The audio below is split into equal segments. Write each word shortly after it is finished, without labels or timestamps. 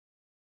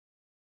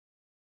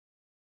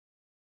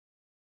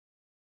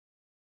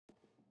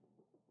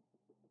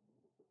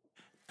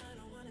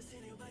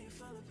why you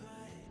fell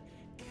apart.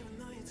 Even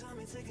though you told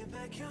me to get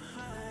back your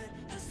heart,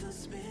 I still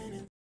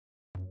spinning.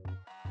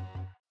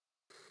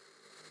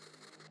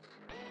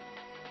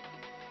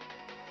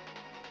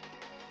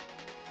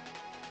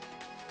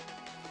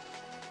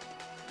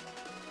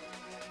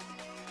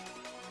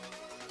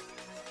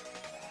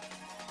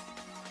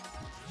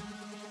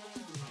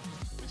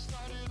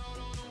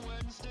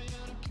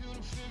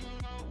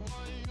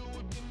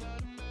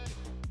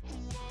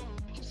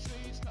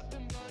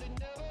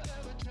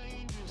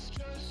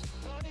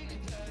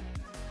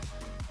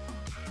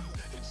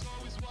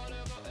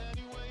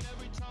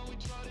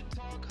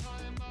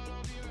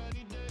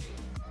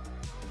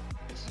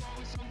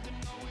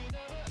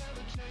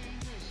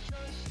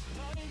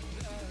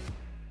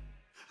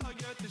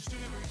 The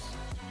shivers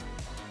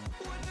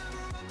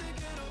whenever I'm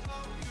thinking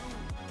about you.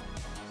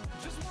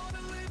 Just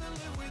wanna leave and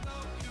live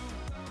without you.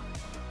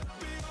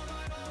 Be on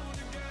my own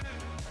again.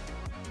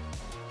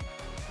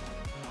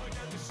 I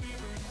get the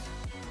shivers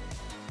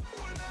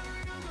whenever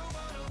you go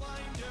out of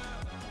line,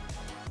 yeah.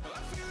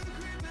 I feel it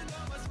creeping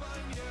down my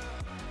spine, yeah.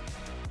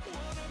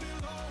 Wanna be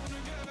alone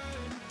again.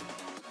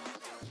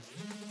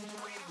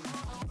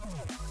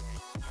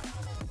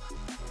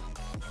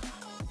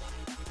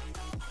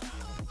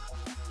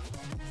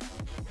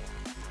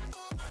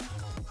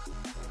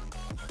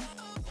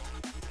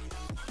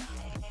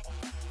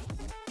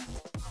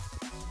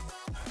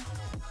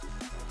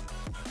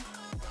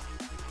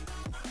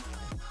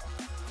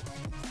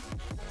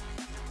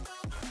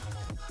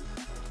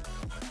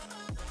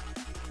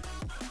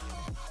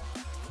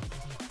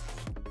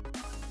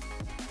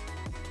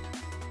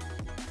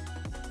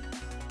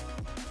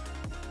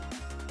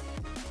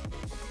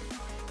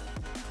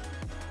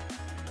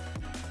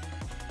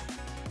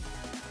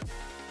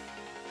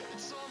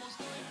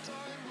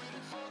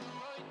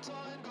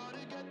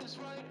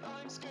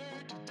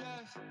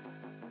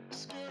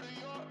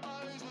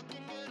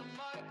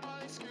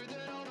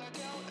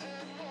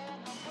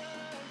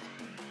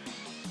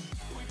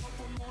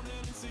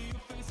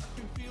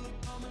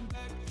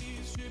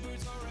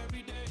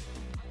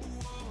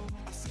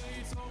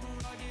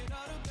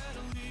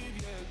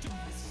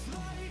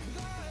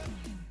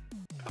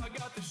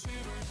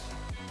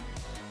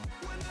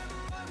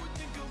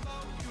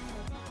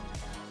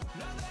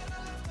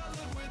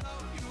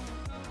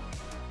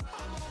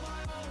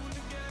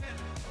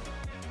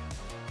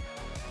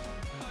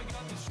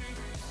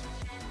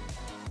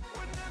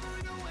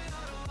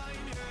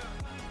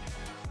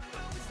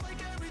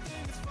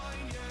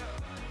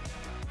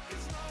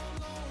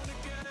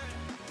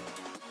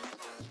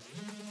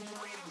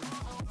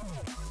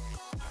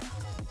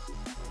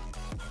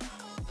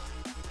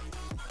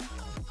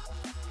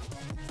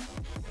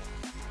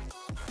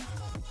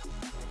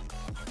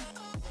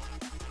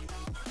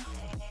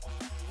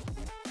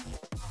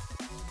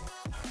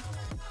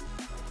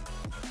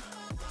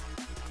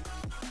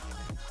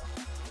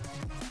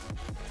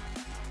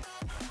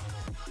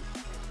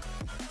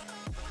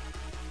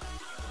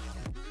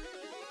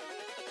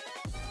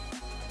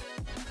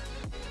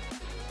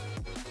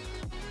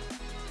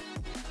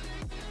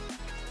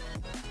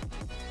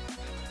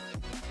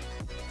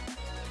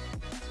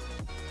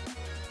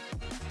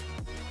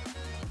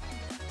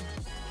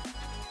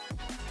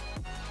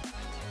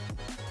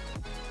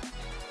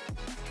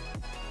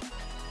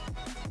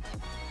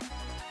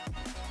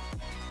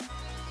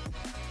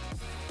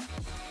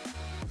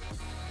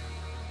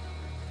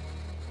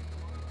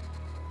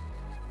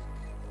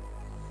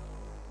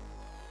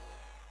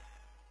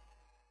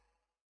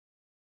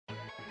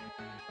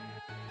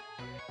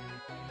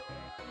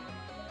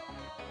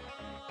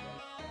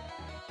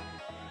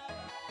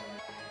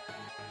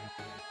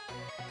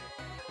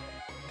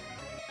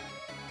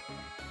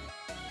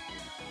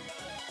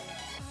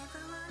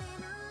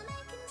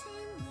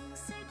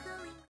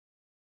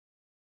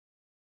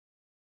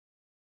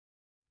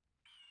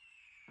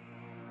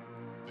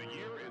 The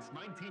year is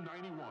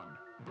 1991.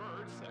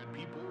 Birds and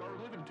people are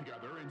living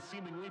together in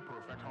seemingly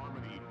perfect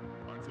harmony,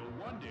 until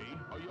one day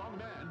a young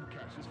man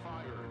catches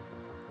fire.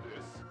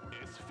 This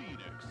is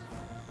Phoenix.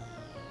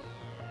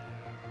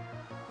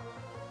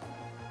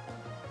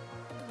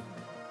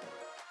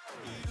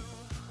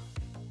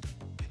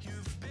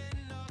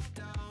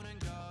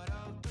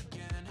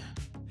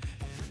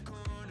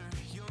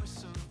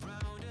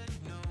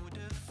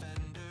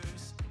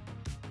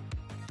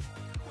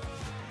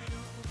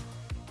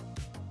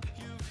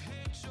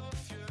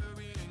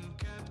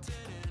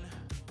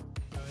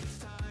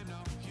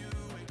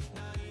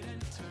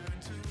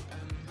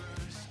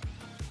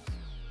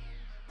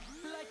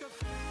 Like a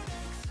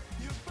phoenix,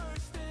 you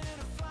burst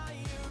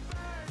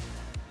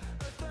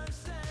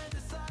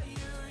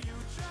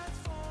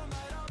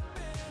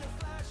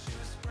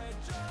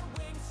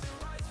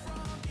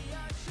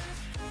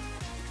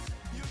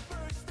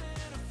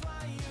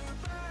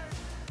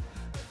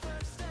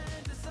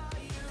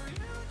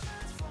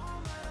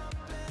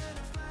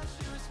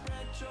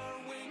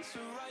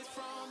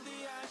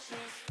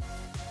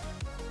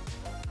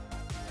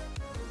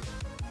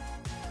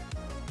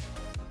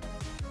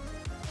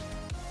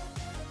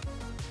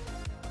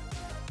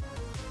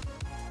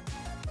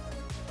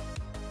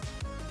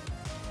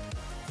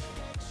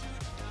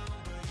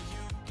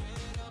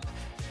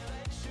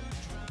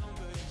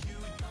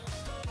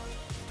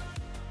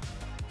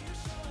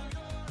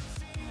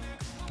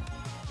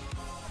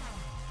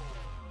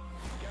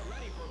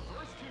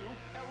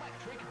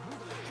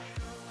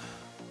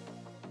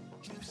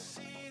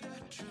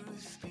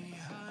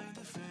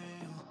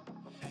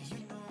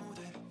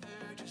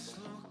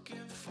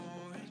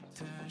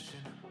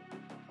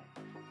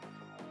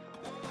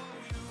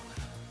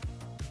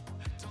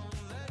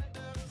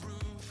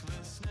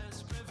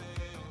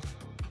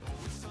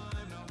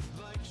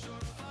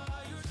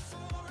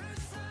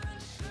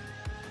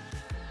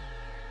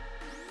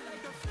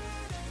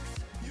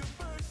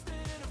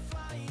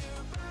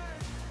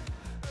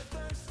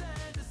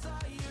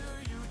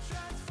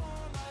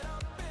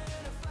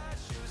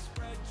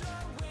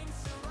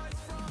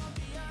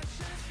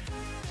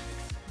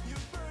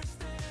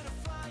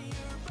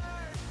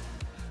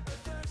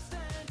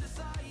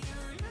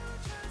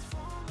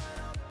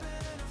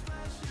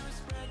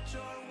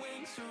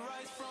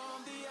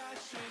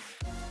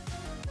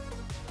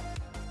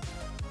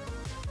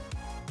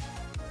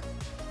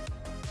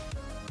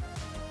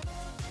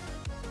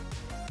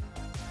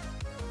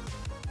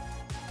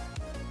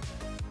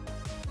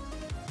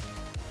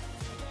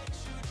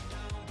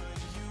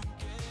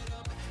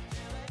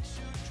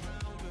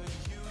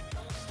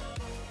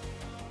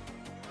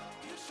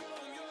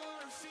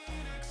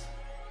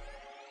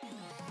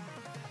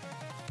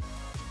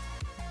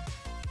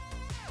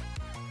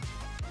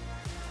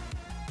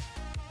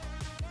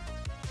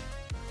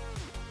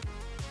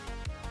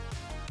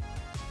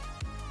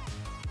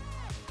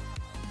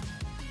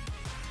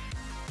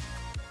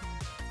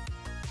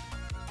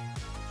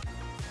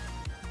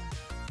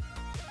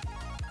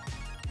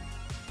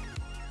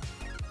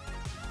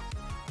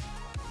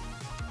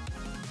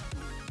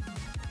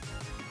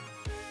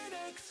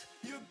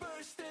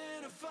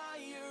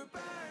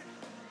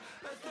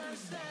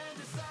thirst and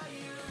desire.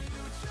 You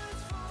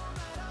transform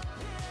right up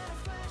in a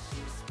flash.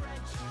 You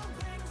spread your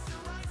wings to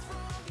rise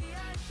from the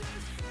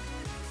ashes.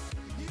 Phoenix,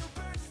 you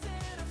burst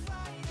in a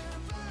fire,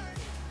 burn.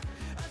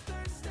 A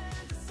thirst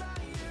and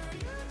desire.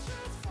 You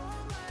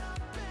transform right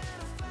up in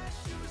a flash.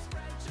 You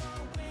spread your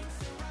wings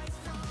to rise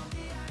from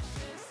the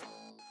ashes.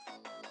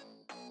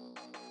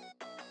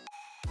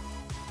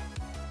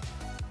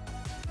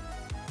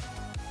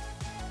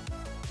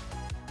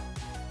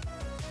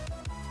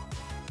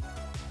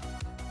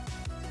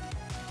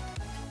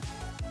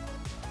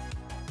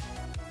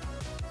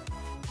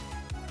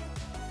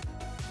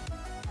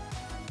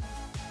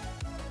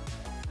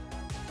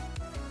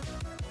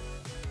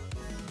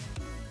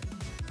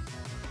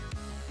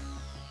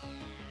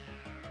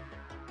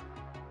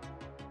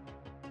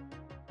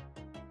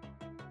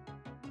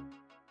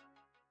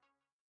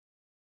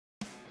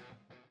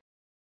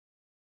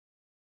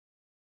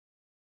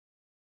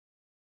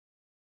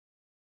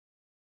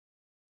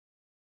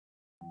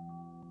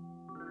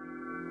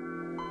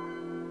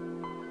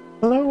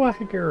 Hello,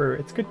 Wahaguru.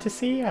 It's good to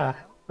see ya.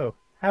 Oh,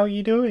 how are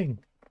you doing?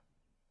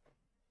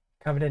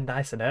 Coming in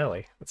nice and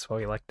early. That's what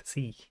we like to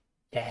see.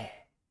 Yeah.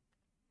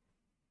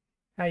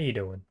 How you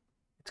doing?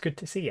 It's good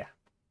to see ya.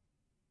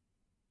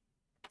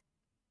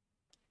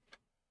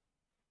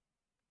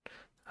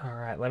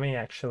 Alright, let me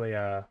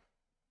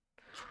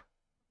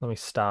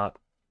start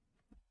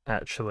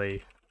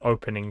actually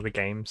opening the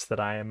games that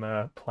I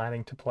am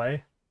planning to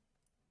play.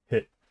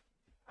 Hit.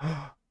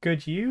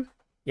 Good, you?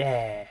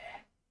 Yeah.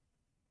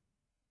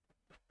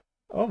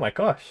 Oh my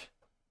gosh.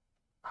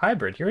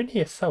 Hybrid, you're in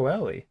here so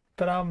early.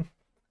 But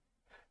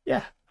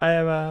yeah,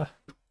 I'm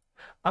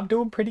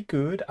doing pretty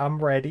good.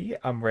 I'm ready.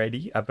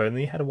 I've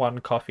only had one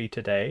coffee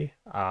today.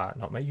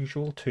 Not my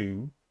usual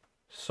two.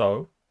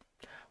 So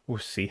we'll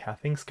see how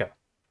things go.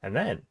 And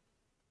then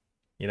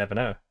you never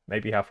know.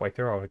 Maybe halfway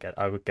through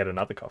I would get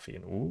another coffee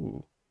and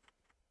ooh.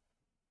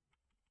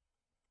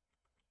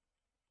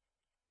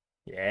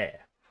 Yeah.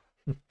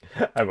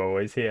 I'm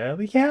always here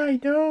early. Yeah, I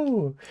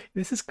know.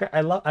 This is great.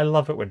 I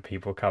love it when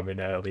people come in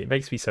early. It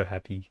makes me so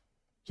happy.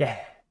 Yeah.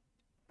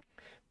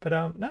 But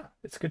no,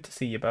 it's good to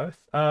see you both.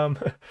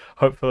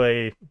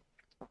 Hopefully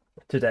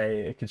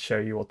today I can show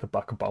you what the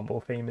Buck Bumble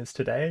theme is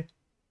today.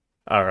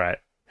 All right.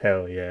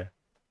 Hell yeah.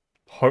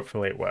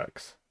 Hopefully it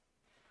works.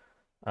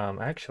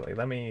 Actually,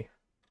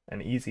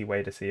 an easy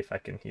way to see if I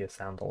can hear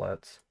sound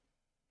alerts.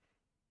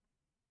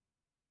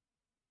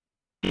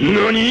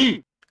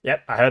 NANI?!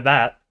 Yep, I heard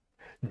that.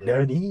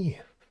 Nani?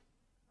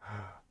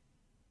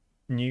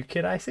 New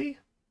kid I see?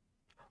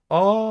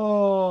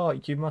 Oh,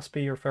 you must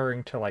be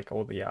referring to like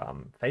all the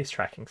face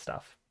tracking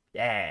stuff.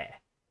 Yeah.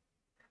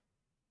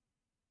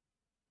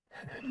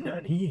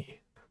 Nani?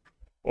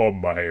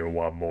 Omae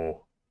wa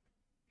mo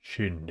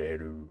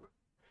shinderu.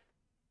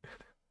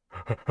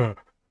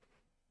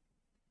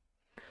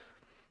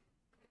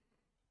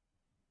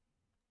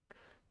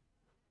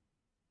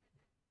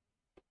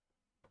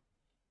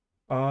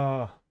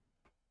 Ah.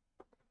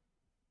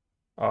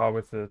 Oh,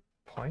 with the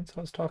points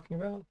I was talking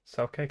about?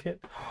 Self-care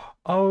kit?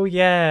 Oh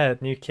yeah,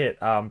 new kit.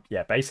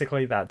 Yeah,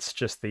 basically that's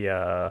just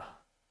the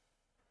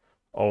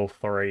all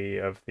three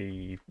of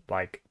the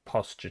like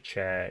posture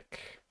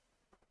check,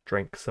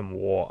 drink some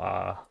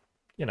water,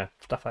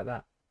 stuff like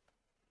that.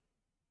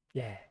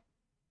 Yeah.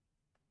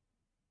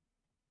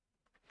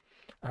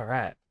 All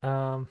right.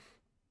 Now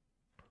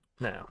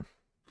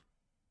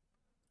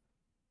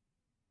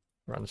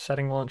run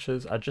setting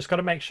launches. I just got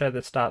to make sure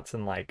this starts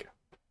in like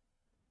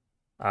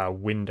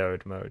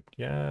windowed mode.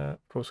 Yeah,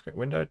 full screen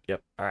windowed.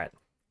 Yep. All right.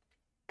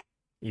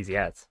 Easy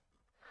as.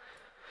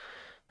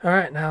 All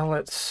right, now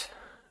let's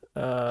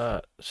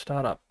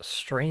start up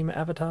stream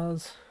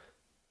avatars.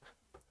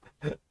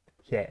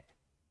 Yeah.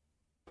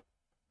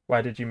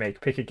 Why did you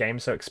pick a game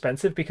so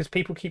expensive? Because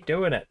people keep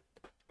doing it.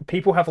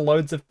 People have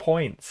loads of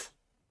points.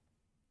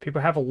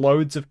 People have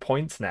loads of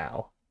points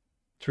now.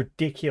 It's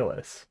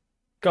ridiculous.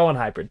 Go on,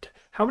 Hybrid.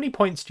 How many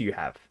points do you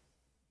have?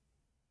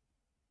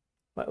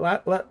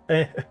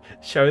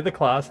 Show the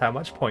class how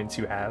much points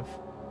you have.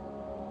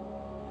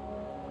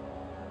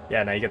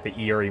 Yeah, now you get the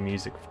eerie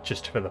music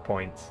just for the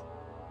points.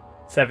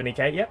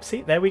 70k. Yep.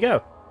 See, there we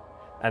go.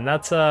 And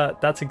that's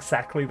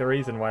exactly the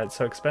reason why it's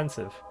so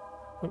expensive.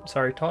 Oops,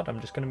 sorry, Todd. I'm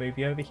just gonna move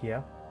you over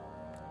here.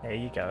 There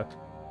you go.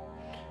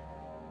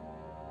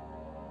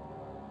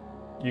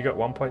 You got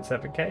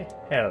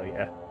 1.7k? Hell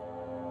yeah.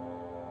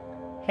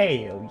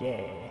 Hell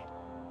yeah.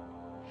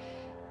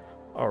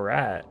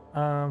 Alright.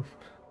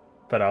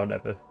 But I'll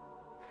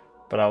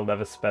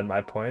never spend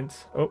my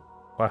points. Oh,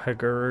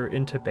 Wahaguru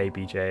into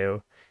baby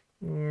jail.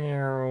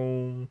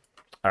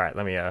 Alright,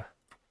 let me ooh.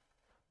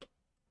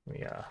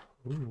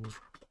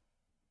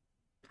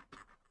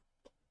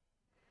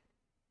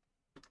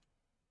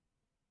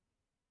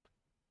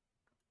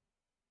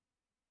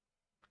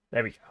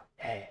 There we go.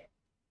 Yeah.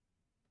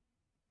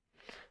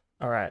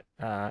 Alright,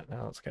 now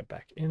let's get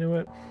back into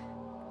it.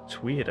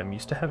 It's weird, I'm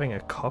used to having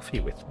a coffee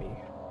with me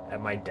at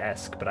my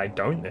desk, but I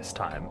don't this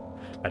time.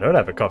 I don't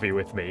have a coffee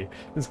with me.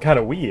 This is kind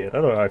of weird.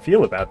 I don't know how I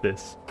feel about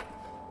this.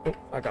 Oh,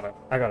 I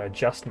gotta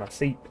adjust my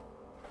seat.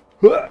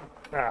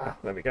 Ah,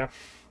 there we go.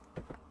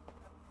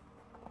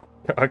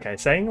 Okay,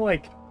 saying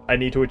like I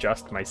need to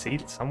adjust my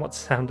seat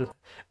somewhat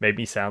made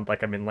me sound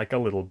like I'm in like a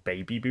little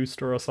baby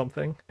booster or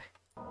something.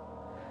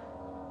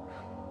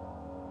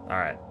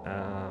 Alright,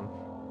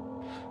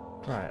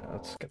 right,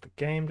 let's get the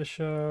game to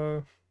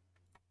show.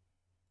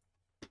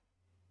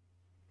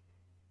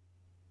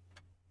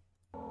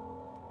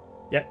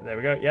 Yep, there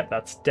we go. Yep,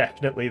 that's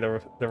definitely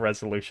the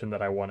resolution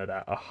that I wanted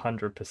at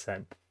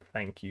 100%.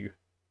 Thank you.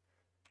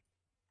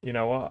 You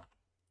know what?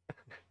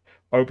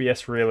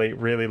 OBS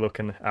really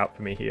looking out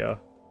for me here.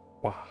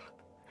 Wow.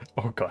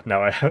 Oh god,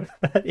 now I have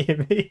that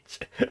image.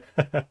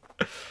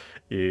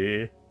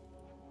 Yeah.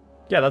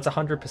 Yeah, that's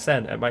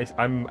 100%.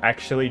 I'm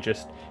actually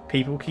just...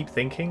 People keep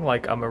thinking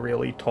like I'm a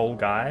really tall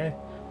guy,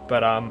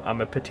 but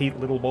I'm a petite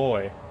little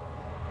boy.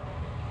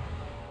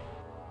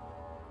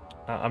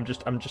 I'm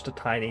just a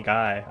tiny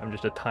guy. I'm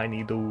just a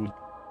tiny dude.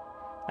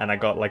 And I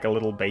got like a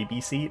little baby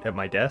seat at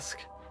my desk.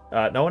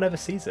 No one ever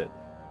sees it.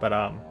 But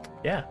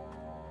yeah.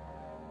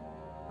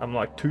 I'm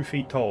like 2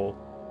 feet tall.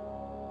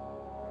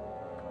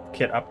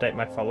 Kid, update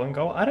my following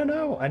goal? I don't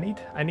know. I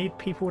need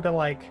people to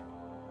like...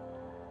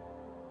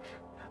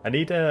 I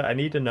need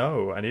to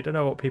know. I need to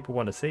know what people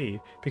want to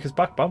see. Because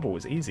Buck Bumble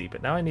was easy,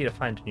 but now I need to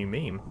find a new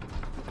meme.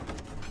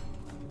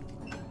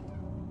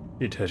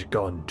 It had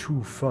gone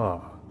too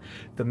far.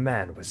 The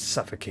man was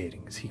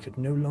suffocating as he could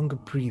no longer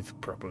breathe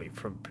properly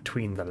from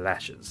between the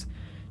lashes.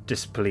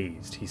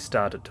 Displeased, he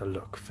started to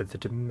look for the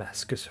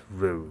Damascus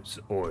rose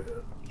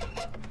oil.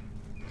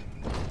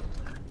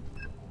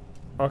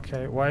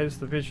 Okay, why is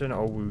the vision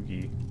all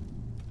woogie?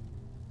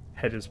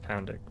 Head is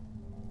pounding.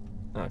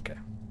 Okay.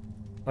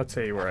 Let's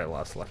see where I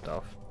last left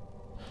off.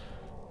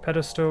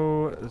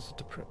 Pedestal is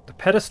the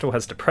pedestal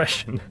has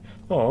depression.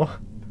 Oh.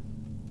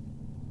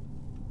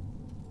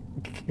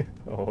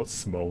 Oh,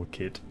 small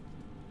kid.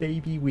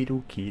 Baby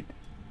little kid.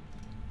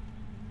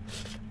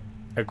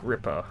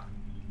 Agrippa.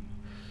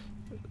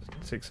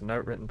 Seeks a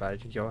note written by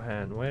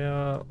Johann.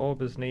 Where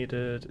orb is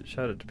needed,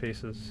 shattered to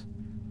pieces,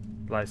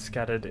 lies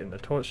scattered in the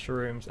torture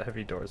rooms. A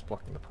heavy door is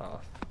blocking the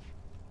path.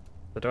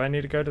 So do I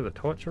need to go to the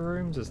torture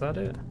rooms? Is that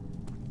it?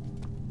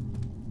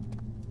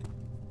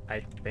 I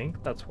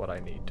think that's what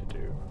I need to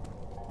do.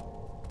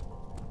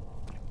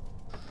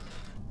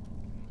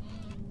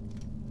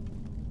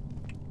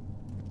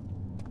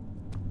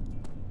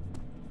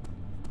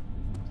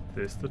 Is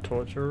this the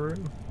torture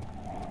room?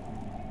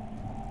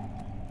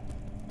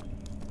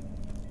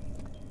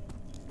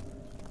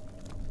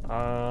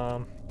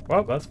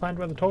 Well, let's find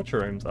where the torture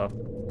rooms are.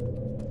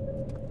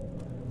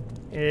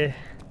 Eh.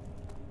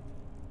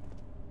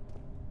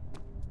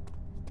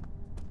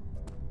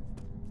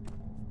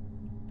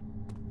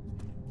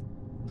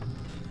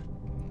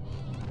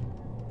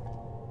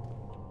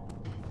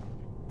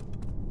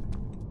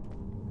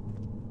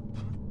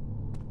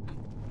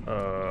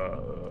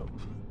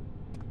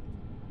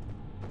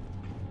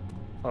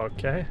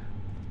 Okay.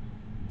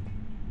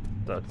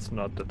 That's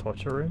not the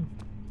torture room.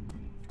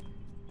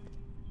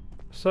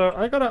 So,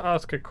 I gotta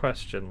ask a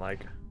question,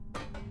 like...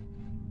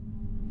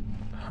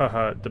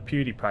 Haha, the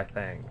PewDiePie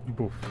thing.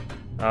 Boof.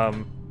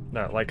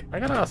 No, like, I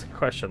gotta ask a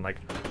question, like,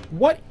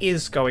 what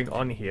is going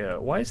on here?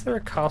 Why is there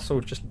a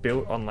castle just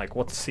built on, like,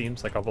 what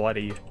seems like a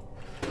bloody...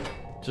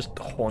 just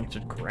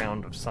haunted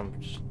ground of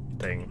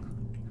something?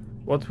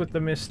 What's with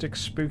the mystic,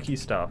 spooky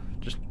stuff?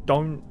 Just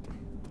don't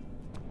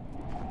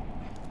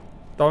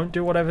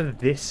do whatever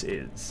this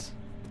is.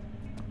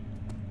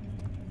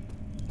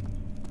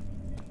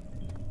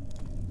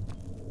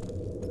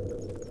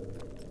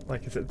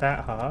 Like, is it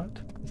that hard?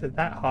 Is it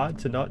that hard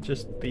to not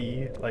just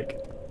be,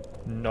 like,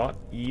 not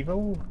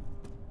evil?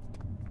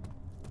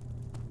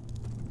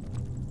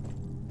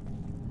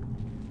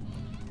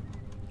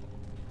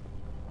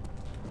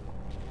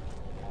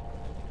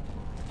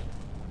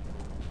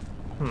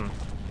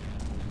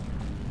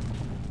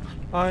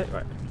 Right.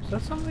 Is there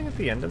something at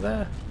the end of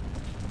there?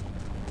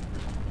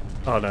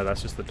 Oh no,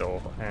 that's just the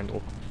door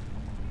handle.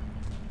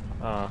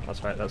 Ah,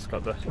 that's right, that's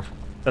got the...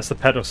 that's the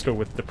pedestal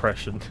with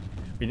depression.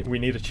 We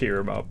need to cheer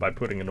him up by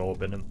putting an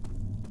orb in him.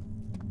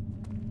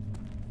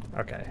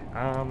 Okay,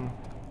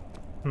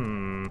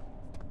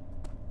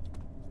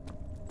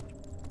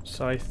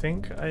 So I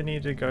think I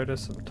need to go to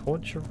some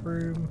torture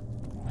room.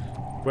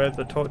 Where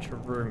the torture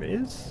room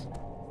is?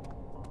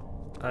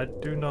 I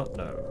do not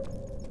know.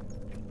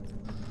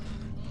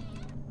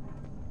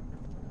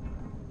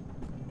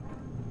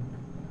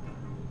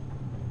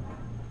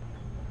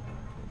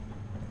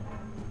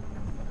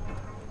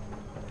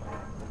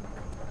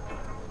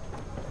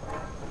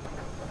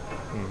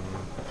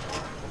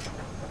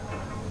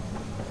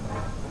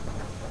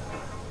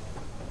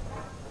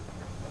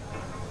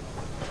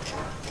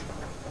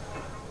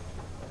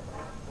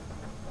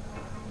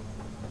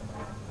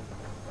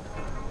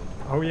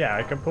 Oh yeah,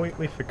 I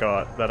completely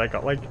forgot that I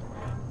got like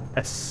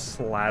a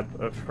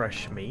slab of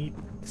fresh meat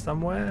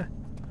somewhere.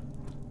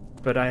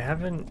 But I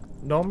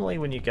haven't... Normally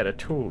when you get a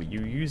tool,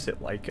 you use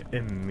it like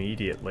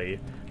immediately.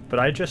 But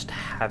I just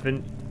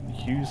haven't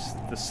used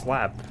the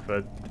slab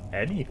for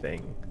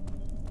anything.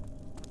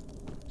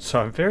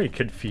 So I'm very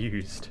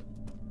confused.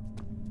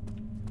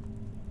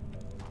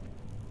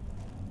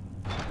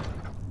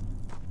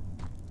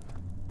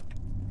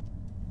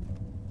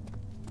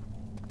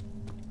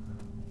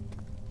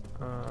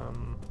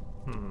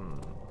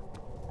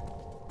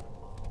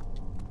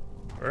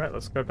 Alright,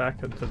 let's go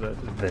back into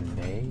the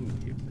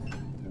nave.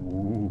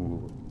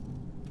 Ooh.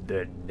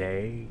 The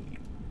nave.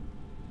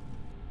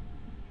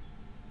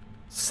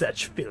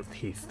 Such filth,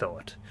 he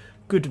thought.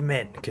 Good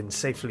men can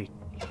safely...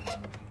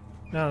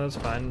 No, that's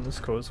fine. That's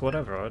cool. It's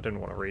whatever. I didn't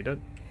want to read it.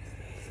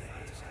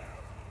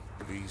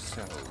 These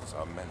cells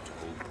are meant to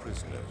hold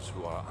prisoners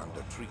who are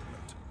under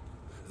treatment.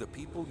 The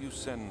people you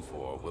send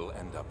for will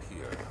end up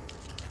here.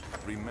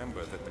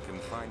 Remember that the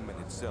confinement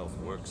itself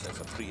works as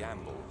a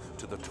preamble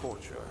to the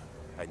torture,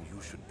 and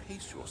you should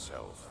pace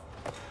yourself.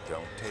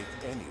 Don't take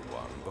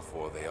anyone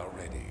before they are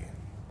ready.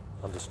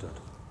 Understood.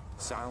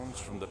 Sounds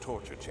from the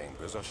torture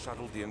chambers are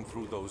shuttled in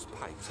through those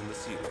pipes in the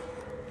ceiling.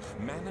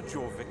 Manage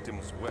your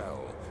victims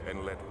well,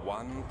 and let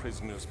one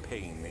prisoner's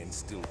pain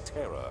instill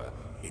terror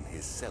in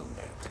his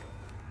cellmate.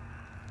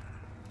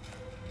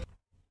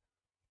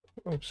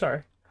 Oh,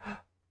 sorry.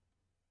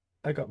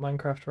 I got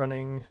Minecraft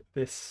running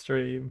this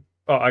stream.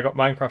 Oh, I got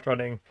Minecraft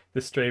running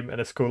this stream and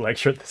a school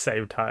lecture at the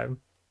same time.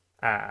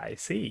 Ah, I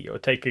see. You're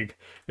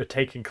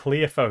taking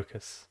clear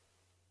focus.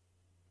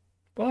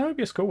 Well, I hope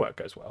your schoolwork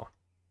goes well.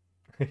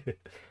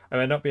 I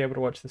may not be able to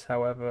watch this,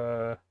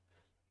 however,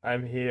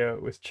 I'm here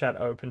with chat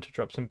open to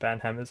drop some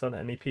banhammers on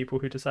any people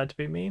who decide to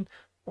be mean.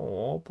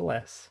 Oh,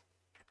 bless.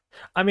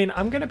 I mean,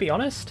 I'm gonna be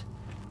honest.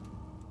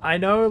 I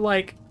know,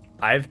 like,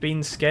 I've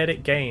been scared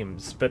at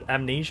games, but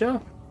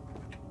Amnesia?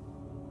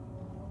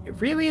 It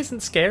really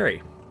isn't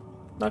scary.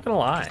 Not gonna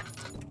lie.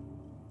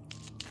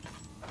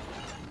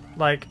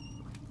 Like,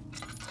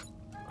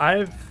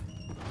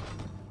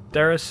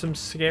 there are some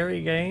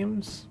scary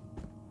games.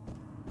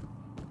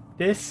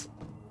 This,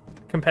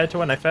 compared to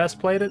when I first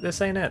played it,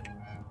 this ain't it.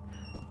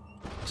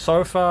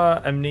 So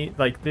far,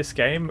 like, this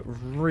game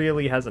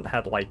really hasn't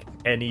had, like,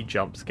 any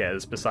jump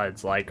scares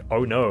besides, like,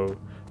 oh no,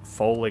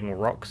 falling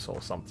rocks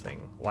or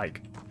something.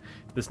 Like,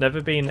 there's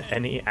never been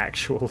any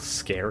actual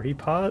scary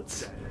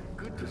parts.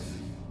 Good to see.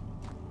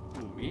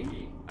 To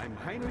me, I'm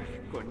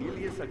Heinrich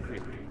Cornelius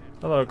Agrippa.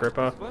 Hello,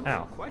 Agrippa.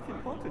 Ow. Quite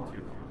important to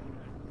you.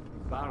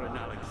 Baron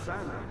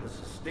Alexander has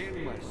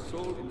sustained my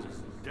soul in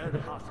this dead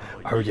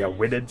hospital. Oh, yeah,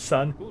 Winning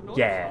Son?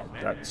 Yeah,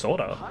 that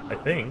sorta, I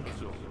think.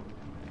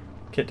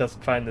 Kit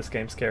doesn't find this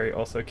game scary.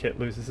 Also, Kit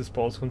loses his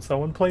balls when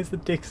someone plays the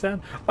dick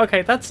sound.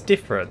 Okay, that's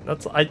different.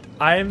 That's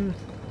I'm.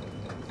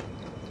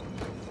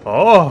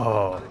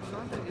 Oh.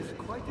 Alexander is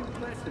quite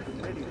impressive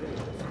in many ways,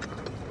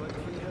 but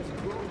he has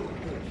grown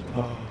impatient.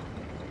 Oh.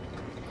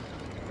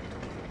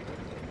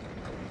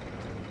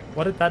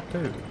 What did that do?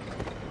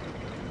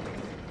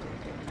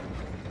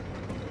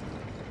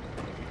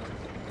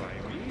 By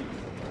me,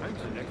 I'm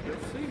the next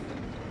best thing.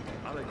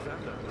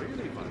 Alexander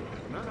really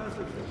violent. None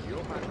other than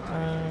Johann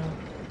Meyer.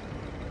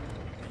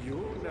 You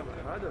never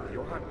heard of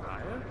Johann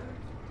Meyer?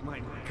 My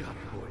God,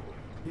 boy.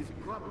 He's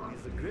probably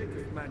the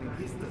greatest man in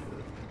history.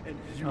 And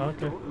you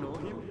don't know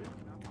him?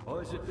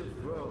 Or is it the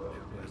world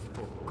who has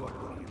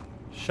forgotten him?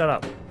 Shut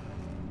up.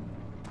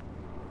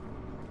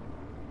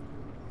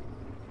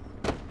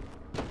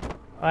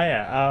 Oh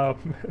yeah,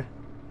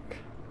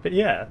 but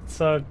yeah,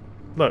 so,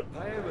 look.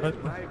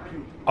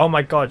 Oh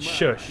my god,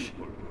 shush.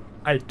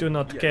 I do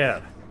not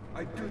care.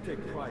 I do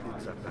take pride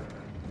in that.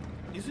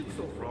 Is it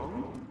so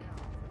wrong?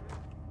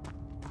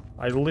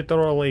 I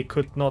literally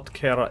could not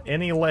care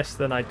any less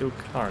than I do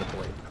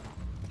currently.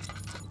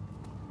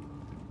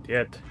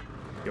 Yet,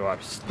 you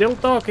are still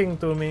talking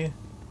to me.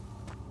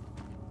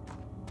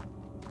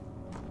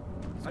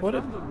 What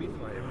found the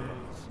Mithra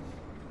emeralds,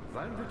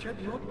 one which had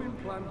not been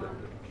plundered.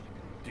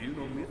 Do you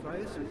know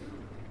Mithraism?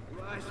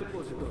 I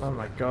suppose it does. Oh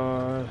my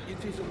god.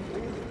 It is an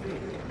old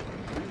thing,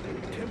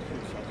 building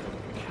temples out of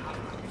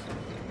caverns.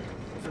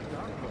 The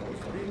dark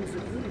halls being the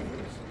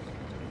universe.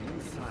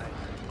 Inside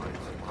are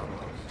its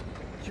followers,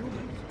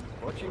 humans,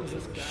 watching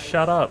the sky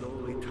Shut up.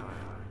 slowly turn.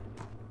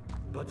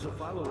 But the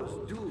followers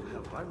do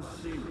have one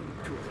thing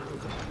to allow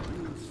the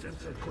real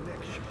sense of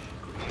connection.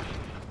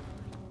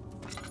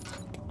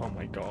 Oh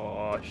my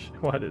gosh.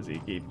 Why does he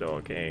keep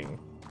talking?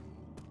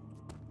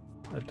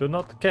 I do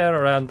not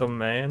care, random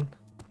man.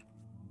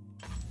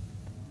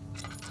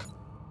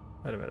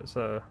 Wait a minute,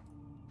 so...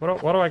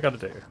 What do I gotta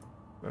do?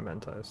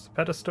 Mementos.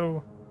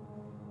 Pedestal.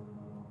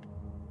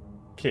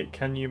 Kit,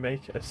 can you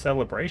make a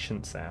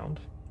celebration sound?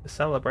 A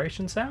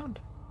celebration sound?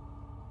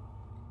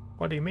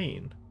 What do you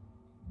mean?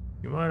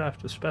 You might have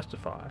to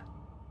specify.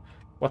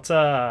 What's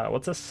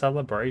a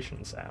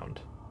celebration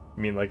sound?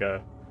 You mean like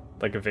a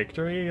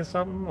victory or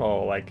something?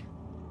 Or like,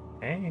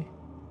 eh?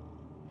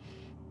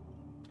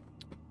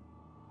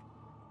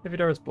 Heavy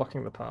door is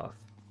blocking the path.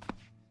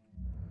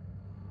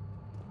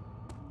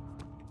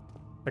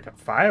 Like a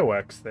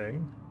fireworks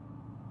thing?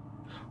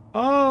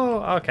 Oh,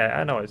 okay,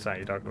 I know what sound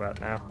you're talking about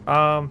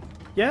now.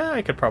 Yeah,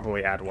 I could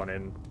probably add one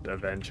in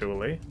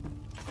eventually.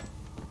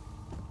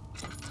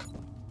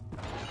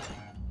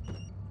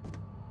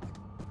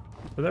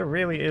 But there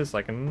really is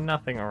like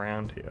nothing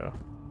around here.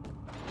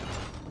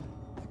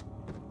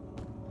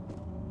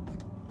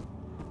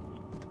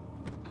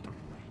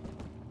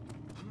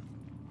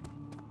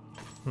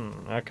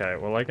 Okay,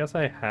 well I guess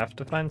I have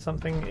to find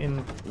something in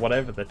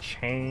whatever the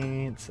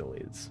chancel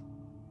is.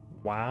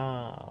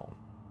 Wow.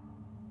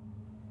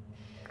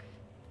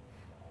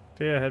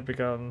 Fear had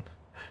begun.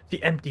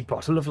 The empty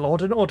bottle of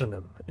Lord and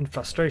Ordinum. In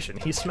frustration,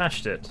 he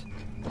smashed it.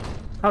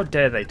 How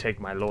dare they take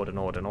my Lord and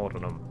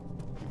Ordinum?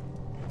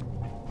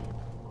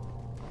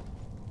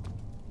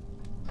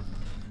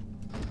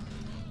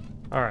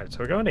 Alright, so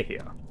we're going to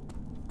here.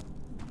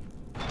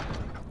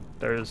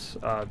 There's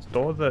a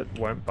door that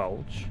won't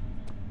budge.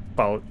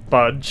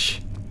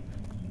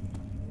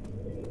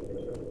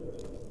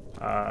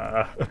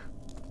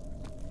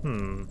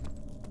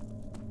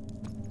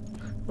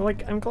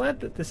 Like, I'm glad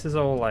that this is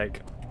all, like,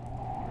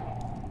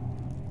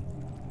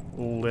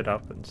 lit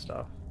up and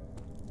stuff.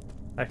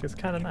 Like, it's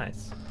kind of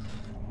nice.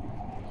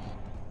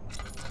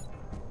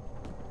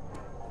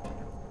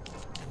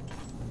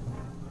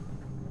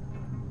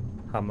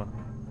 Hammer.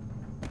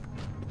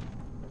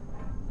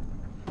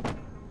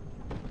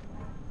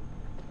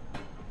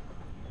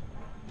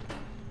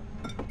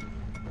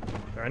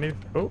 Are any?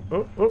 Oh!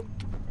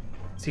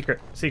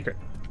 Secret.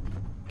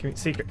 Give me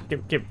secret.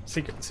 Give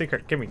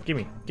secret. Give me.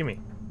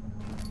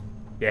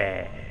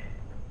 Yeah.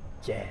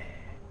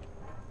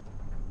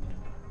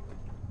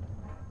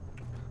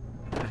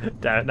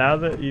 Now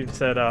that you've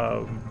said,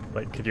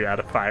 like, could you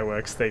add a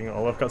fireworks thing?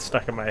 All I've got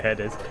stuck in my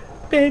head is,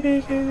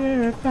 baby, can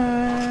you a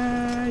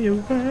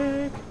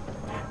firework?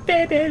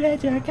 Baby,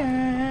 let your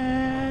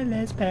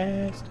colors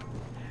burst.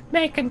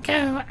 Make 'em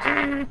go,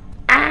 ah,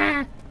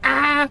 ah,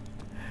 ah.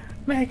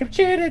 Make 'em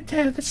shoot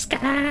into the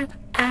sky,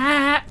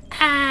 ah,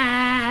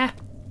 ah.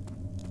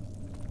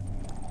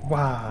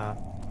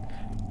 Wow.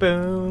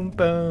 Boom,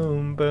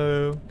 boom,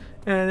 boom.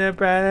 And they're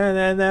brighter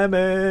than the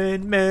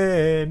moon.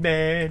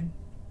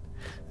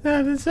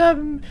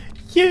 Something,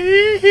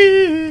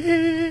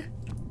 yeah.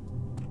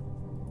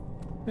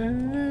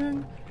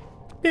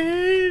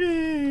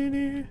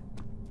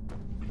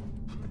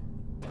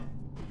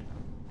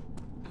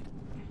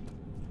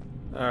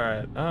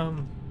 Alright,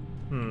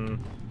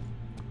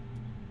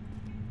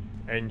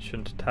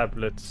 ancient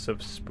tablets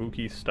of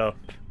spooky stuff.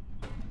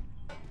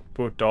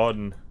 Put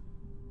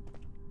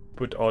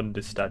on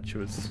the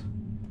statues.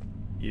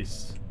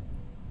 Yes.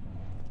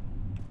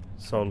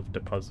 Solve the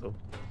puzzle.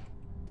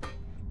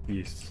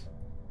 Yes.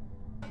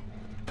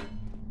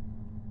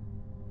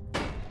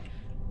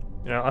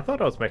 You know, I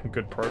thought I was making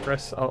good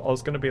progress. I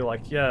was gonna be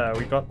like, yeah,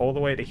 we got all the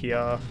way to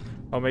here.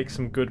 I'll make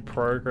some good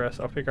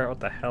progress. I'll figure out what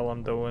the hell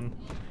I'm doing.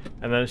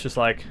 And then it's just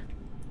like,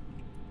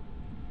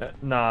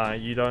 nah,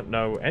 you don't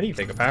know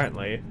anything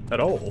apparently at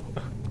all.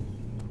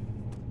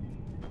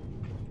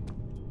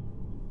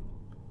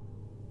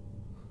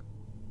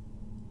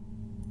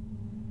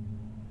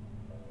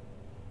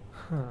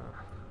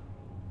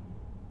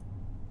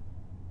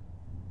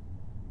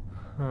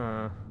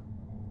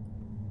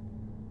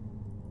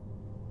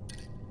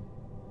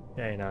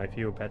 Yeah, you know, I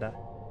feel better.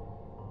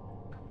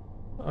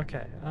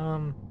 Okay,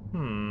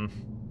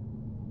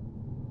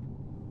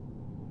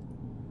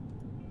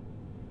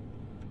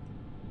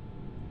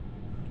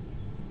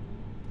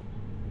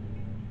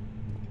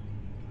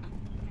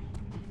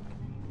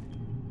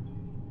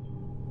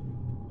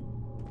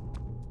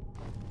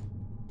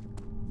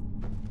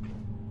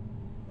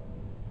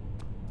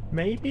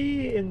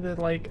 maybe in the,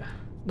 like...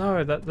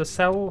 No, the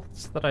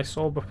cells that I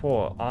saw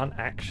before aren't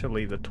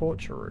actually the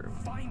torture room.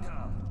 Find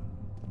her.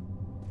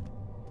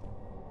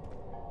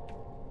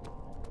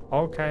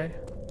 Okay.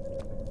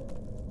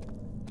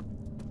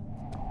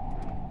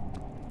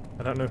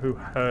 I don't know who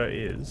her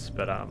is,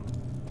 but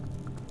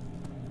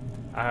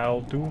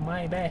I'll do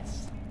my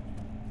best.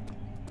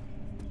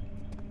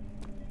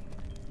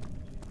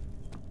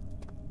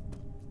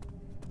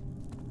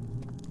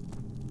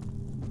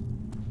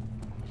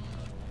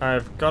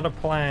 I've got a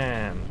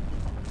plan.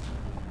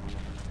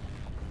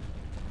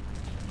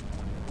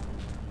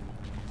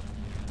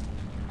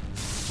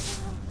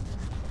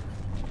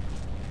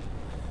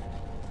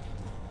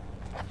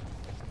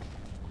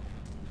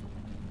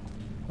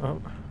 Oh.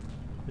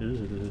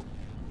 Ew.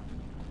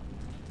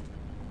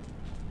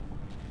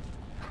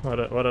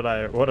 What did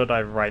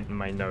I write in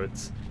my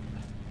notes?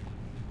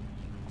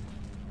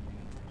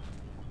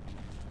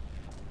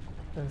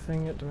 The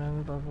thing it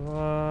demands blah blah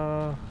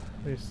blah.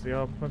 At least the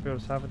old might be able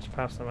to salvage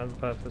past them and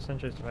for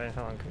centuries to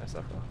how long can I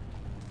suffer?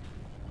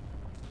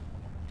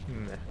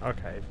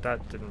 Okay,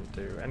 that didn't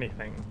do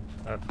anything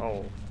at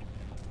all.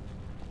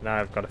 Now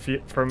I've got a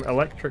few from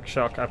electric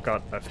shock. I've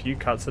got a few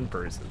cuts and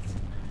bruises.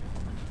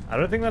 I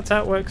don't think that's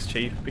how it works,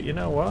 Chief, but you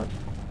know what?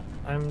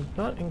 I'm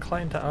not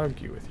inclined to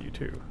argue with you,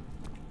 too.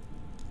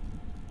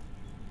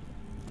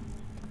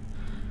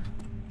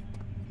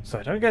 So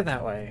I don't go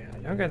that way. I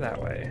don't go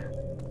that way.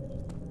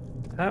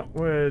 That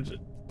would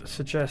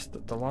suggest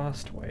that the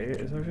last way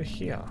is over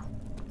here.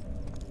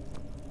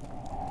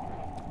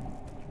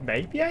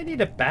 Maybe I need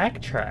to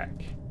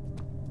backtrack.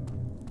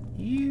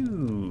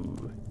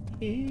 Ew.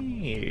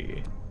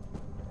 Ew.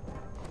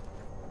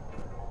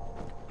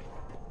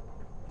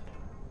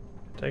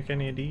 Take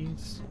any of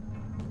these?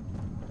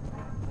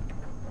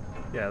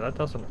 Yeah, that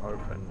doesn't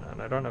open,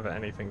 and I don't have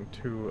anything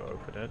to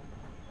open it.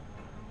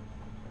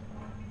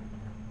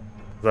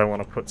 I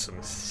want to put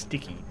some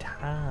sticky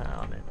tar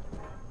on it.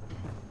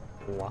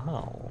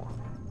 Wow.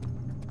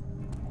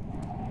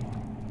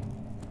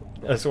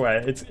 I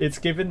swear, it's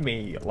given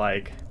me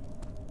like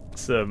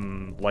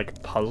some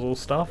like puzzle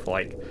stuff,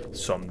 like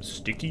some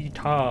sticky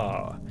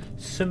tar,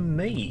 some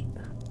meat.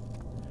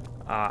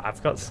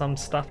 I've got some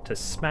stuff to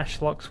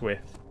smash locks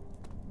with.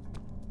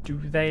 Do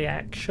they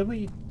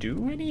actually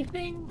do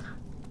anything?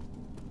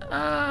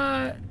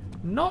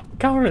 Not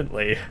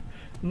currently.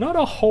 Not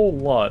a whole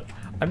lot.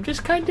 I'm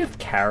just kind of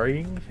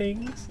carrying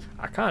things.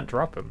 I can't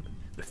drop him.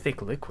 The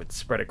thick liquid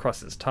spread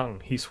across his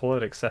tongue. He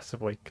swallowed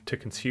excessively to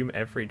consume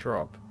every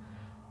drop.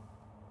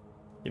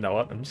 You know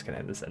what? I'm just gonna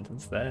end the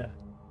sentence there.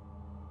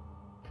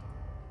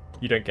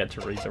 You don't get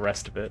to read the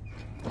rest of it.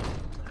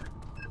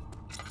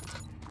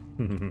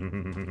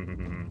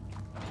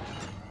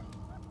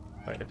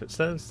 Wait, if it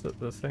says that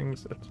the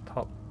thing's at the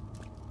top...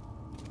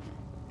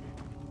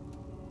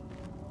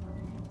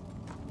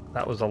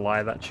 That was a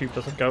lie. That tube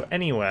doesn't go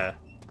anywhere.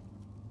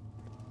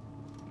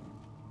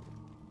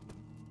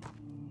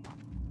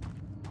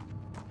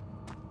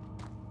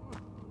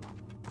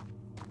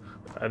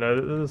 I know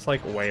that there's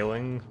like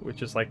wailing,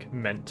 which is like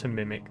meant to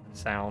mimic the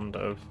sound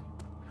of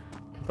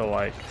the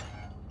like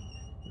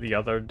the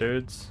other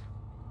dudes,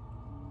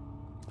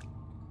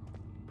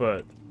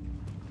 but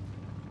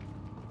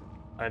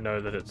I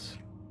know that it's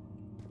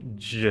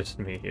just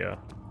me here.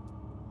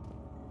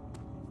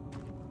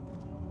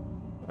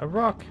 A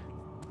rock,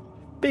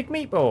 big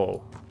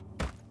meatball.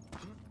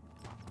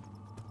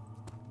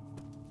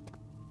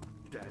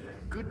 Dad,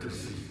 good to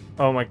see.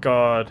 Oh my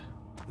god.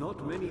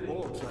 Not many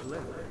orbs are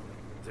left.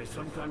 They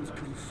sometimes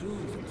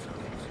consume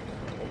themselves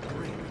or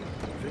break,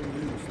 then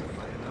used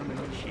by an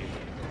uninitiated.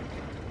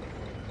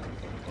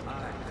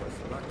 I was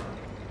lucky.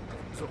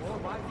 So all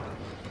my family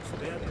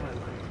spared my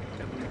life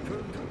and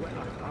returned to where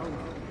I found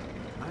it.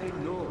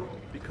 I know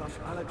because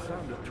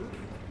Alexander took it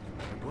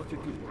and brought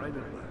it to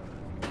Brandenburg.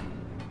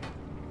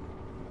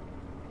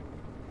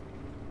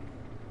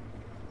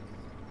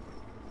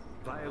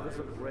 I was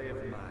a brave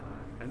man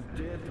and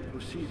dared to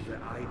proceed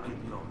where I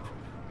did not.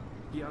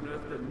 He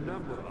unearthed a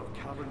number of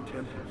cavern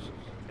temples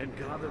and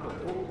gathered a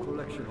whole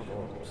collection of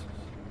orbs.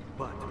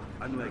 But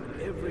unlike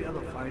every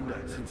other finder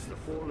since the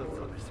fall of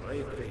the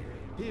Israel faith,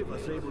 he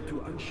was able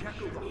to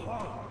unshackle the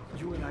horror.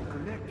 You and I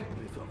connected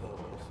with the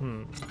orbs.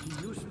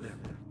 He used them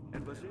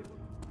and was able...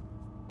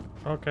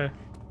 Okay.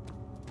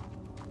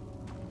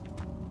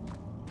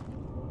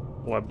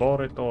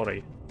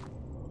 Laboratory.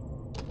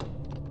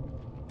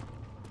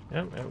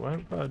 Yep, it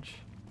won't budge.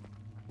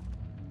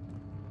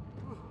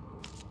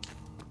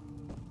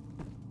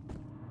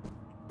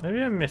 Maybe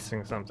I'm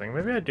missing something.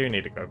 Maybe I do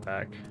need to go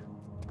back.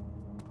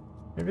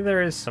 Maybe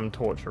there is some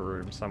torture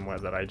room somewhere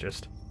that I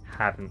just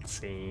haven't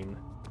seen.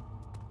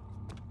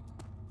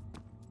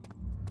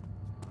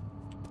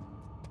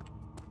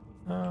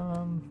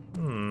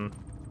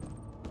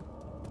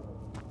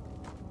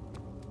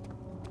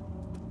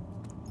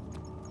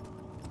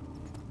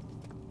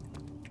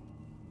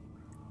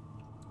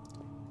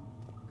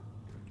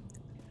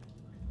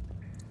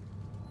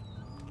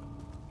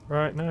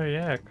 Right, no,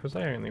 yeah, because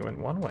I only went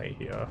one way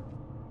here.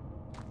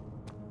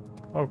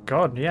 Oh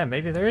god, yeah,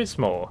 maybe there is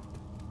more.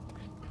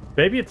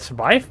 Maybe it's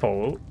my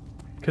fault,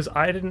 because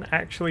I didn't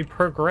actually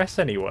progress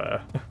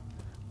anywhere.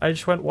 I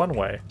just went one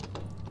way.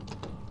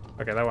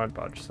 Okay, that won't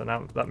budge, so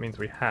now that means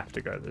we have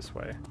to go this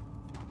way.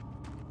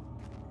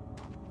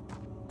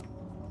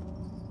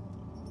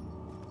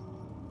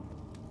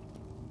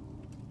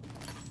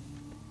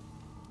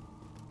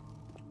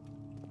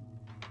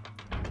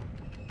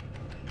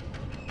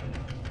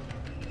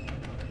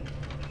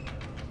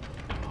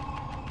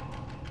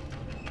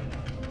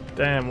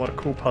 Damn, what a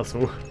cool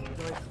puzzle.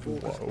 9th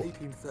of August,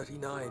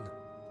 1839.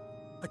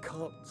 I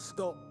can't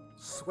stop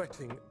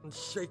sweating and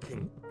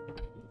shaking.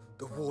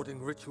 The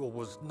warding ritual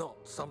was not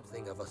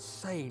something of a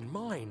sane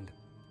mind.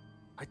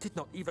 I did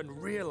not even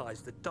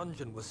realize the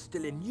dungeon was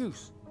still in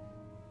use.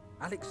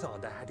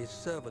 Alexander had his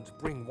servants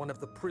bring one of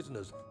the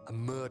prisoners, a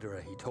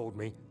murderer, he told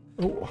me.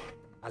 Ooh.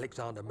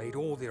 Alexander made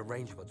all the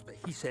arrangements, but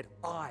he said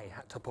I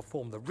had to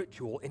perform the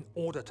ritual in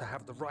order to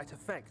have the right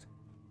effect.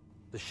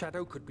 The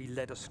shadow could be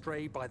led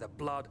astray by the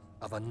blood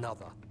of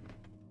another.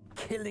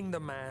 Killing the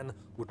man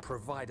would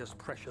provide us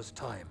precious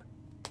time.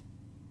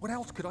 What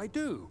else could I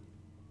do?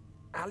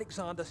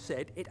 Alexander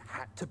said it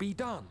had to be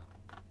done.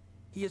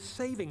 He is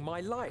saving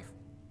my life.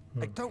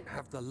 I don't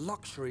have the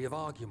luxury of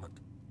argument.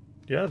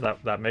 Yeah,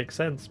 that makes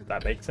sense.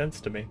 That makes sense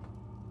to me.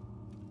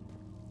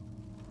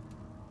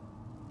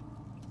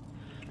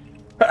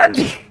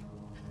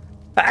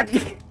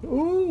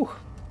 Ooh.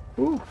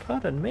 Ooh,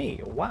 pardon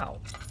me. Wow.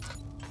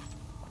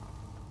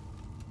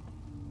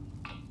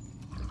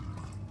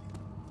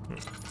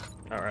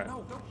 Alright.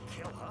 No, don't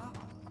kill her.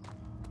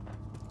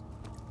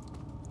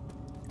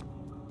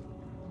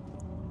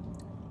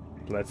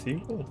 Bless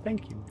you. Oh,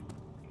 thank you.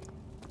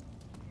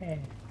 Yeah.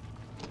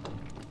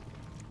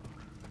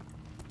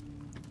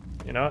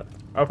 You know what?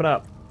 Open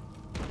up.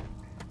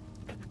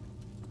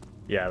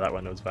 Yeah, that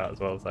one was about as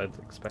well as I'd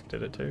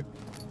expected it to.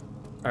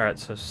 Alright,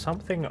 so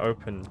something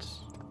opened.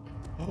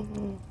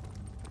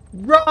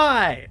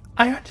 Right!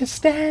 I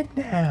understand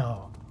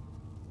now!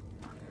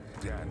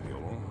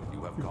 Daniel,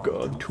 you have You've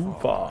gone too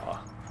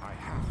far. I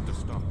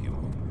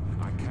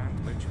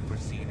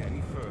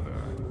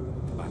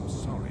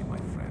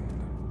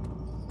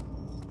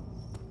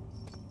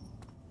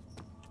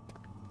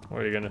Or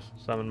are you gonna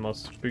summon more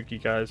spooky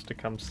guys to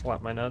come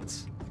slap my nuts?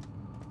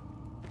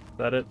 Is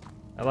that it?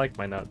 I like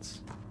my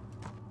nuts.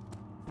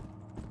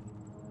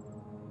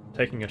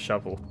 Taking a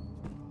shovel.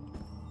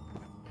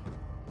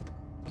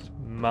 It's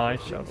my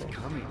shovel.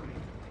 Coming.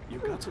 You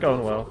got It's the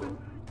going doors well. open?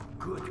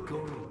 Good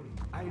going.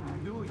 I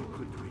knew you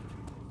could do it.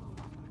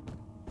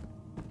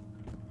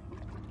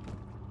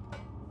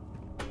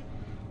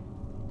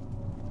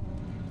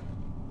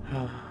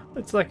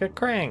 It's like a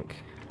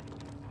crank.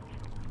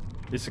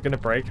 Is it gonna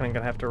break and I'm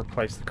gonna have to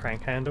replace the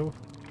crank handle?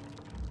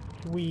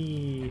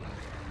 Whee!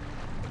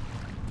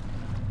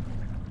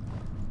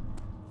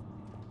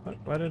 What?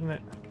 Why didn't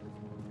it?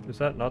 Is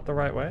that not the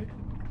right way?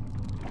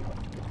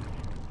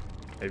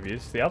 Maybe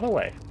it's the other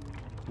way.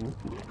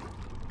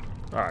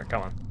 Alright,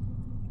 come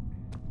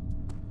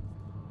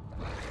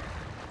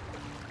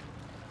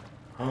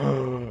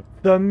on.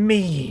 The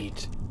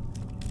meat!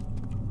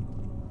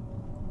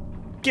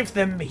 Give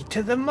the meat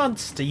to the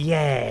monster,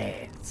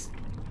 yes!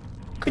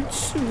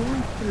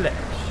 Consume flesh.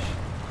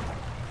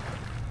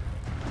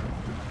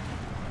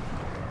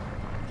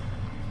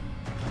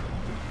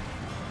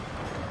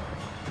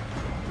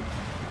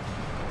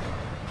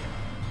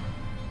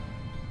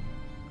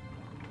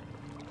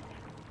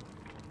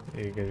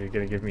 You're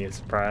gonna give me a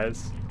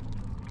surprise?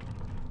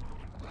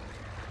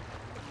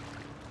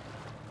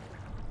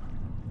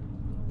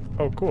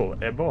 Oh cool,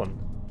 airborne.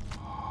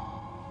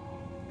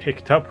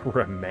 Picked up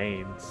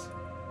remains.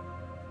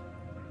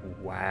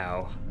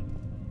 Wow.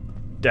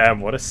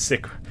 Damn, what a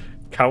sick...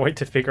 Can't wait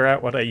to figure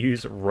out what I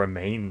use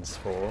remains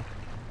for.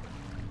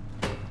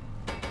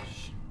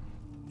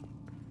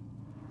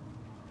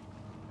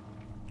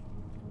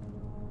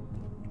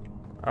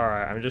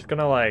 Alright, I'm just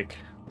gonna like...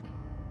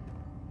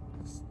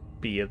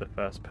 spear the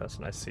first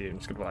person I see. I'm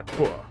just gonna be like,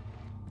 whoa.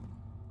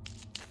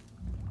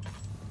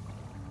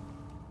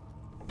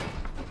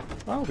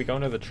 Oh, we're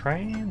going to the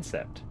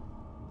transept.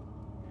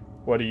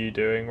 What are you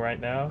doing right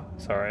now?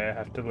 Sorry, I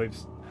had to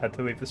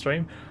leave the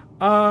stream.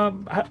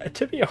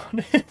 To be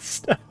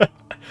honest,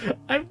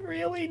 I'm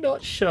really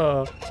not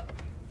sure.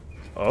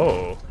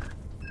 Oh.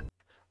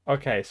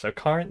 Okay, so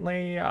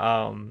currently,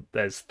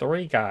 there's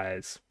 3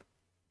 guys.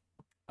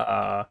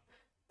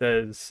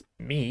 There's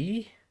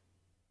me.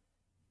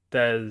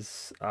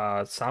 There's,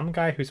 some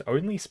guy who's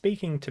only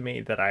speaking to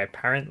me that I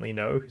apparently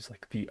know, who's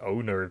like the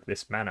owner of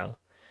this manor.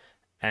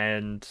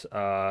 And,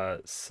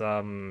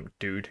 some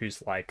dude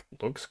who's like,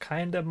 looks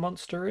kinda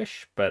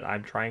monsterish, but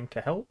I'm trying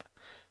to help.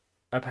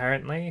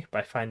 Apparently,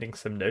 by finding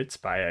some notes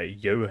by a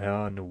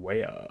Johann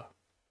Weyer.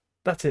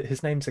 That's it,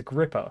 his name's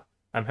Agrippa.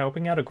 I'm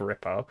helping out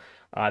Agrippa.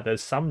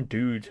 There's some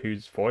dude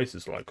whose voice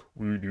is like,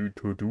 we need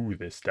to do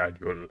this,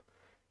 Daniel.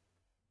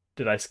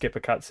 Did I skip a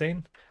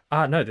cutscene?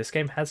 No, this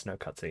game has no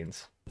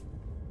cutscenes.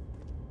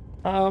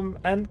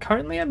 And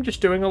currently I'm just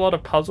doing a lot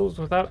of puzzles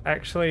without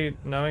actually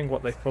knowing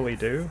what they fully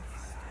do.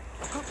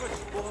 How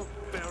much more,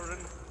 Baron?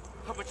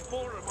 How much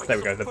more am I There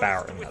we go, the supposed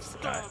Baron, to that's the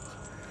guy.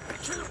 withstand?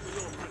 Kill me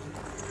already!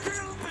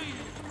 Kill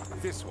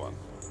me! This one,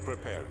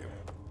 prepare him.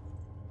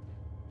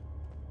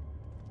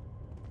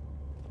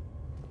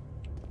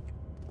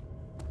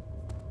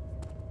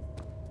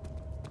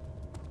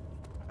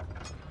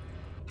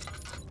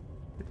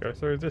 Go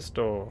through this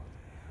door.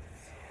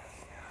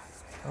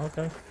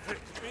 Okay. Let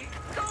me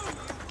go!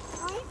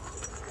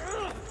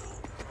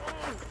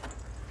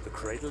 The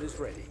cradle is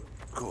ready.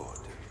 Good.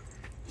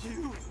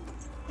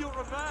 You're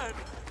a man!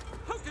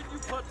 How can you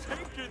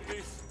partake in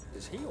this?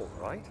 Is he all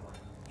right?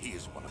 He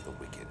is one of the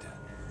wicked.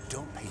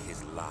 Don't pay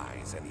his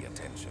lies any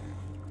attention.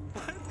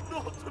 I'm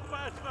not a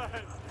bad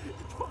man!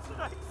 It was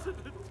an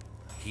accident!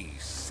 He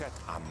set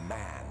a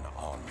man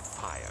on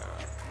fire.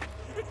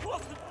 It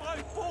wasn't my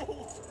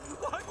fault!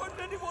 Why won't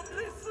anyone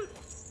listen?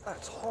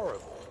 That's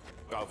horrible.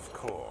 Of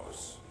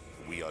course.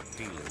 We are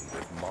dealing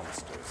with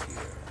monsters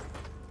here.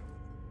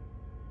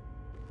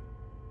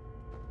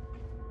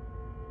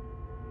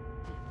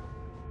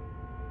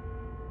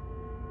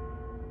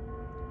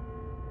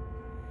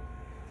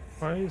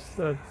 Why is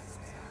the...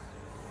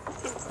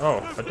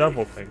 Oh, a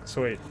double thing,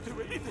 sweet.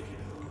 Do anything!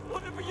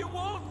 Whatever you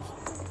want!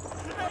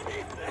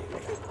 Anything!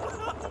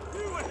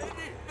 Do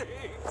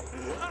anything!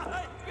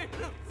 I'm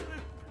innocent!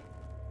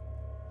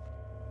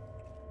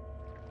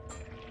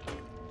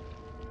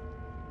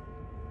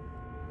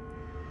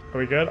 Are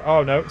we good?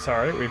 Oh no,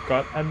 sorry, we've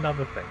got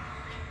another thing.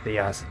 The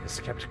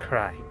arsonist kept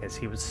crying as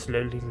he was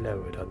slowly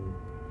lowered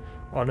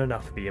on and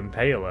off the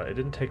impaler. It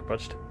didn't take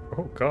much to...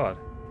 Oh god.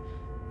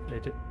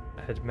 It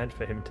had meant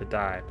for him to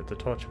die, but the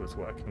torture was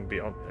working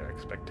beyond their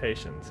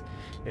expectations.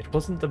 It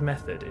wasn't the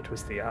method, it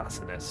was the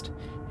arsonist.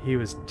 He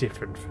was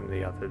different from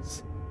the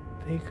others.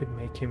 They could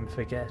make him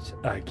forget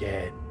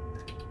again.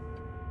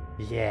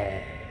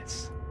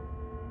 Yes.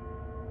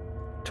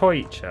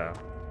 Torture.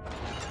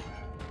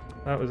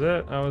 That was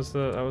it? That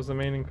was the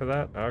meaning for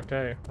that?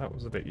 Okay, that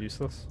was a bit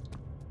useless.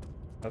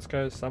 Let's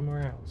go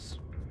somewhere else.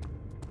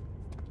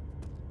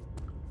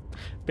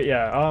 But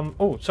yeah,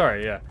 oh,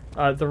 sorry, yeah.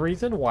 The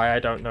reason why I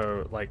don't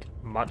know, like,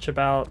 much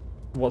about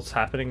what's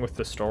happening with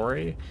the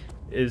story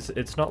is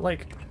it's not,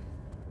 like,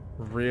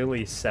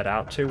 really set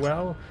out too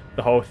well.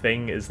 The whole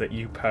thing is that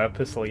you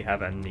purposely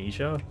have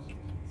amnesia.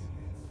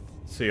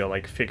 So you're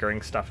like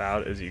figuring stuff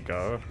out as you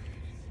go.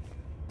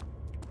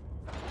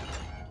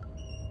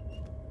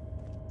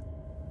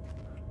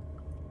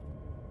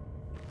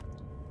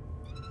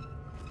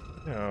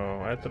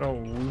 Oh, I throw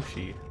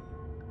whooshy.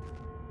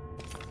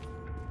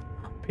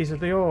 Piece of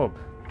the orb.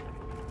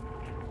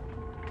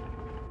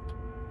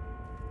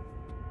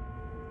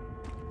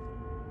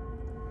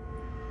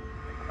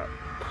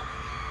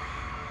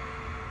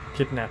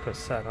 Kidnapper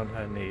sat on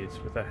her knees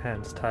with her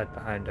hands tied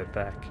behind her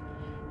back.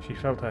 She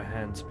felt her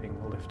hands being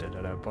lifted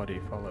and her body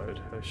followed.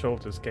 Her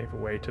shoulders gave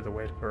way to the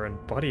weight of her own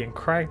body and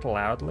cried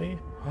loudly.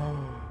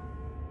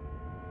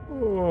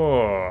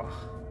 Oh.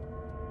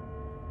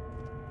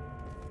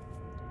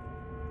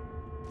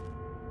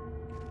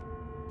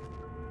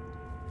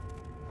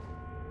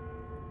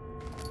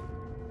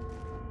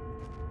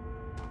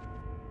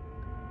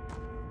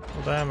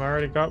 Well, damn, I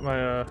already got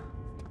my,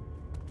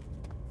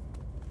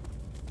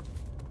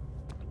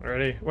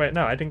 Already? Wait,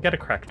 no, I didn't get a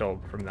cracked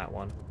orb from that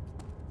one.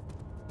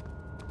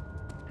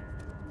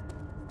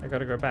 I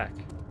gotta go back.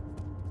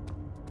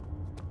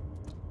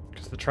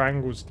 Because the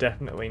triangle's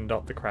definitely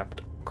not the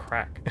cracked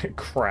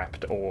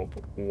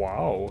orb.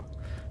 Wow.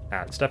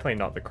 Nah, it's definitely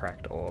not the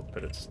cracked orb,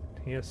 but it's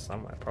here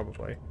somewhere,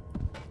 probably.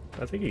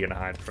 I think you're gonna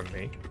hide from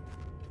me.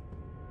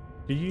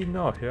 Do you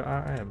know who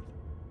I am?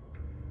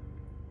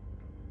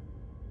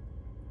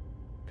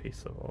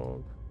 Piece of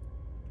orb.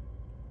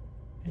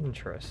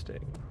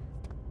 Interesting.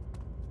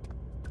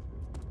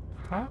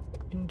 How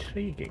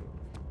intriguing.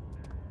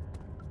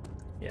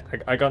 Yeah,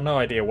 I got no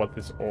idea what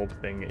this orb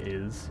thing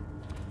is,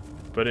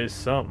 but it's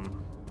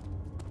some.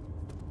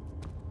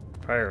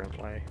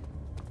 Apparently.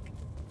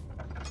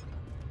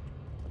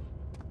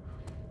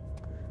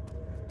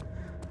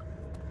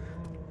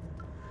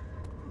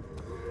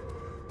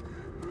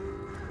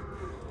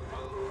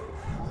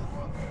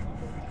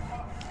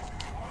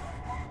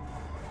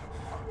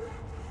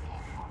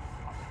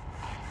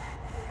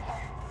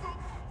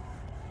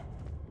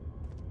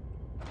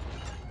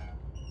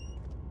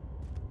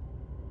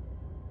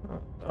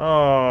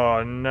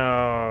 Oh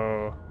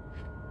no.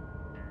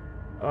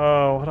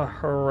 Oh, what a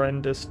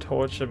horrendous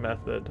torture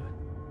method.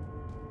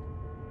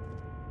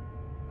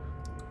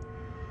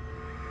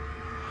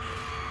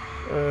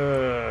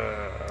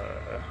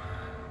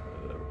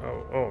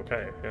 Oh,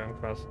 okay. Young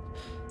fast.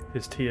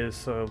 His tears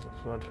soiled the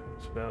blood from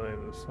his belly.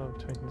 The sun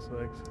between his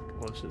legs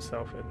lodged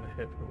itself in the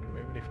hip and wouldn't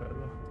move any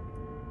further.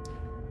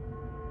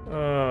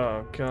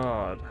 Oh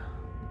god.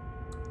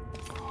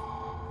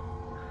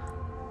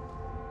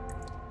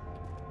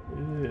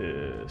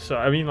 So,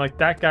 I mean, like,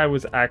 that guy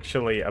was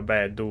actually a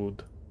bad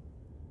dude.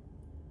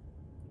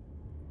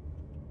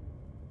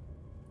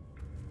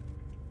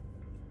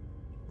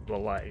 But,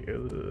 like,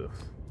 ugh.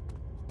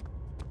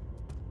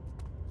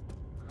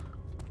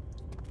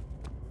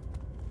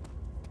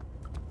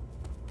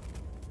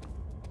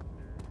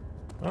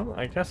 Well,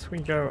 I guess we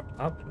go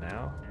up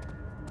now.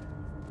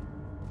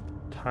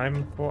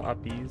 Time for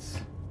uppies.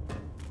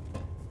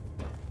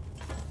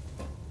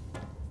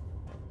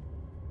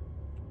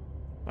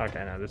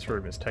 Okay, now this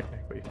room is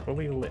technically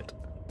fully lit.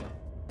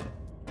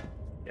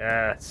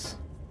 Yes.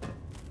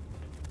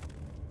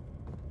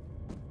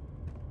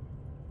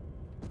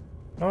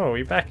 Oh,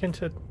 we're back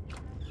into...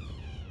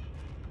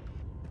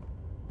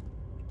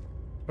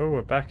 Oh,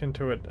 we're back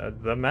into it,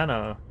 the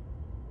manor.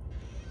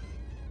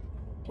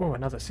 Oh,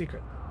 another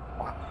secret.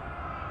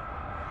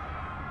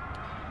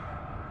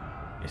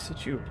 Is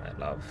it you, my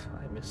love,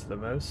 I miss the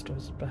most, or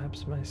is it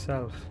perhaps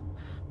myself?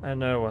 I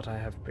know what I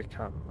have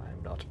become. I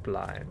am not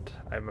blind.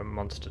 I am a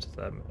monster to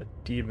them, a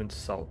demon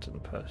salt in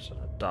person,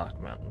 a dark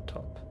mountain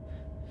top.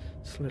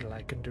 There's little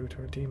I can do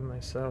to redeem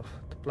myself.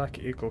 The Black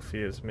Eagle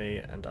fears me,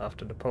 and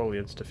after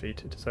Napoleon's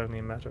defeat, it is only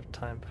a matter of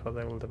time before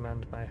they will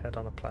demand my head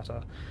on a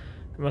platter.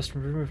 I must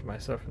remove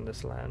myself from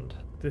this land.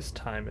 This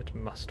time it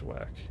must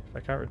work. If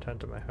I can't return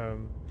to my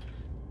home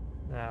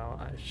now,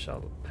 I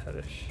shall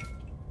perish.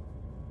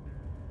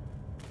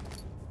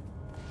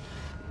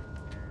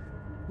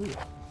 Ooh.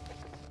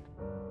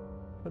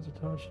 What's a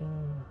torture?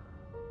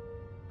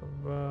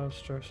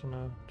 Stressing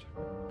out.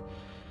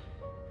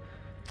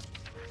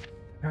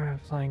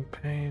 Flying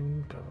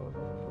pain. Blah, blah,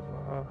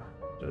 blah, blah.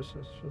 This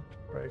is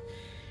a break.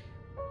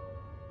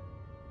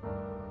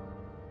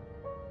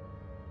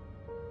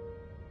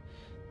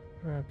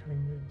 Coming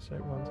in say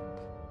once.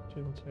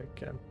 Choose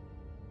again.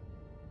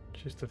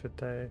 Choose the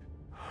Vitae.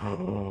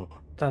 Oh,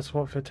 that's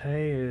what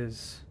Vitae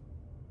is.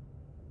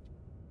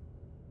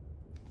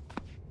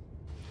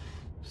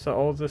 So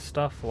all this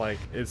stuff, like,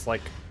 is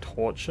like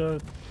torture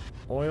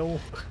oil?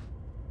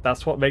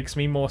 That's what makes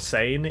me more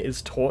sane,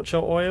 is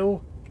torture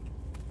oil?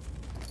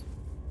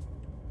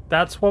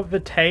 That's what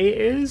Vitae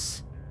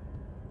is?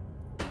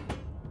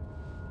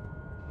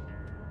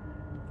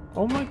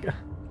 Oh my god.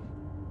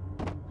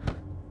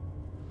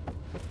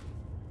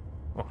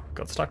 Oh,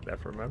 got stuck there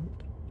for a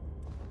moment.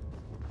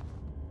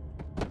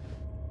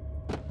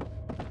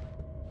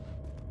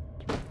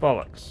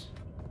 Bollocks.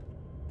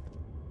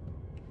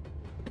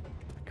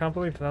 can't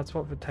believe that's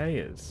what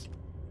Vitae is.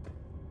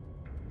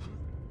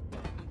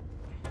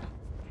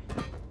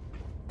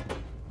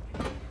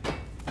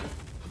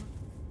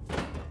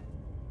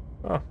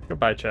 Oh,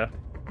 goodbye, chair.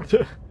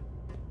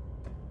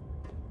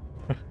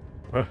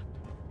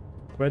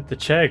 Where'd the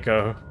chair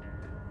go?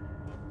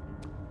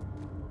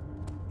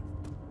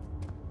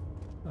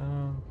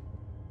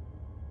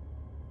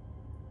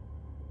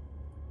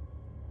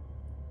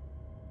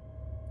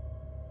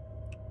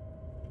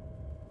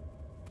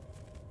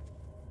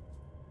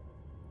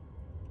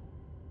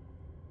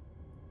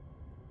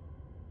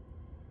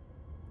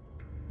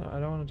 No, I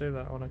don't want to do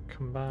that. I want to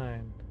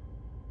combine.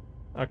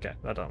 Okay,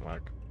 that don't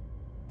work.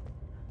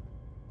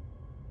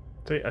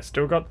 See, I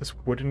still got this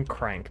wooden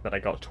crank that I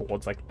got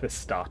towards like the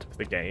start of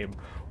the game.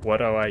 What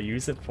do I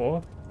use it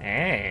for?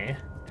 I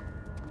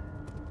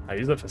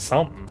use it for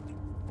something.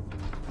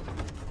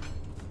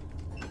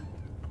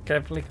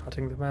 Carefully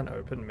cutting the man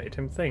open made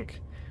him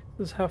think.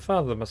 This is how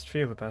father must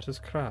feel about his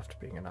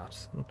craft, being an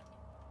artisan.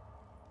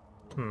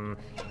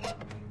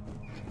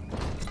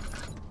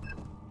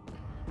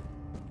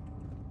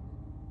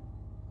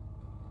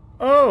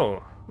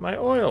 Oh, my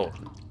oil.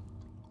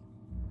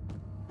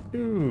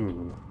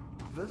 Ooh.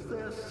 Was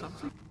there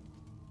something?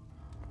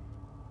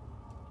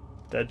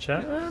 Dead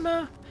chat?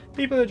 No.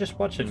 People are just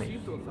watching me.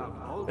 Seem to have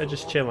found all They're the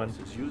just chilling.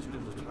 ordinances used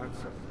in the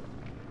transfer.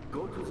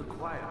 Go to the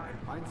choir and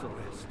find the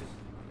rest.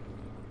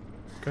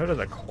 Go to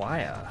the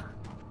choir.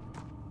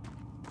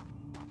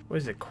 What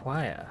is it,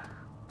 choir?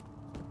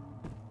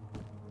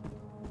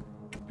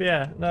 But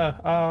yeah, no,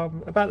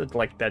 about the,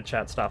 like, dead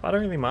chat stuff, I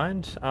don't really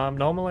mind.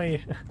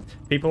 Normally,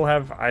 people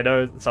have, I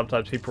know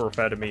sometimes people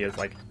refer to me as,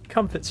 like,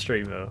 comfort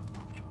streamer.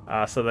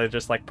 So they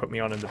just, like, put me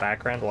on in the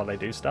background while they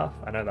do stuff.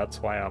 I know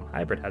that's why,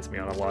 Hybrid has me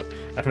on a lot.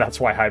 And that's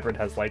why Hybrid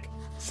has, like,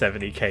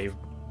 70k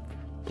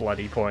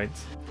bloody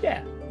points.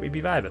 Yeah, we'd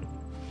be vibing.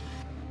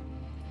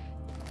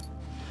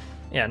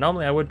 Yeah,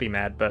 normally I would be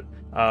mad, but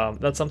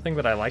that's something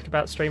that I like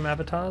about stream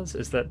avatars,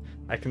 is that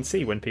I can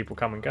see when people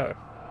come and go.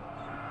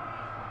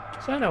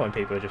 So I know when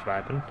people are just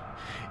vibing.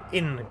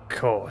 In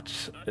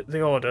court,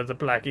 the Order of the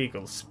Black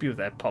Eagles spew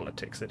their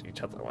politics at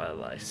each other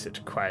while I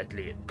sit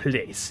quietly in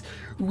place,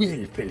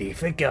 willfully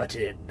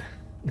forgotten.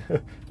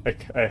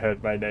 I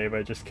heard my name,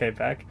 I just came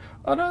back.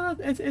 Oh no,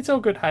 it's all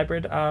good,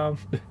 Hybrid.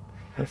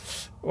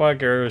 What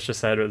Guru was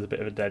just said was a bit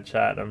of a dead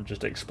chat. I'm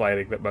just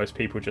explaining that most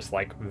people just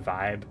like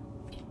vibe.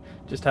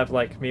 Just have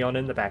like me on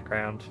in the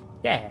background.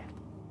 Yeah.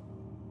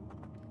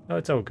 Oh,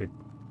 it's all good.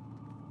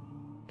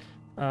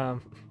 Here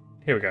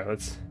we go.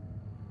 Let's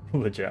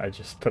legit. I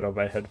just put on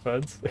my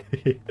headphones.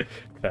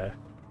 Fair.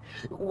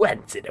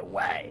 Once in a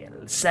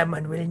while,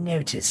 someone will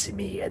notice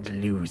me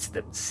and lose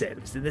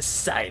themselves in the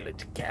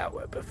silent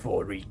cower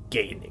before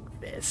regaining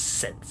their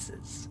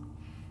senses.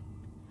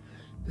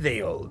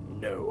 They all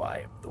know I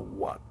am the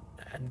one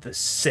and the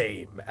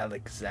same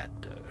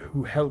Alexander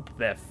who helped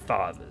their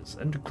fathers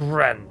and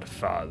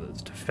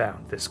grandfathers to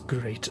found this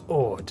great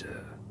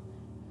order.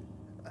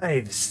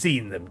 I've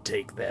seen them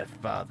take their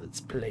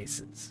fathers'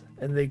 places,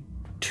 and they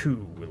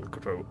too will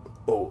grow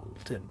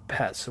old and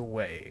pass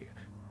away,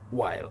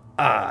 while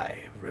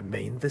I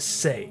remain the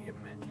same,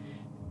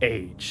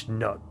 aged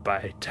not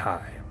by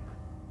time,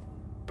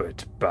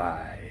 but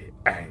by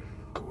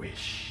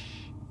anguish.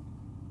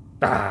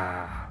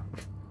 Ah!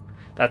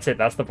 That's it,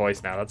 that's the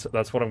voice now,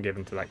 that's what I'm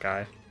giving to that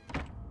guy.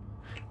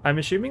 I'm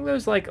assuming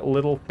those, like,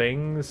 little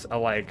things are,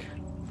 like,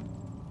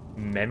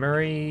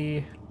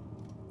 memory...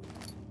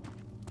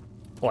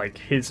 like,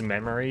 his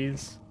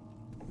memories.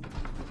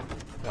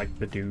 Like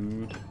the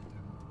dude.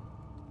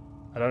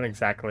 I don't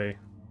exactly...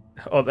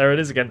 Oh, there it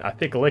is again. A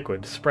thick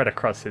liquid spread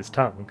across his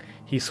tongue.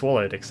 He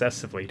swallowed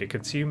excessively to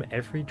consume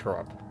every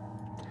drop.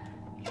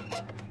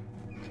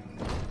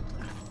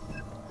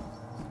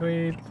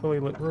 Sweet,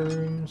 fully lit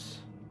rooms.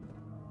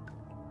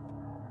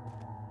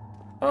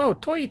 Oh,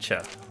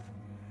 Toicha!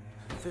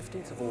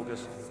 15th of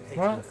August,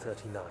 What?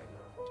 1839.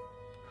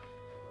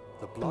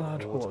 The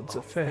Blood wards wards are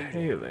are for fading.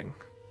 healing.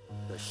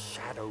 The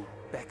shadow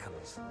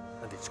beckons,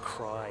 and its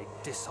cry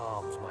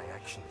disarms my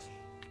actions.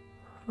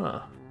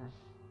 Huh.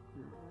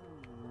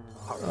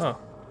 Hurry. Oh.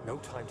 No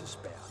time to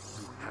spare.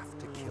 You have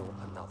to kill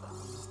another.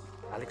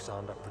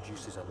 Alexander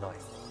produces a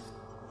knife.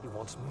 He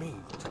wants me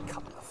to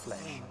cut the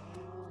flesh.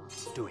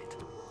 Do it.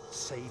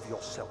 Save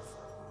yourself.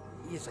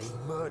 He is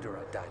a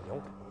murderer,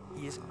 Daniel.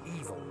 He is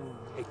evil.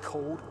 A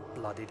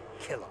cold-blooded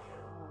killer.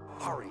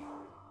 Hurry.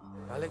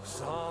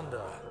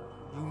 Alexander,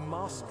 you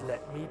must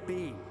let me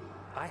be.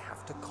 I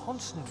have to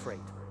concentrate.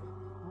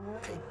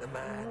 Paint the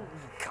man,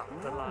 cut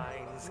the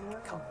lines,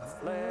 cut the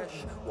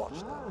flesh, watch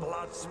the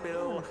blood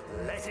spill,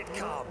 let it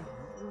come.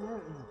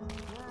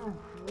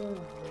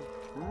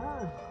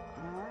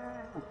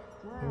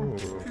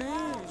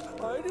 Please,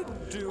 I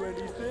didn't do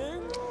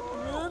anything.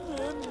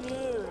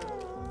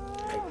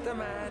 Paint the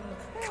man,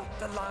 cut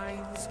the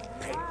lines,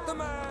 paint the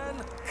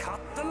man,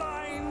 cut the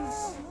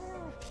lines.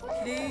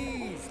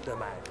 Please, the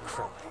man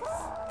cries.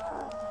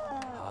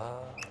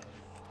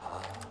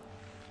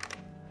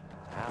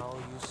 Now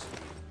you see.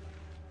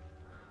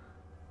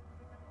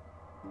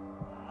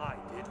 I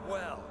did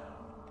well.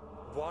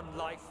 one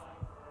life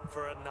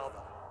for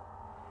another.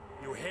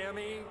 You hear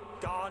me,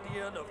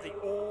 guardian of the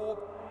orb?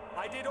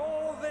 I did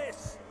all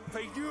this for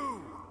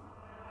you.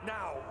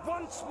 Now,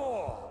 once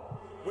more,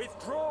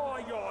 withdraw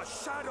your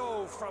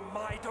shadow from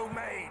my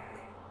domain.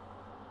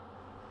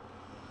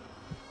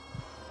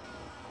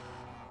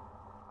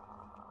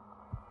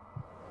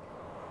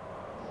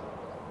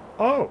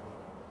 Oh.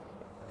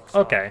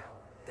 Okay.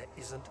 There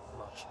isn't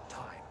much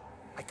time.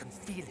 I can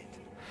feel it.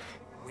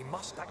 We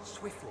must act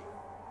swiftly.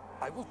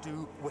 I will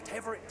do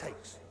whatever it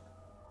takes.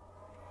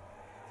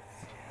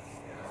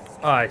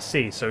 Oh, I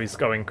see. So he's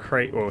going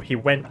crazy. Well, he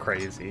went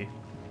crazy.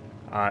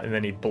 And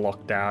then he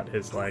blocked out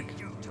his, like...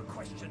 You to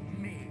question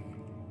me.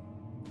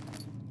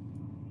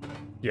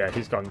 Yeah,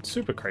 he's gone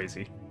super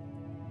crazy.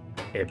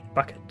 A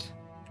bucket.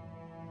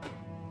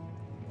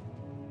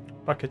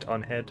 Bucket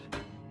on head.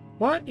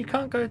 What? You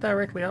can't go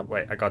directly up?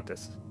 Wait, I got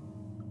this.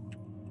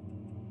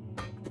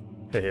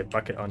 Here,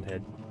 bucket on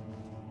head.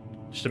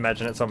 Just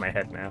imagine it's on my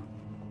head now.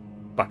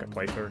 Bucket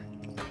playthrough.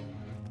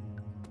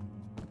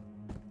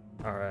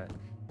 Alright.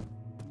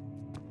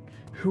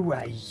 Who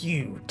are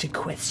you to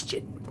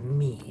question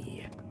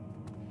me?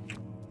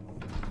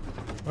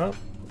 Well,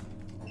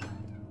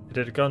 it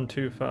had gone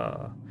too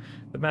far.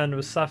 The man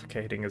was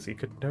suffocating as he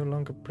could no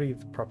longer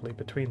breathe properly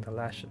between the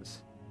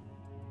lashes.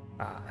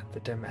 Ah, the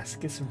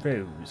Damascus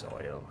rose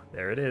oil.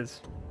 There it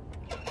is.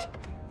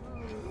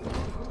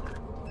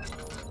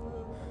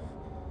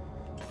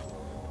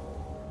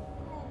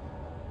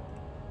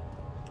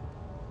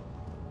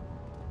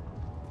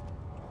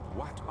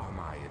 What are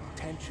my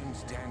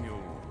intentions,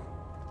 Daniel?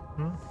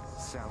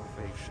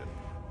 Salvation.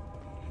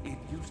 It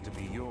used to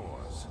be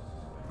yours,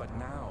 but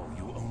now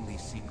you only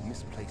seek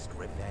misplaced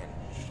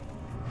revenge.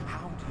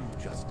 How do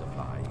you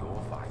justify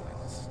your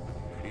violence?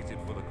 Is it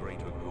for the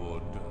greater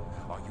good?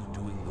 Are you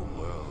doing the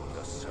world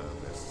a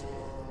service?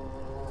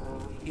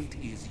 It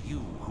is you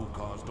who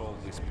caused all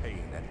this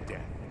pain and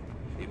death.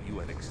 If you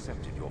had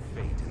accepted your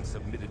fate and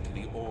submitted to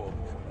the orb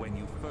when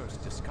you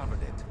first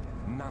discovered it,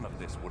 none of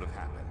this would have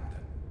happened.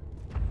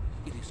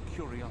 It is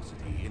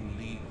curiosity in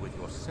league with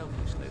your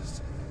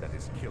selfishness that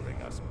is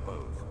killing us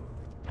both.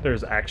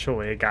 There's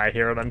actually a guy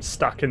here and I'm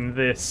stuck in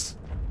this.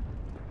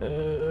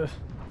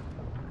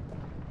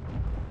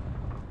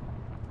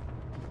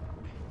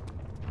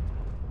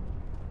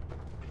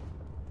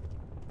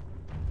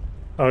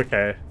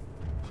 Okay.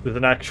 There's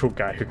an actual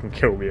guy who can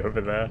kill me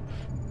over there.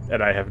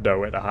 And I have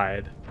nowhere to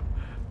hide.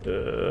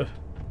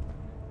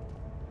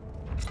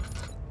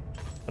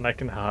 And I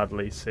can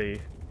hardly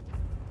see.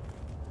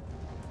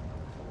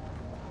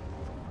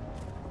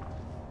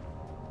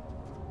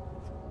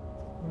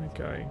 Where am I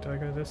going? Do I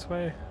go this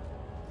way?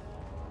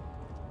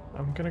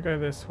 I'm gonna go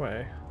this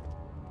way.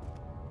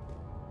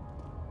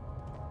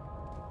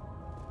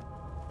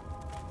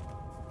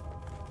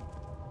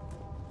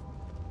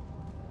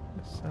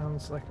 This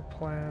sounds like a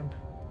plan.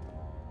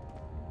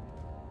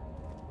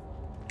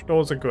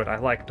 Doors are good. I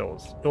like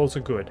doors. Doors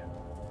are good.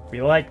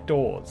 We like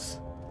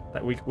doors.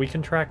 That we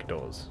can track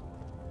doors.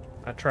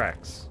 That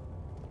tracks.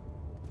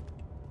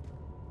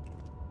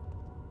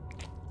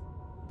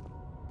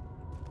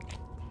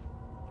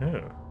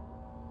 Oh.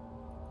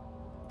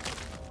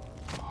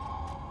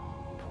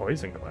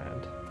 Poison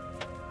gland.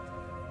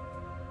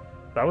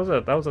 That was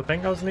a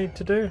thing I was need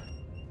to do.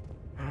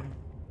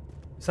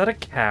 Is that a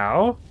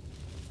cow?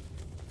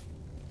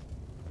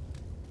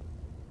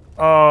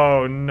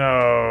 Oh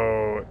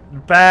no.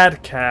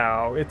 Bad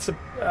cow. It's a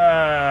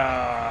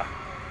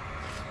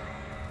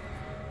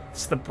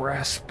it's the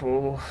brass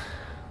bull.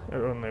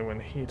 Only when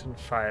heat and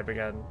fire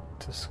began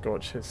to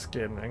scorch his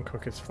skin and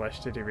cook his flesh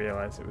did he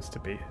realize it was to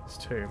be his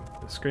tomb.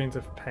 The screams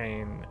of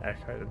pain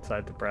echoed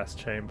inside the brass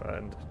chamber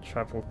and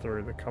traveled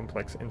through the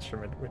complex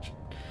instrument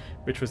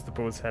which was the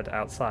bull's head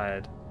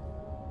outside.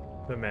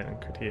 The men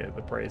could hear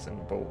the brazen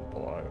bull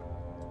below.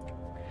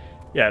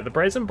 Yeah, the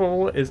brazen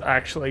bull is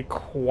actually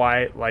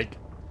quite, like,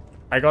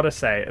 I gotta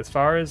say, as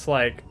far as,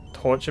 like,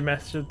 torture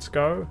methods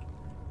go,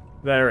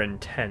 they're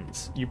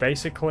intense. You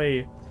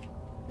basically,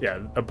 yeah,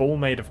 a bull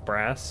made of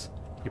brass,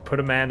 you put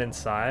a man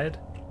inside,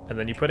 and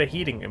then you put a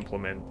heating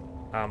implement.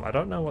 I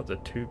don't know what the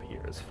tube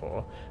here is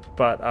for,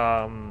 but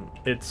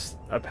it's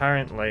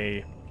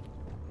apparently,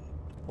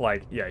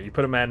 like, yeah, you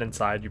put a man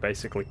inside, you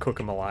basically cook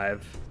him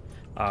alive,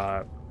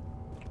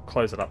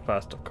 close it up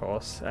first, of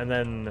course, and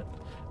then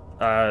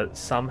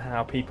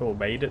somehow people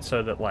made it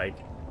so that, like,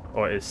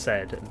 or it's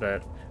said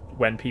that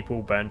when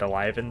people burned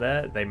alive in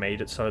there, they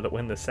made it so that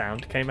when the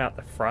sound came out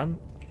the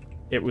front,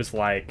 it was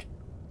like,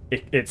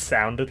 it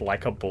sounded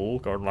like a bull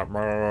going like,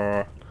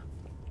 "Mrrr,"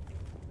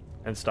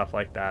 and stuff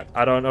like that.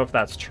 I don't know if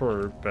that's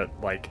true, but,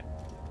 like,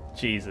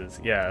 Jesus,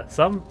 yeah.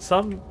 Some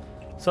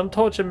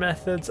torture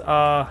methods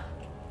are,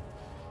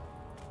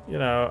 you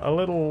know, a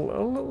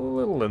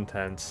little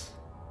intense.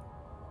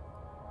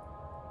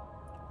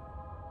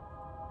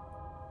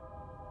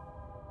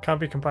 Can't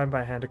be combined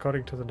by hand.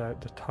 According to the note,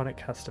 the tonic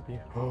has to be...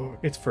 Oh,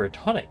 it's for a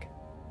tonic.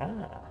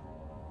 Ah.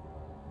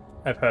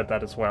 I've heard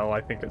that as well.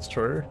 I think it's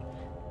true.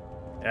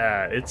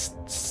 Yeah, it's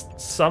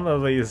some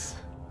of these...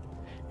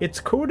 It's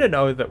cool to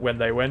know that when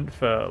they went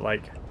for,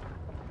 like,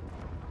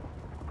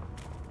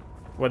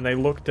 when they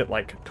looked at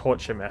like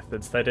torture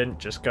methods, they didn't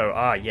just go,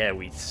 ah, yeah,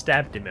 we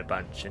stabbed him a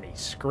bunch and he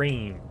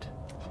screamed.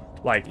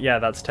 Like, yeah,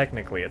 that's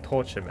technically a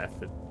torture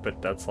method,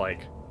 but that's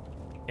like,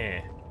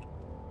 eh.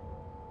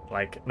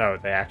 Like, no,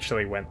 they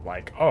actually went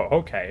like, oh,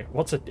 okay,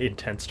 what's an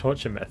intense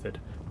torture method?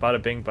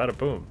 Bada bing, bada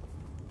boom.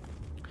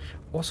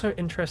 Also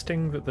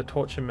interesting that the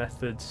torture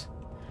methods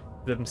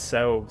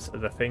themselves are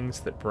the things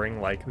that bring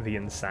like the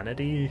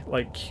insanity,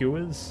 like,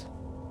 cures.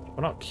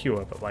 Well, not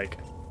cure, but like,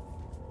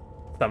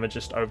 some are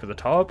just over the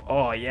top.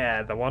 Oh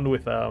yeah, the one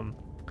with I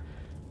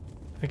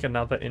think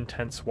another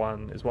intense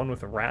one is one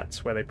with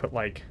rats where they put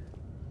like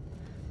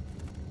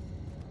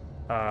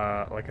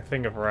a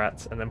thing of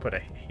rats and then put a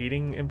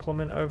heating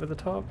implement over the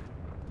top.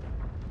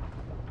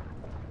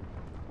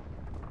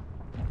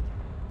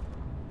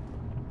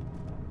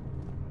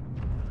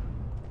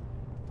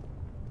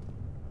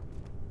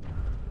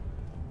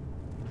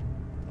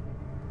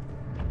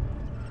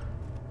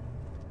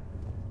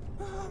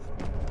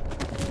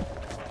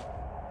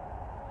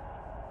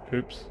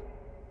 Oops.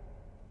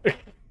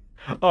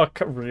 Oh,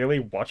 really?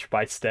 Watch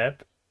by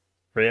step?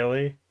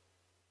 Really?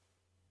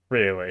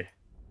 Really?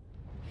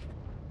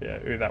 Yeah,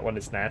 ooh, that one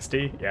is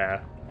nasty. Yeah.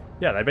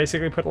 Yeah, they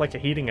basically put like a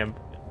heating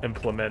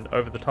implement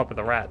over the top of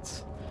the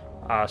rats.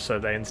 So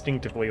they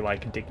instinctively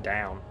like dig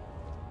down.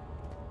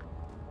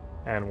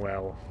 And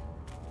well,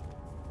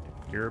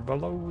 you're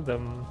below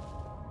them.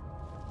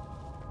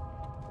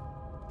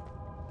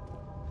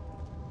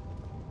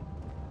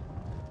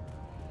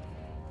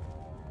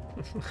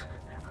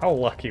 How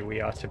lucky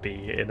we are to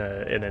be in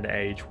an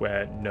age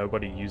where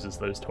nobody uses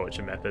those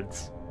torture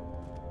methods.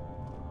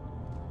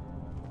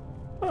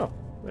 Oh,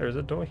 there's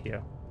a door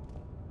here.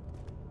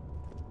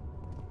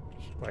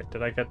 Wait,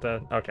 did I get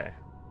the... Okay.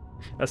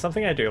 That's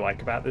something I do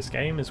like about this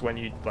game, is when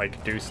you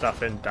like do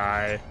stuff and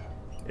die,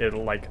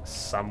 it'll like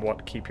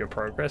somewhat keep your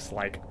progress.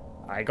 Like,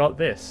 I got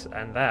this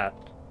and that.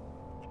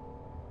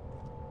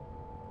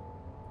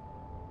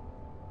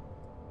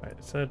 Wait,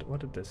 it said...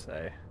 What did this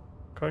say?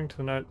 According to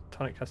the note,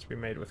 tonic has to be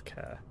made with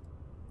care.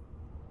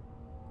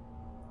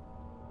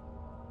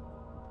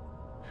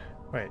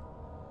 Wait.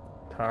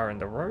 Tar and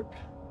the rope?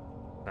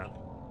 No.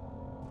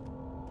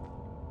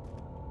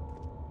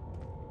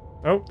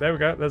 Oh, there we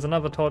go. There's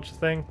another torture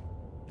thing.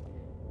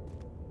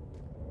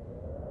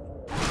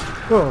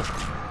 Oh.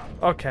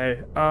 Okay,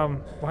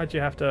 why'd I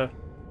have to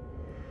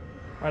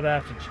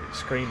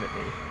scream at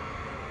me?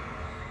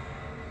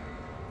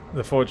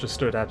 The forger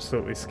stood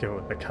absolutely still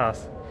with the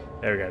cast.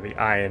 There we go, the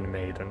Iron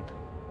Maiden.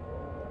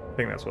 I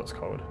think that's what it's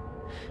called.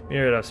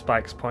 Myriad of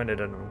spikes pointed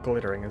at him,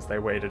 glittering as they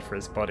waited for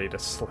his body to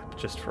slip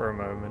just for a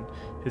moment.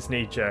 His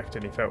knee jerked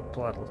and he felt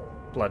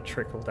blood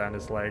trickle down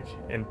his leg.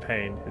 In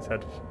pain, his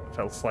head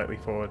fell slightly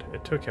forward.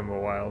 It took him a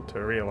while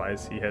to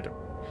realize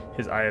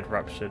his eye had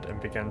ruptured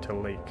and began to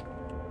leak.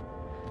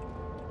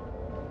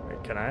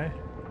 Wait, can I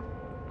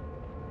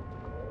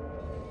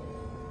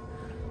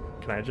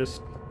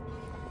just...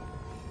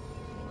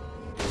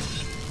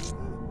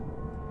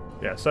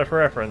 Yeah, so for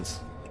reference,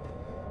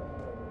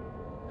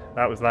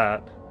 that was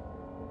that.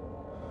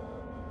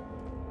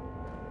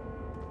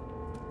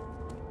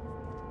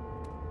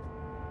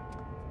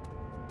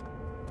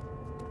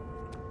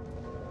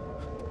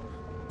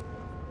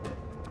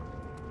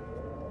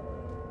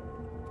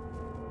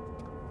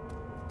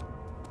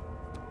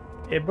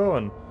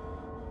 Airborne.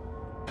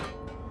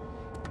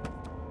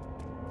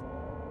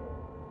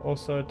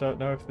 Also, don't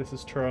know if this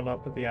is true or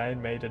not, but the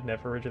Iron Maiden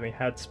never originally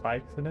had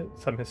spikes in it.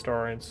 Some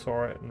historians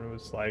saw it and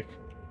was like,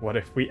 what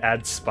if we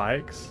add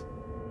spikes?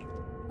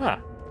 Huh.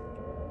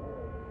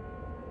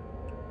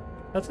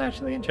 That's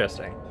actually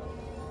interesting.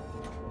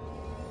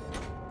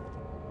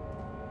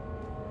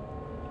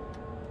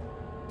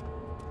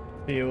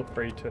 Feel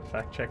free to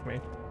fact check me.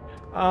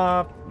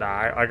 Nah,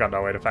 I got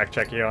no way to fact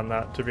check you on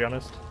that, to be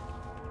honest.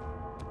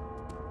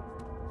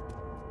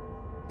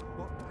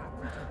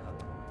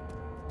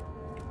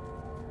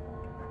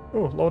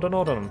 Oh, Lord and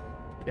Ordinum.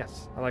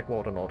 Yes, I like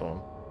Lord and Ordinum.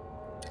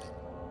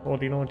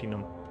 Lordy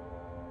Ordinum.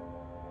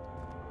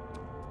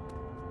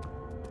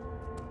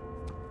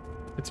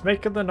 It's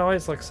making the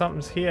noise like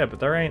something's here,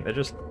 but there ain't. They're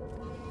just...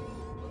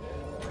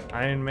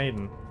 Iron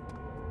Maiden.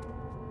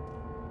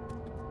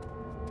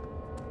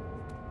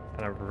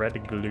 And a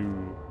red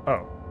glue.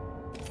 Oh.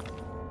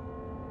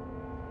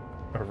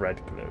 A red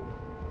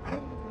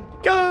glue.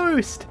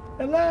 Ghost!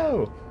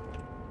 Hello!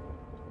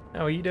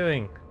 How are you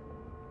doing?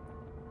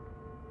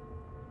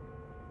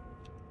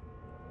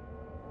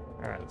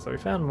 Alright, so we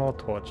found more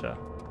torture.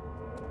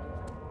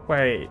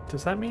 Wait,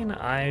 does that mean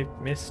I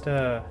missed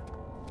a...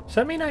 Does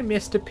that mean I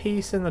missed a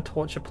piece in the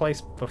torture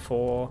place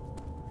before?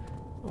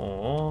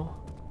 Aww.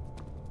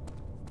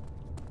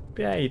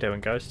 But yeah, how you doing,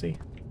 Ghosty?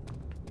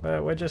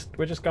 We're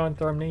just going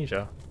through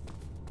amnesia.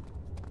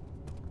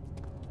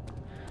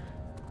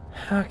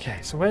 Okay,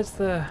 so where's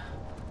the...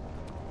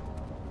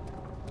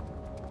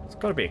 There's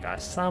gotta be a guy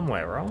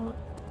somewhere, right?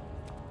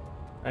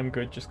 I'm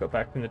good, just got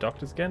back from the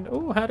doctor's again.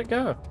 Ooh, how'd it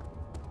go?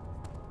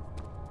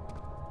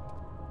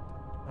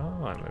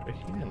 Oh, I'm over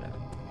here now.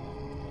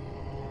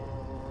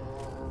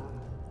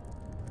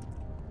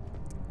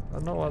 I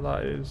don't know what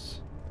that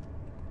is.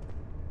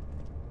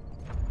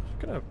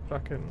 I'm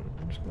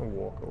just gonna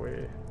walk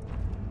away.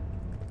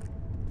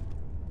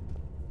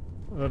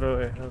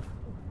 Literally have...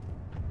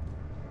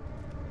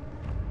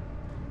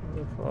 What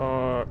the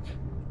fuck?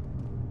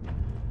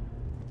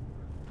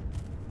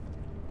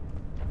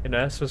 Your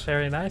nurse was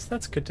very nice,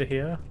 that's good to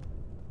hear.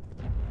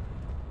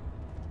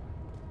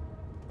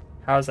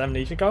 How's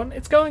amnesia going?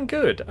 It's going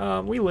good.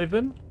 We live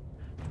in.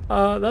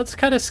 That's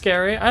kind of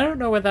scary. I don't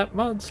know where that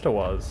monster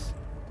was.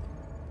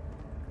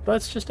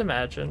 Let's just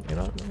imagine, you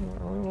know,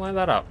 I'll line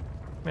that up.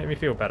 Make me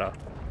feel better.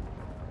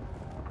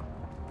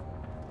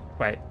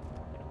 Wait,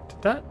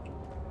 did that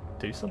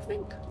do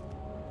something?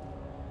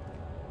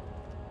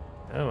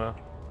 Oh well.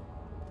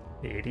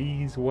 It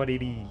is what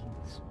it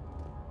is.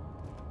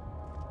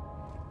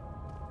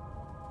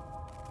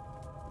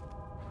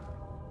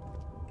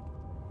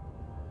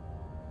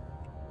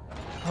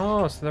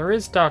 Oh, so there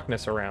is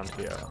darkness around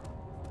here.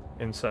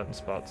 In certain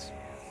spots.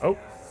 Oh,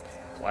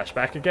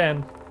 flashback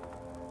again.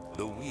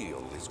 The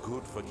wheel is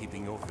good for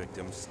keeping your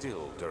victims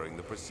still during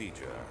the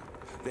procedure.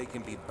 They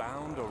can be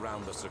bound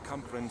around the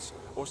circumference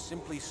or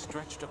simply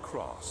stretched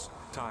across,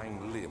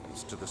 tying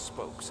limbs to the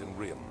spokes and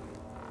rim.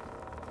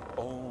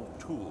 All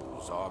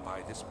tools are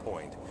by this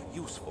point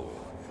useful,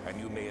 and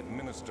you may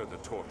administer the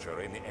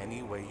torture in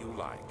any way you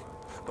like.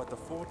 But the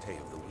forte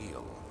of the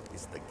wheel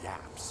is the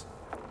gaps.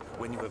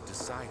 When you have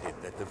decided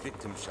that the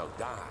victim shall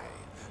die,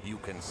 you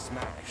can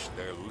smash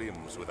their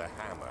limbs with a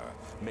hammer,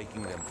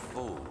 making them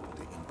fold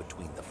in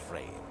between the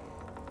frame.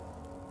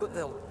 But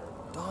they'll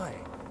die.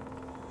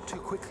 Too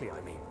quickly,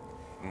 I mean.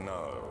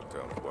 No,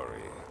 don't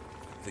worry.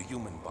 The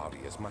human body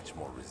is much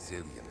more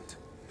resilient.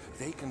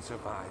 They can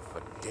survive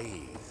for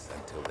days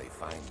until they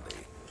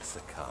finally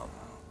succumb.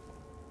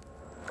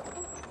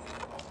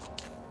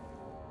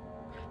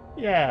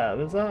 Yeah,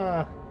 there's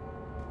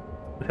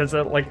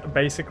a like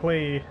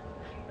basically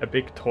a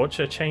big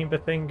torture chamber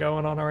thing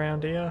going on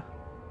around here.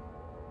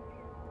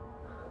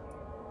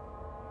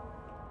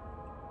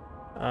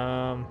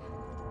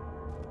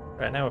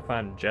 Right now we're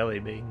finding jelly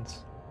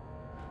beans.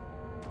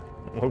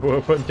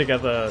 We're putting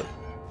together,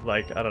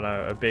 like, I don't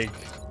know, a big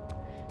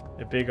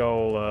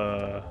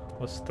old,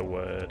 what's the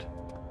word?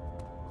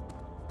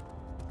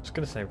 I was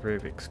gonna say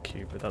Rubik's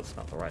Cube, but that's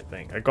not the right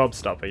thing. A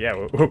gobstopper, yeah,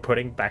 we're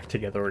putting back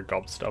together a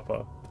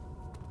gobstopper.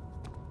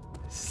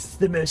 It's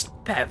the most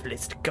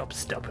powerfulest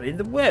gobstopper in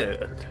the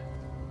world.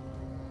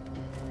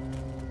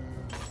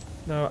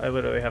 No, I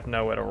literally have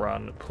nowhere to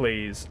run.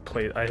 Please,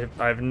 please, I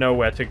have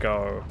nowhere to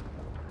go.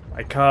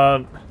 I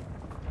can't.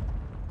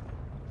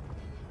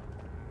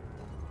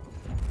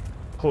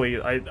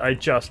 Please, I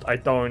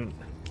don't.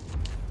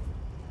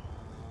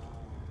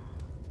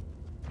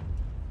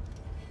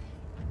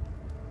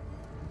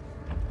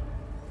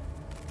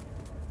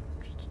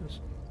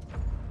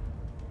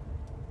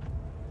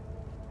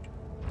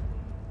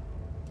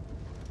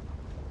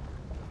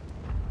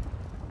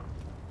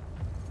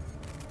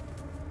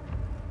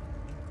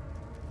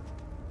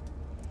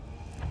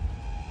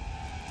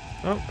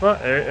 Oh, but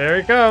there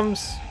it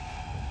comes.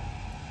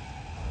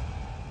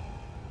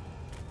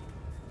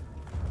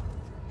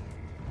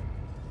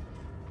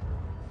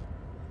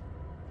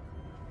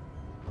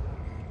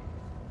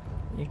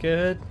 You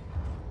good?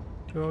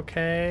 You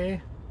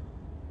okay?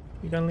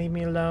 You gonna leave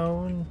me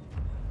alone?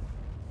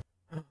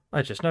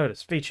 I just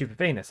noticed, VTuber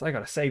Venus, I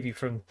gotta save you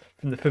from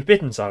the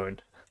Forbidden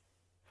Zone.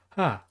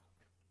 Ah,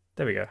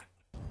 there we go.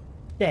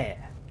 Yeah.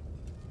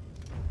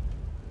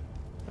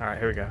 Alright,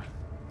 here we go.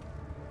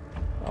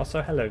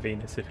 Also, hello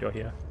Venus, if you're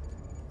here.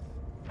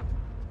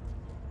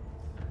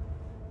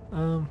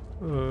 Oh,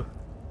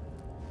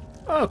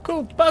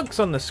 cool, bugs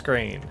on the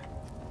screen.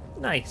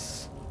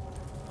 Nice.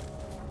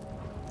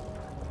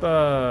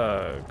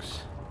 Bugs.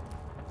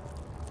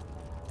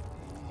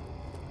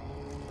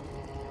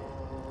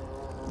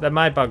 They're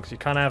my bugs, you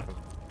can't have them.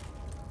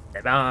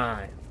 They're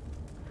mine.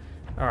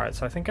 Alright,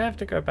 so I think I have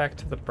to go back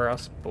to the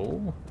brass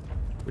bull,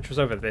 which was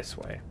over this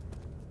way.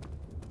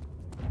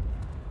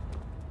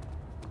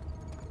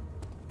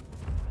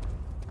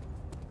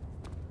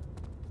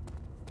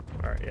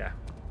 Alright, yeah.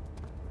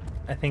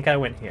 I think I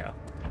went here.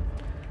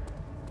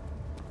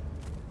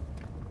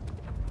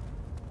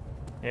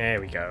 There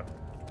we go.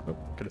 Oh,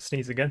 gonna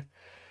sneeze again.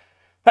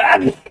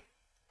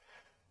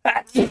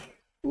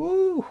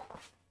 Woo!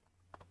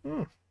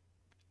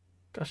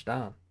 Gosh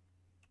darn.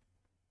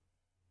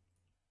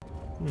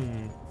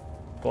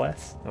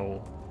 Bless?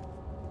 Oh.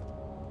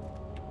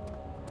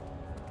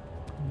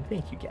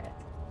 Thank you, Gat.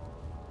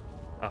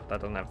 Oh,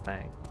 that doesn't have a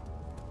thing.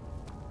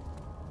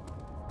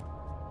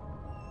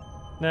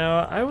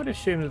 Now, I would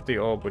assume that the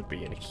orb would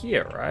be in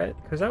here, right?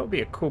 Because that would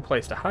be a cool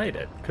place to hide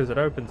it, because it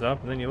opens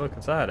up and then you look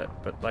inside it.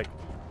 But, like,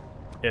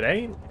 it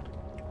ain't.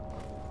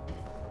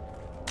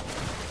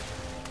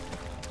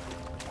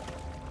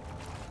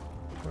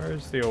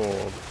 Where's the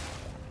orb?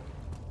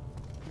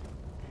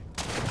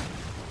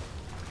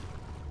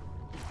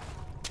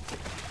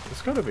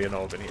 There's got to be an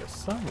orb in here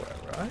somewhere,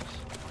 right?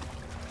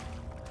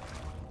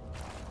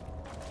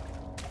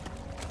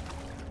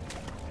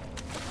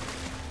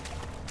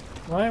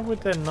 Why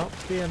would there not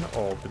be an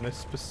orb in this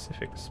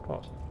specific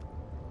spot?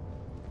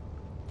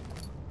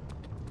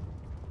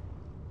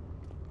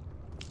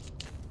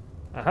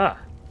 Aha!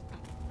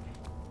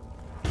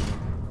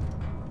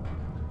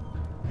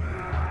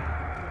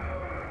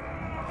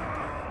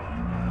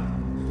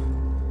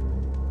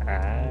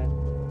 Ah.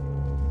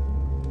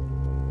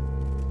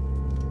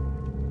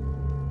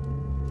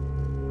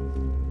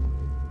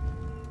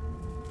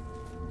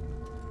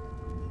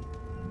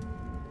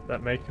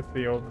 That maketh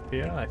the orb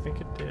appear? I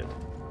think it did.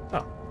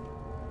 Oh.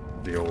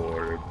 The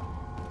orb.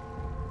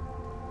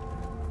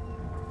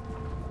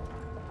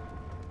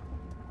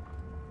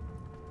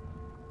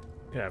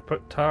 Yeah,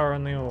 put tar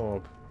on the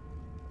orb.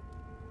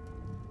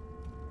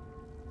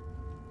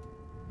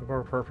 A more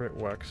appropriate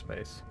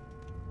workspace.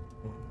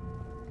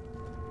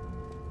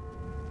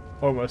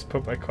 Almost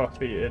put my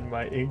coffee in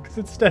my inks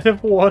instead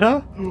of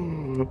water.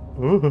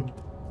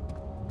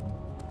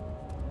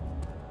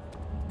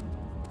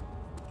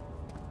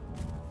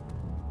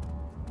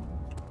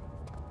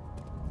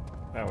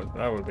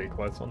 That would be a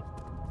close one.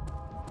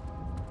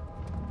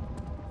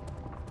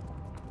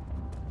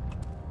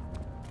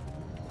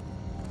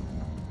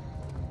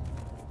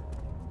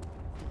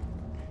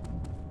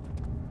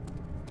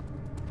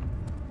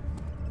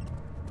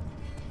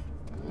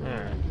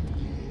 Alright.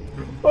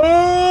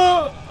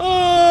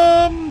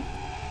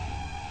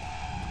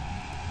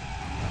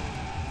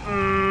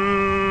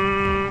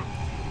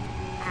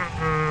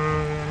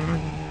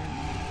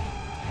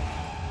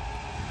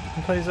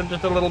 Please, I'm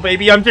just a little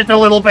baby. I'm just a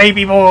little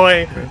baby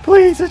boy.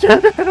 Please,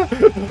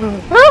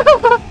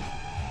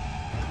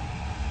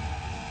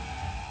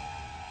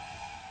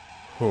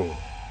 Oh.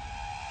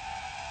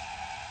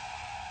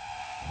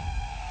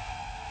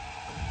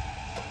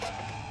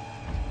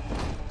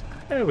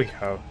 There we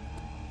go.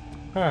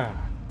 Ah.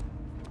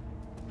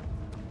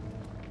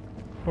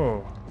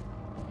 Oh.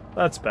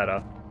 That's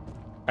better.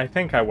 I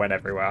think I went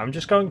everywhere. I'm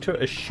just going to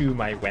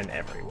assume I went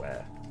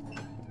everywhere.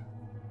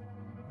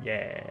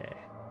 Yeah.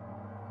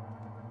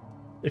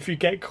 If you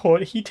get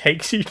caught, he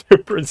takes you to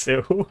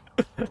Brazil.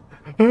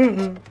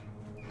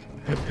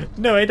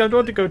 No, I don't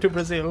want to go to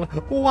Brazil.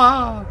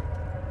 Wow.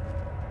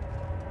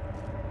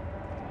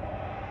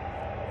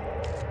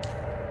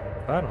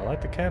 Fine, I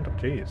like the candle.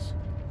 Jeez.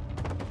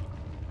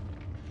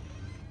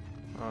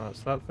 Oh,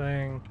 that's that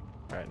thing.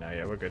 Alright, now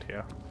yeah, we're good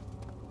here.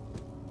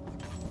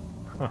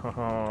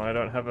 Oh, I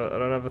don't have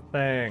a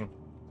thing.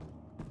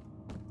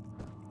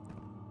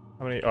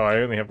 How many? Oh, I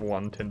only have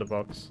one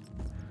tinderbox.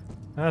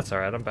 That's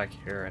alright, I'm back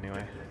here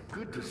anyway.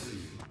 Good to see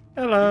you.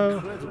 Hello.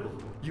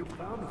 Incredible. You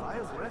found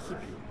Vire's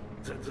recipe.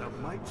 That there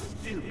might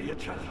still be a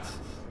chance.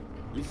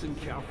 Listen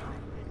carefully.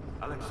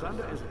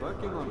 Alexander is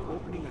working on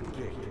opening a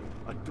gate,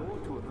 a door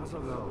to another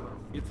realm.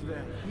 It's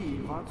where he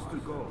wants to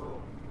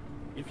go.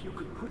 If you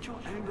could put your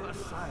anger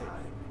aside,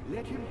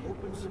 let him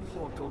open the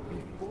portal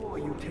before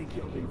you take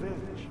your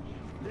revenge.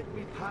 Let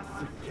me pass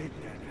the gate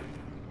then.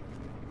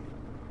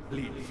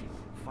 Please,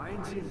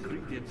 find the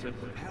ingredients and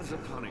prepare the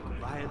tonic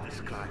via the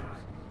scribes.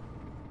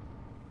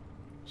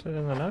 Is it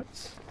in the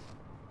notes?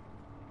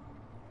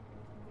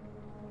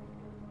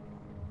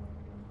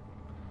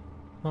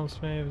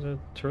 Wants me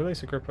to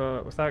release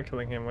Agrippa without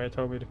killing him. We're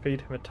told me to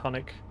feed him a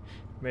tonic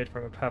made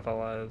from a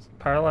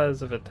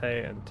paralyzer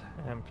vitae and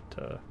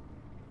tempter.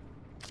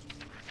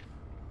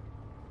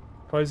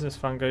 Poisonous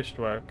fungi should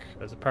work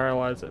as a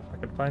paralyzer if I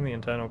can find the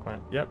internal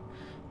gland. Yep.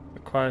 The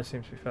choir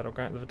seems to be fatal.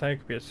 Grant the vitae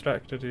could be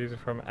extracted using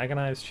from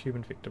agonized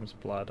human victims'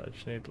 blood. I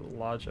just need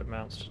large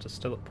amounts to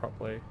distill it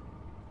properly.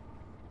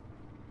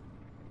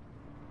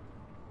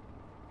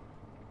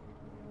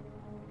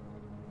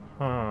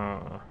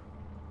 Huh.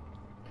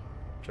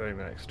 During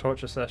the next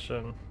torture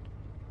session.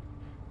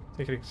 I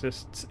think it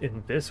exists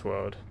in this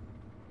world.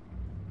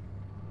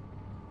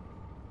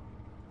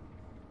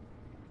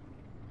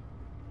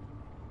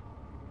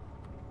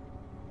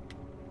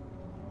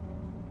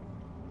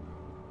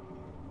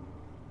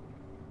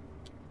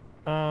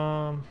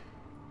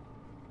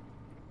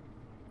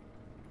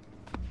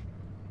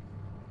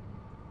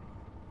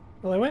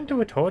 Well, I went to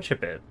a torture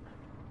bit.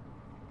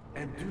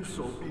 And do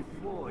so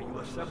before you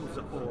assemble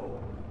the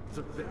orb.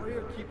 The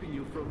barrier keeping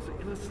you from the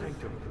inner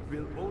sanctum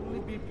will only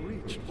be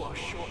breached for a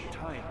short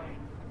time.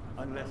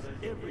 Unless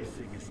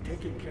everything is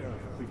taken care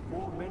of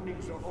before mending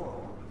the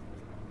orb,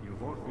 you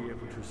won't be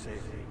able to save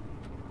me.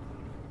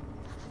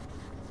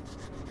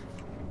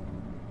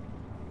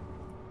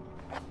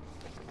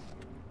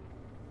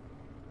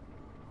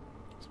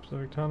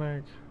 Specific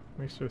tonic,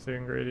 mixed with the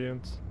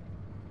ingredients,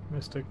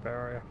 mystic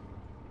barrier.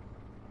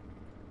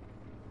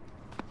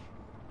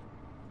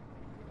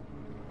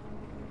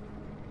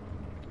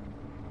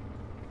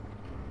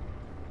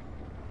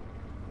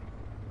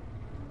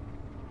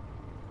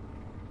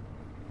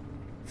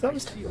 I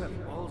see you have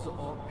all the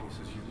orb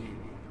pieces you need.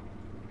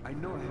 I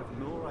know I have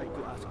no right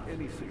to ask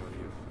anything of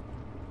you.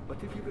 But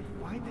if you could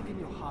find it in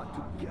your heart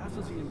to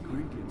gather the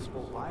ingredients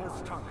for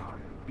Vire's tonic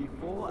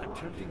before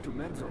attempting to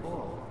mend the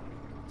orb,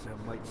 there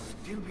might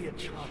still be a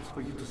chance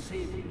for you to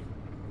save me.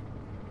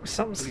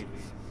 Please,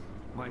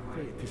 my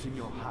faith is in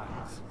your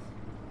hands.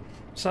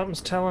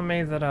 Something's telling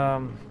me that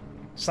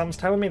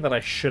I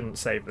shouldn't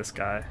save this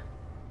guy.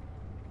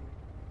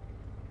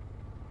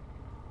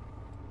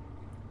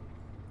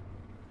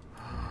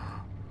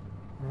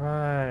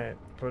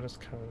 bonus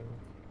code.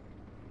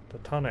 The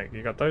tonic.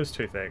 You got those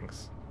two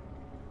things.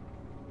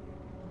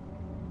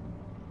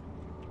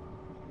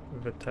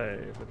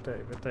 Vitae.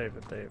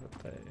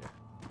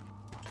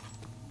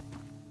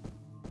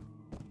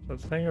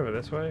 Let's hang over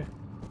this way.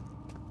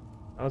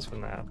 That was for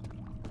now.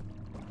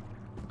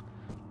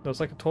 There was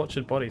like a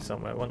tortured body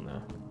somewhere, wasn't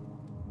there?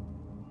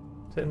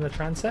 Was it in the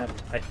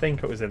transept? I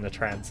think it was in the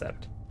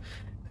transept.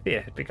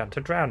 Fear had begun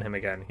to drown him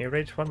again. He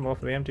reached one more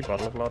for the empty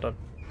bottle of laudanum.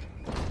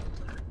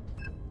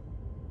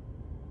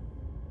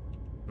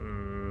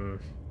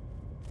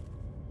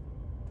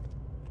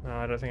 No,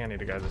 I don't think I need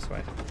to go this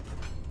way.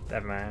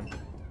 Never mind.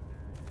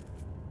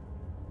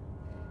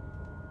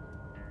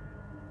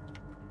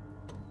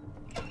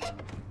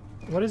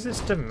 What is this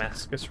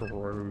Damascus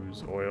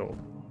rose oil?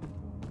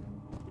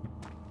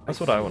 That's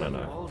what I want to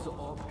know. All the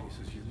ore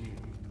pieces you need.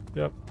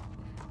 Yep.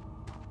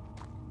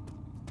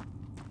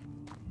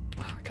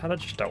 I kind of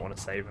just don't want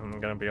to save him,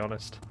 I'm going to be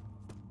honest.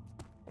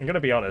 I'm going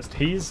to be honest,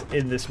 he's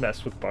in this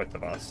mess with both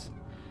of us.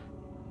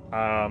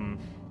 I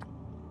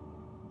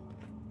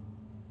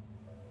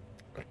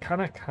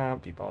kind of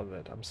can't be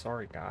bothered. I'm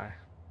sorry, guy.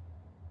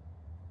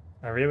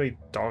 I really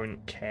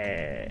don't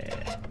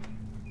care.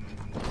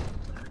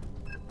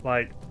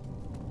 Like,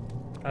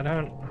 I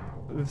don't...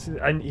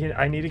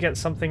 I need to get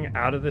something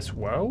out of this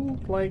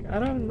world? Like, I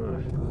don't...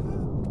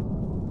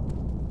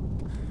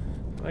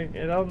 Like,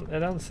 it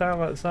don't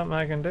sound like something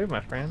I can do,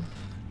 my friend.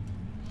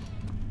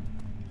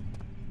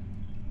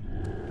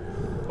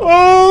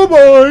 Oh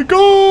my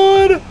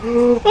god!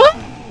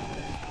 Ah!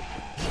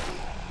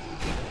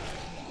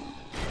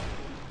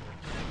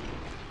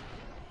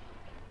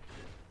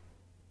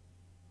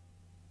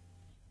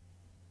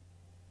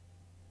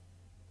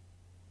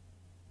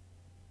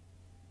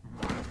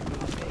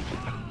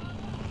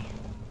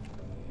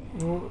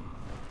 Oh.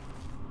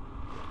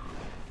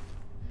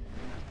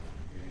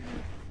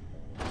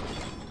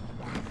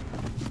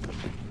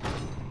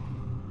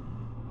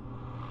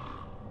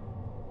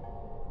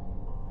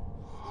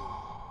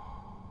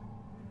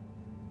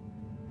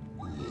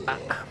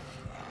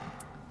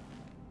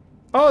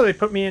 Oh, they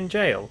put me in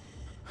jail.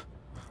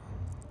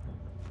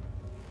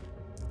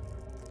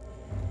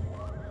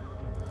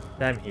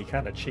 Damn, he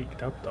kind of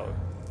cheeked up though.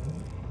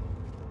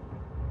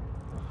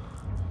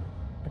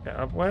 Okay,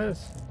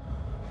 where's...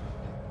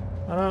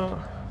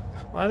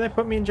 why they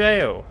put me in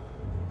jail?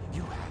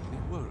 You had me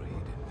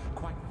worried.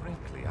 Quite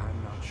frankly,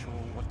 I'm not sure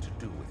what to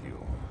do with you.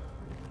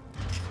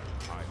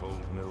 I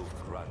hold no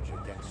grudge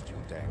against you,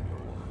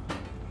 Daniel.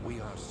 We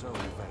are so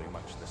very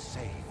much the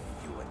same,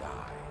 you and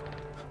I.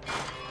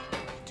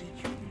 Did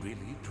you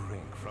really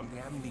drink from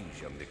the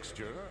amnesia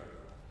mixture?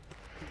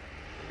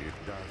 It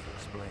does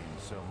explain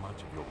so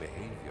much of your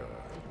behavior.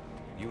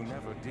 You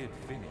never did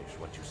finish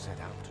what you set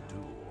out to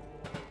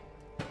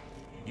do.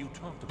 You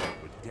talked about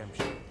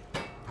redemption,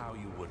 how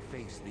you would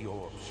face the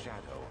orb's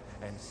shadow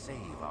and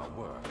save our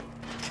work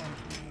and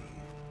me.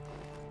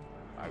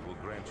 I will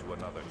grant you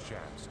another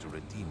chance to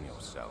redeem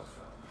yourself.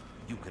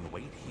 You can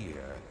wait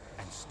here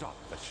and stop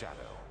the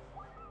shadow.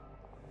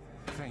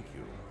 Thank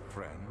you,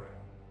 friend.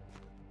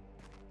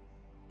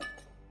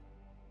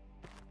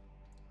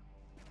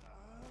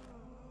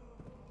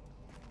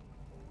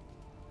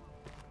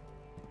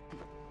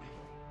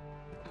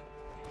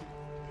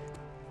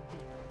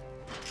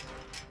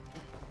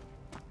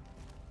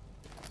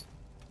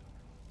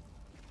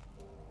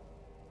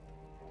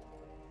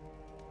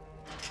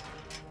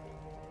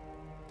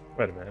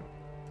 Wait a minute.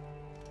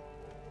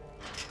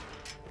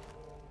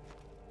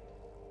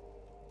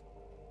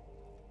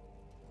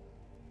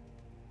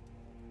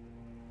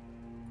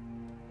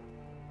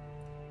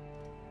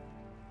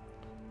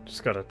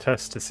 Just gotta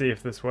test to see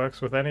if this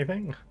works with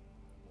anything.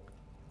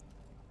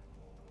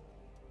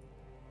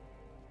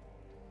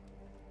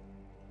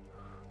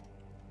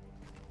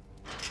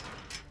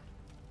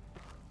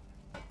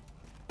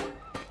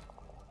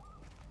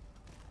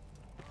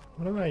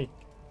 What do I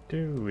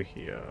do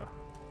here?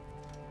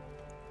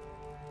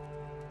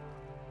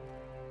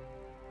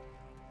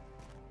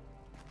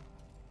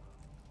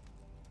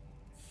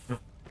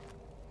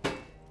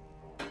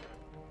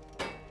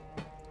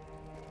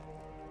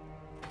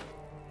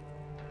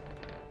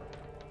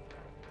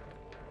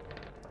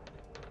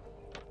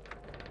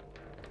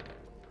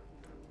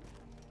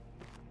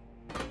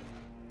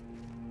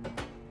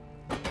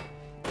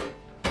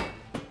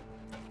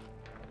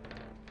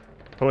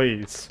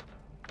 Please.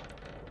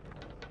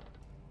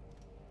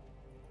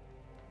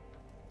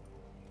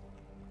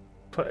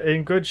 Put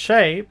in good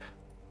shape.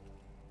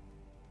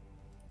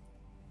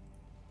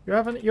 You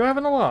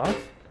having a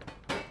laugh?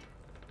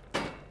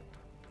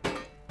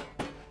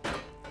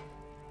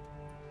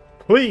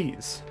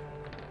 Please.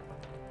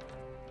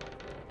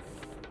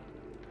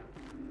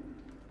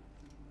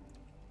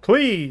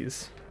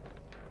 Please.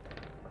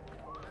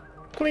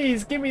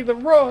 Please give me the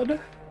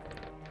rod.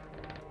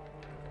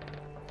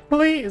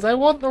 Please, I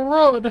want the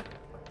rod!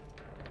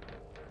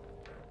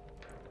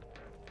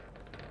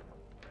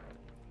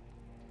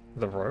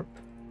 The rope?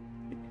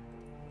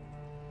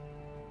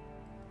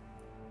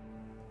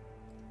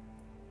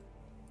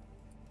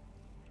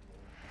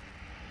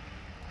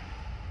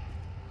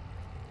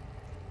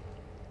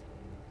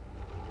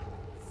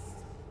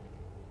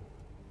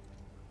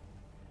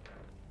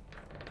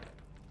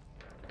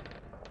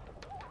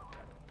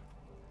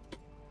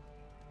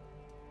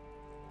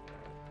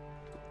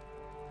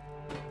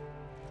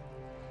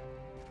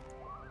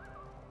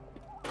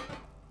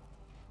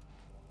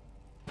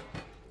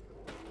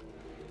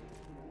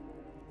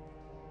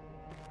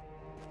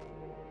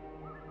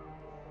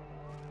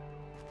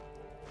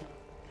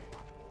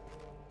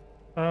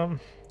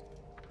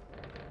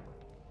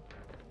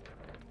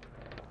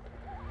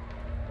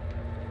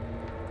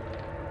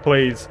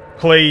 Please,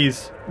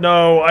 please.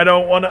 No, I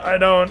don't want to. I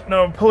don't.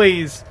 No,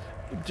 please.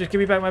 Just give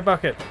me back my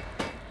bucket.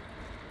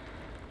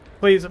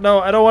 Please, no,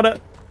 I don't want to.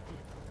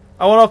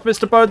 I want off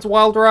Mr. Bone's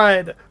wild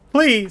ride.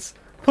 Please,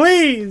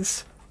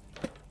 please.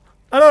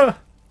 I don't.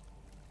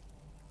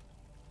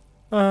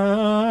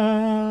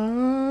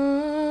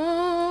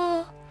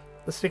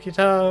 The sticky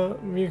towel,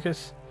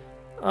 mucus.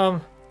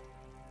 Oil.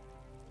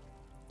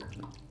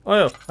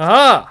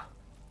 Aha!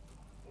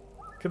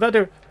 Could that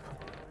do?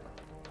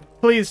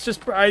 Please,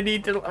 just. I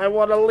need to. I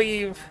want to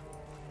leave.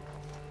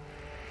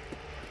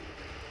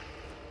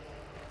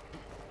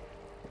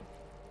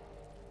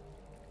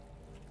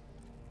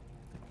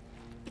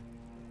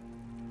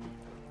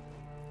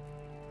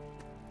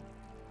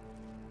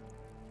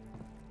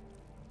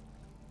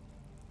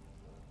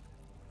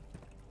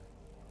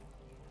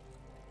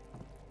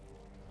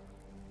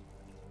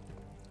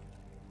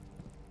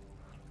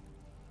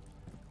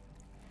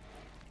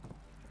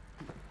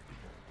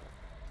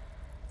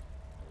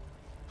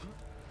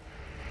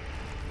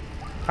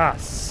 Ah,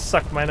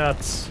 suck my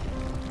nuts.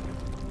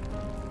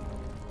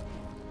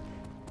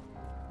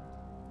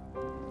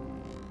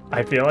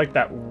 I feel like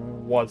that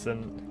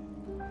wasn't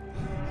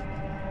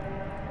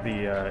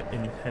the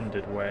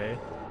intended way.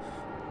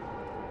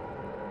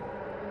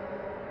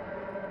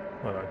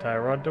 What, do I tie a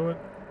rod to it?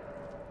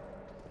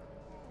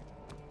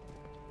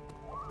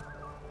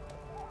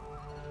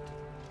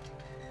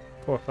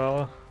 Poor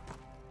fella.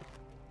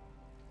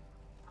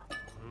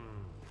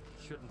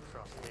 Shouldn't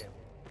trust him.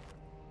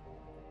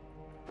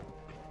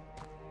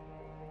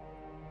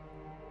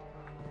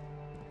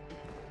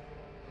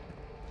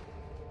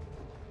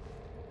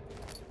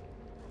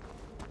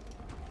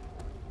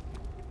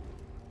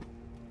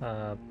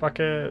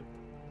 Bucket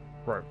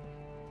rope.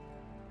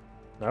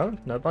 No?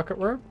 No bucket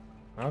rope?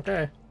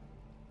 Okay.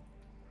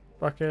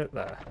 Bucket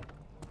there.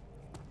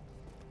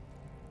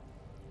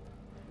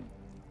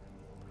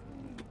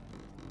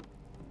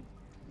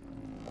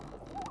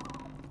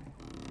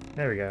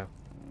 There we go.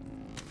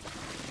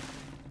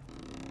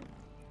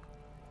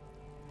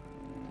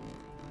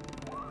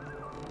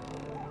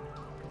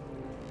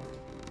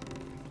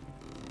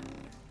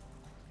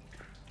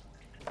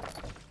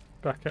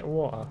 Bucket of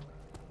water.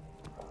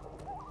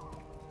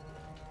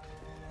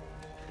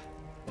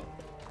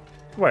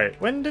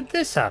 Wait, when did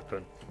this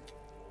happen?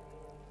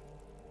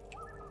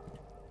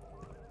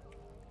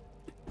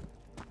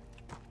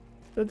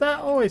 Did that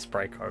always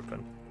break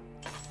open?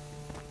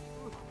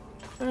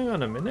 Hang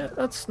on a minute,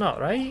 that's not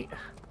right.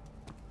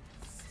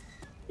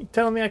 You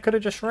telling me I could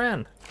have just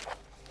ran?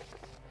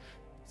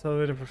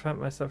 So to prevent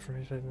myself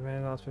from being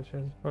made last 15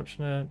 years,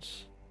 fortunate.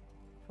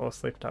 Fall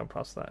asleep down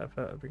past that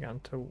effort, I began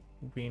to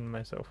wean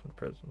myself in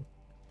prison.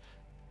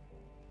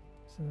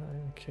 So I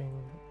am king.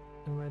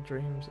 In my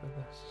dreams of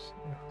this.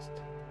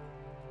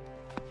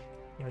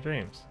 My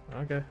dreams.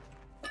 Okay.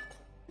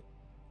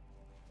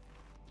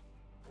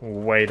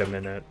 Wait a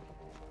minute.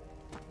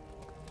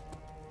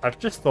 I've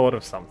just thought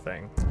of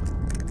something.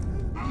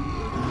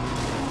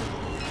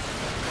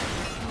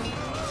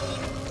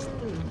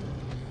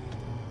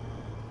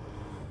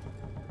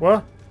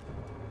 What?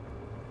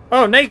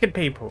 Oh, naked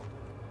people!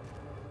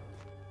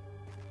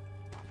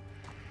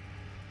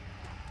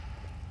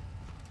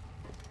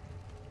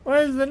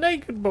 Where's the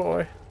naked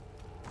boy?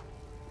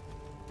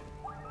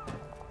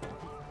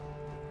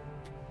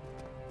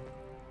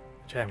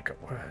 Jam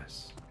got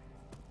worse.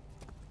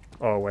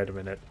 Oh, wait a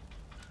minute.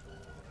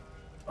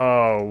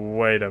 Oh,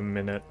 wait a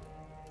minute.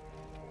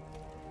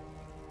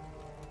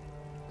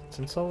 It's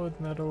in solid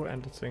metal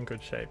and it's in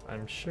good shape.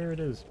 I'm sure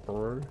it is,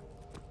 bro.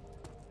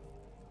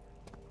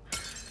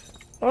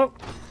 Oh!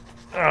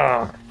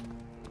 Ah!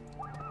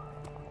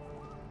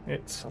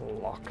 It's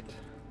locked.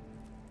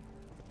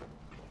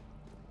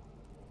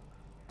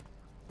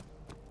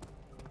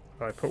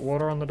 Do I put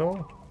water on the door?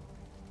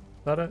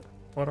 Is that it?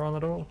 Water on the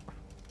door?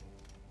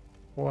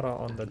 Water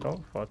on the door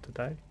for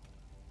today.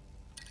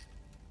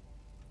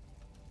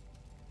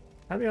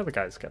 How do the other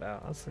guys get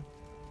out? That's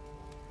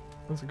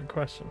a good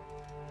question.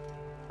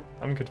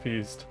 I'm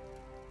confused.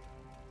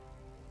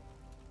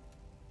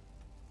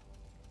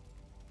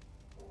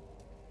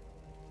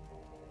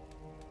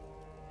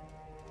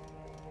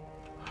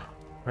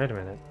 Wait a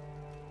minute.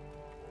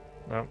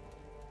 Nope.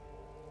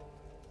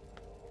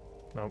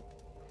 Nope.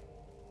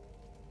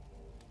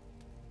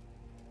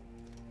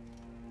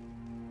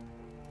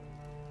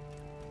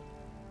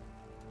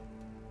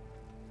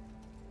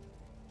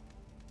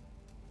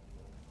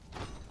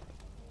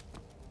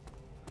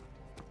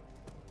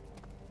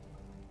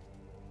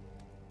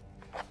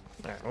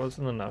 Alright, what was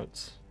in the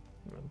notes?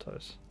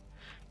 Mementos.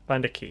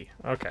 Find a key.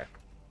 Okay.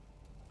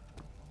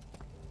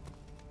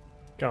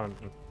 Go on.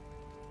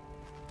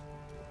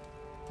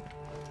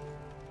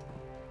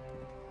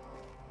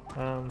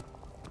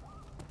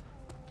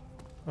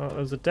 Well,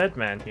 there's a dead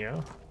man here.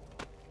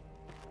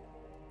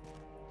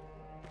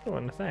 Oh,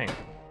 and a thing.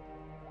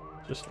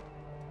 Just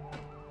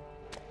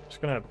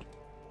gonna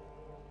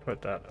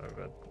put that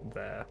over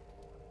there.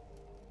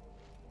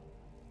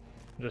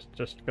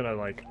 Just gonna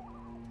like.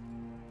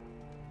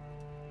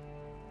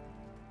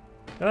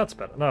 That's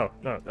better. No,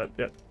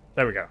 yeah,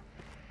 there we go.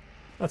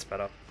 That's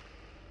better.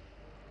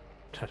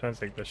 I don't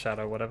think the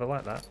shadow would ever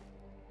like that.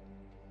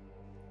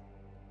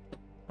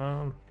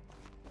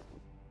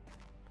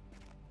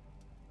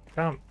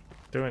 Can't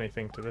do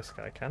anything to this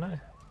guy, can I?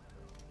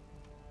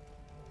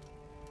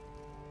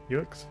 He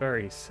looks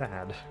very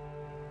sad.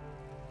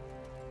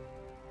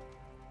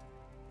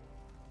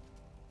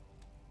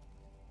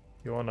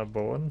 You want a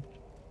bone?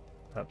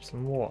 Perhaps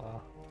some water.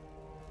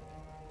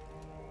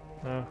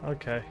 Oh,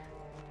 okay.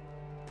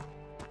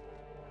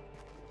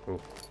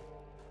 Ooh.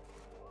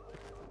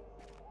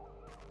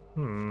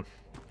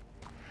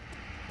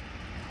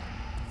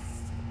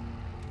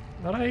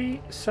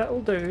 Alright,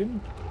 settle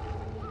down.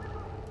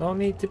 No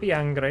need to be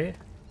angry.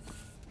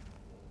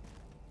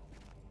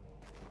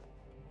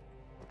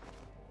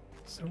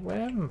 So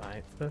where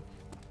might the...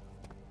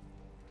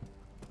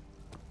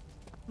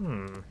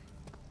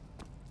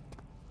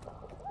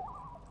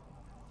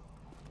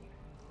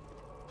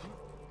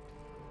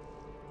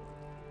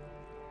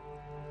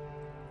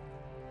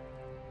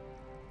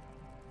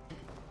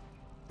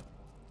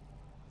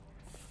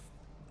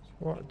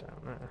 Water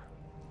down there.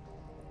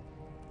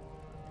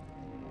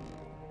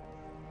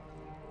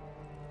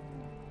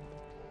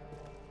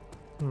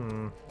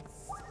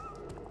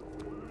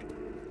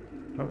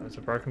 Oh, there's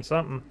a broken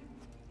something.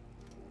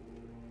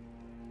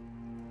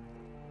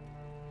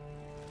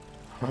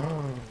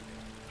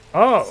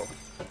 Oh!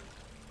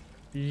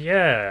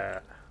 Yeah!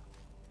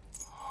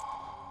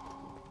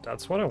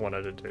 That's what I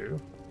wanted to do.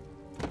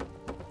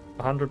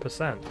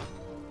 100%.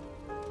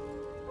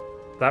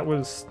 That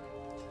was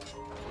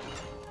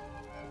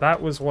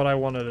what I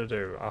wanted to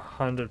do.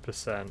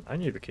 100%. I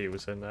knew the key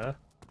was in there.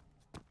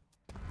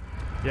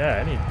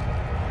 Yeah,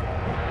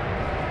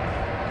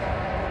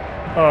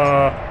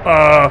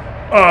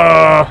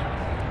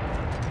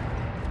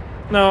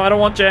 No, I don't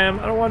want jam.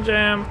 I don't want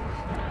jam.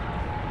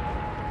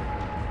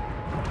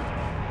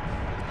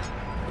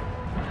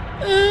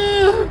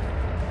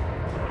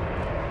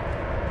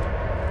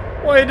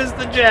 Why does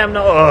the jam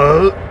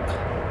not...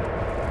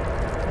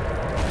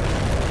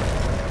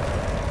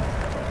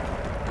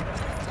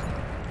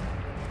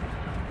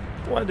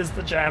 Why does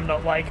the jam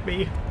not like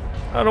me?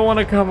 I don't want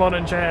to come on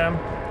and jam.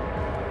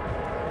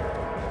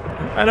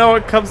 I know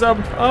it comes up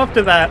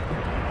after that.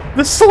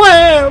 The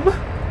slam!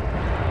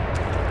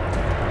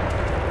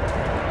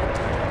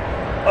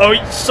 Oh,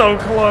 it's so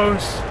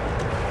close.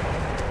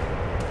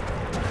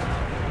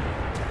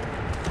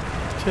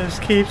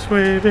 Just keep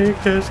swimming,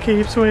 just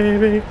keep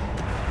swimming.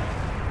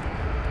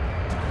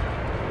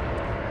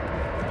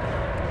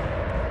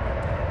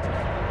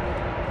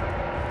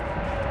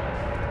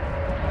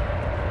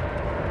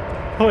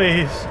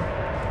 Please.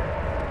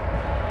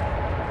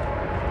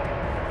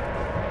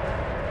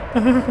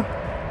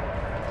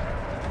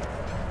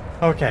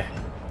 Okay.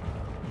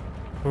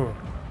 Ooh.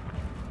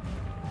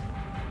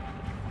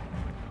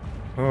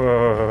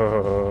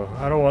 Oh,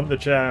 I don't want the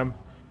jam.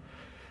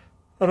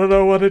 I don't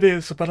know what it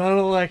is, but I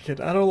don't like it.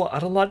 I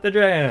don't like the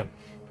jam.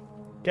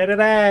 Get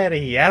it out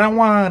of here. I don't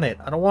want it.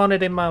 I don't want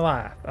it in my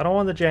life. I don't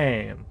want the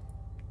jam.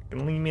 You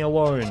can leave me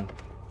alone.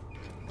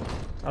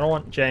 I don't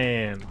want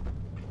jam.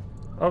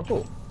 Oh,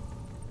 cool.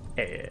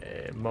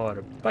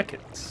 More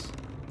buckets.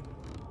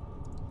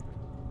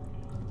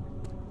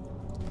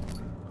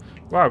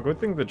 Wow, good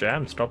thing the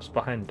jam stops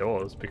behind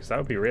doors, because that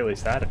would be really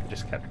sad if it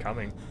just kept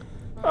coming.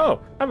 Oh,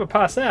 I'm gonna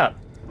pass out.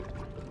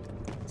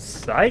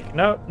 Psych.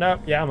 No,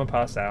 yeah, I'm gonna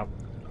pass out.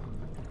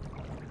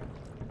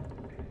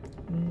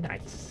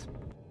 Nice.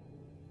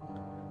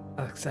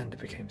 Alexander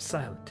became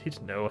silent. He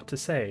didn't know what to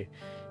say.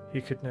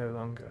 He could no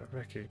longer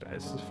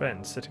recognize his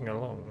friend sitting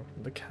along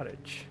in the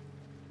carriage.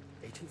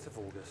 18th of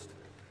August,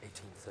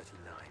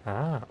 1839.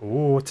 Ah,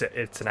 ooh,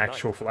 it's an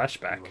actual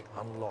flashback. You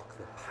will unlock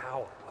the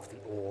power of the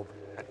orb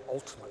and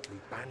ultimately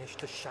banish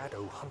the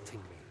shadow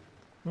hunting me.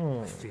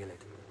 I feel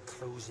it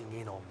closing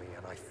in on me,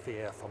 and I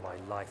fear for my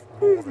life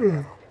more than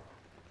ever.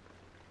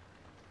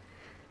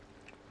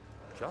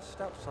 Just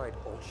outside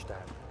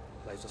Olstadt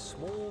lays a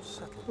small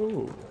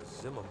settlement.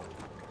 Zimmerman,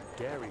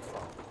 dairy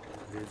farmer,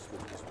 lives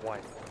with his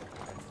wife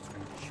and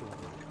 3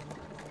 children.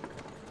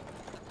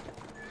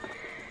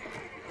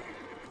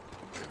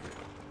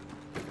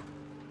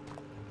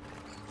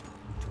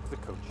 We took the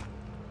coach,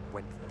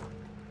 went there.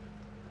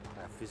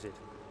 Our visit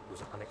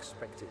was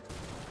unexpected,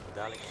 and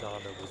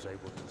Alexander was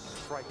able to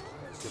strike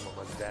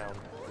Zimmerman down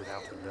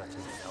without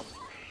alerting others.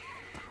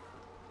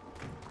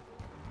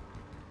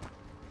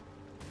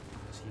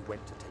 As he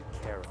went to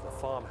take care of the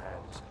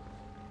farmhands,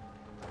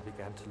 I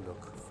began to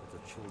look for the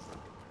children.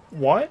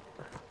 What?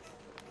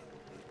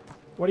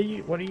 What do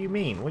you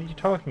mean? What are you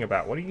talking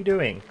about? What are you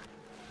doing?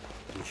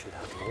 We should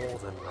have more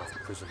than enough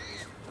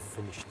prisoners to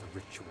finish the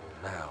ritual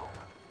now.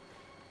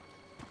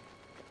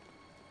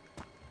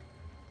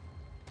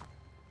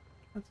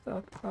 What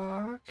the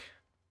fuck?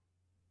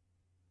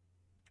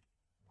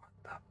 What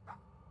the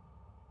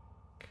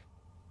fuck?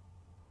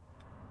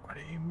 What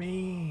do you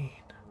mean?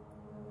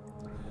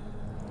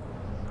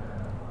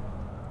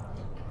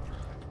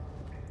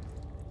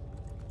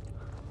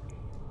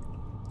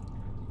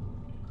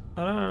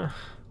 I don't know.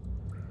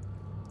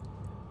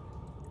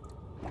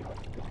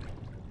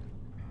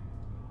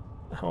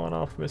 I went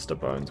off Mr.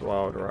 Bones'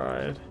 wild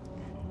ride.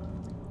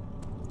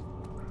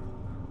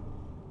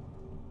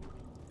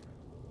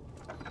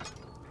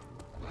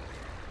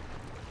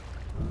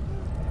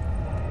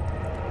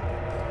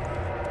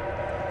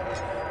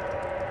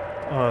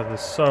 Oh,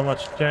 there's so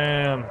much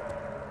jam.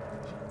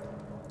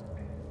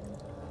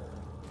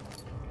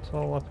 It's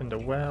all up in the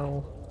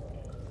well.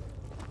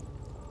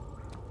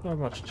 So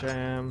much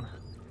jam.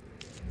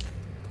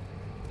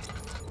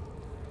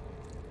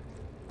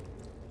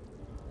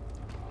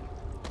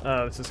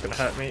 Oh, this is gonna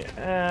hurt me.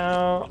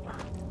 Ow!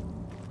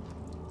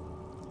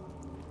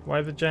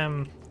 Why the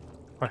jam?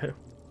 Why?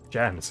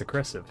 Jam is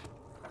aggressive.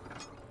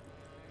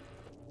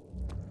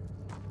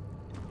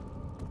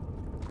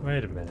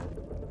 Wait a minute.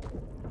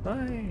 Have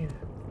I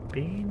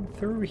been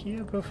through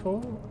here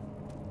before?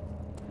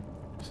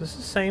 Is this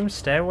the same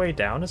stairway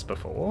down as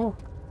before?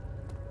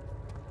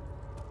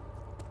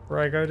 Where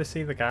I go to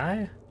see the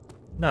guy?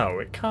 No,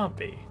 it can't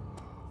be.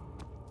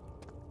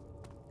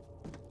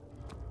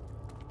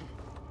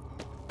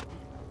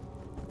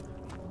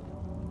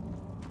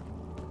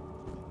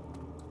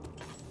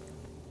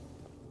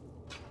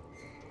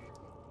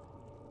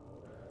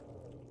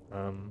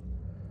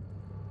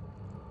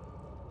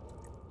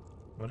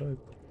 What do I...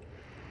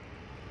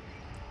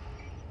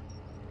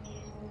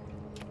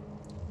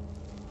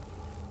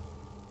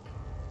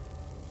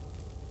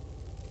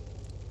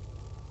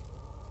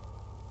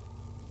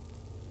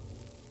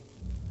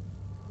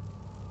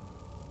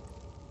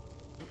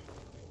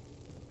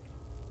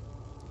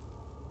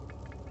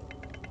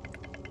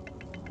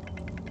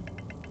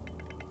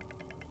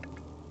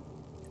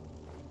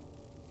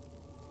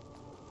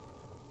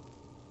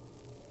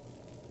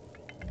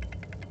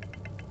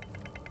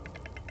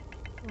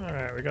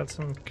 Alright, we got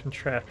some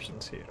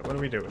contraptions here. What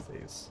do we do with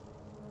these?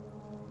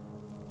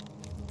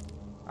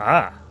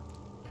 Ah!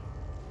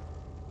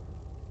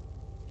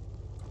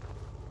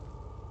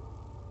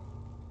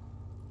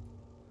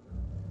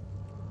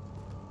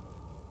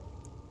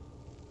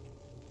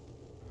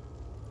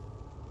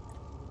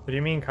 What do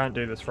you mean can't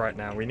do this right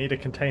now? We need a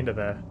container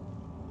there.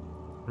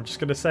 I'm just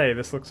gonna say,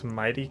 this looks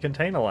mighty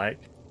container-like.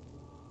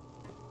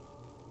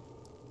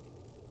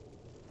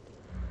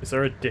 Is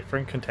there a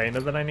different container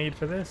that I need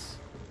for this?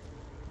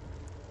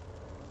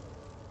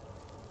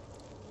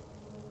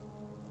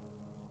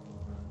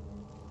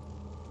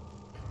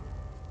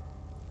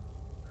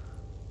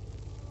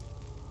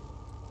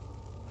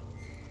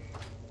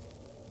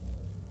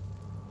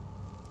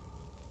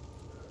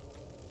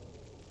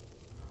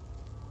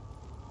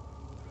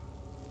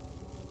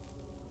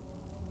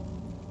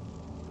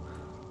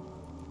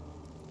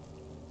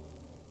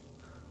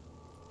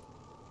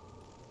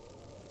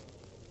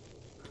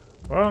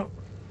 Well,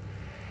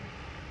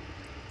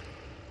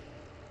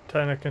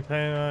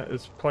 container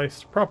is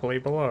placed properly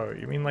below.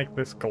 You mean like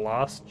this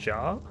glass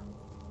jar?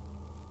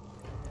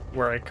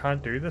 Where I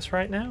can't do this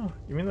right now?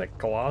 You mean like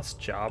glass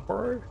jar,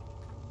 bro?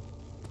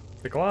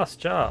 The glass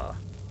jar,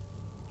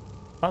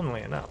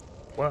 funnily enough,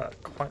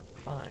 work quite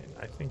fine.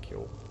 I think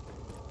you'll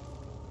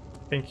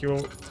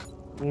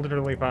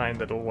literally find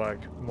that it'll work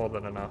more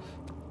than enough.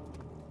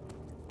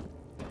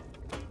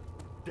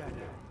 Dad,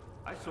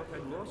 I thought I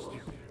lost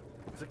you.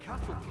 The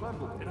castle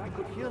trembled and I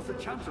could hear the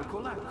chancel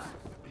collapse.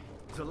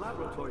 The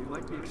laboratory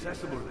might be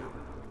accessible now.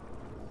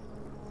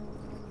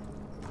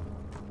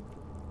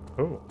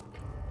 Oh.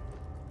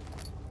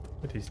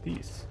 What is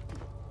this?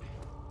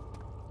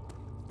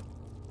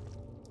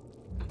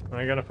 Am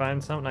I gonna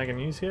find something I can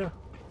use here?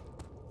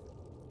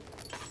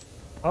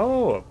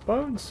 Oh, a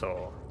bone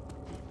saw.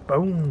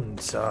 Bone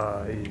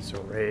saw is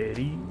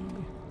ready.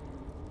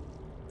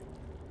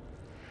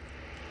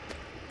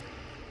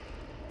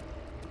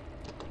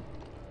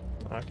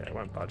 Okay, it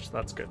won't budge.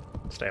 That's good.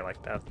 Stay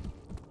like that.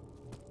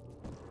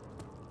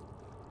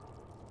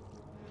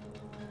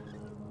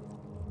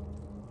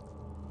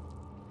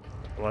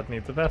 Blood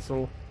needs a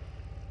vessel.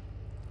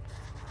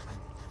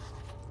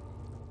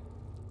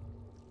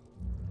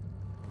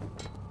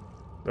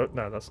 Oh,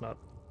 no, that's not.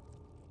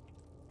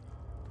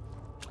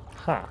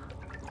 Huh.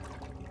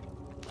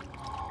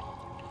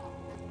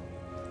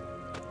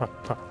 Ha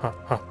ha ha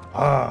ha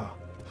ha.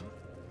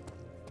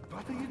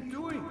 What are you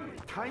doing?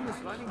 Time is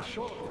running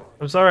short.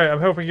 I'm sorry, I'm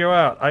helping you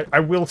out. I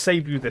will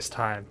save you this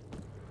time.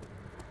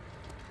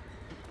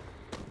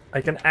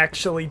 I can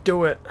actually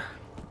do it.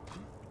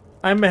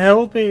 I'm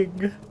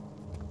helping.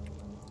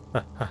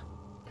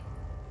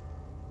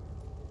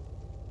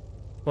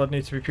 Blood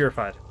needs to be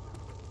purified.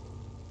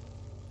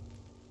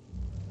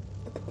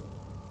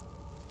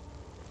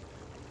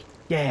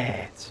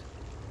 Yes.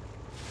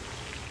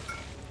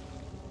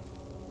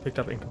 Picked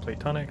up incomplete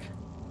tonic.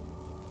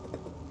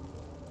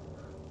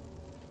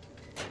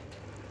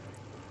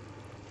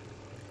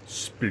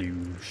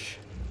 Sploosh.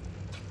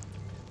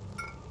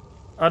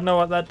 I don't know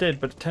what that did,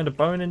 but it turned a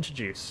bone into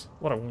juice.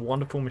 What a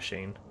wonderful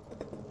machine.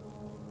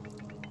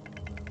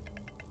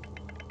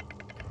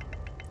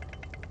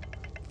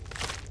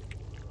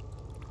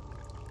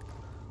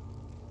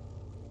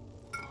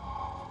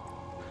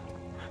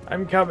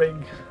 I'm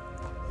coming.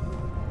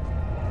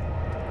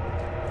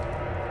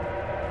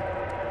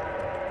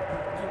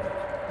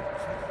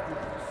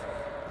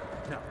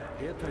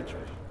 Pay attention.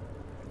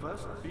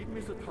 First, beat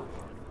me the tonic,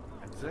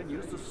 and then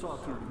use the saw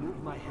to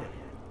remove my head.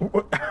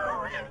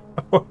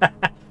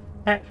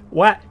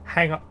 What?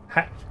 Hang on.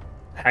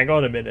 Hang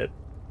on a minute.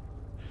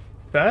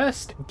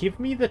 First, give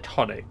me the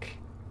tonic,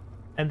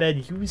 and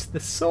then use the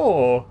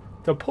saw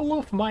to pull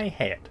off my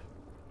head.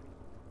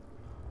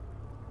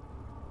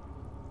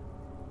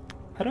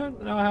 I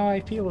don't know how I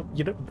feel.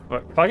 You know,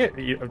 fuck it.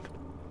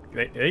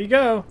 There you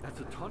go.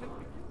 That's a tonic.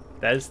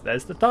 There's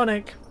the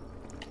tonic.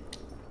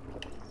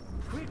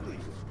 Quickly.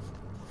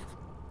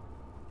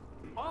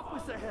 Off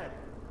with the head.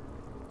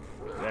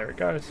 There it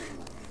goes.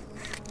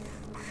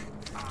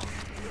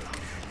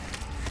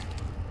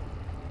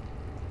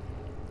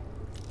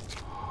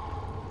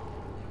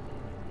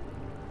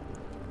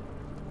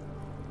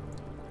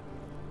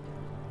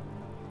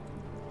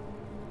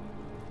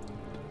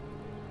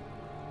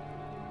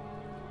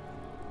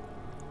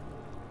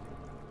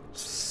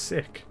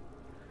 Sick.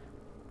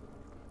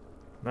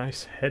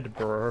 Nice head,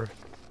 bro.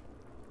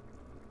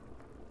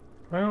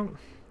 Well,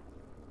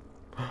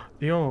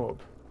 the orb.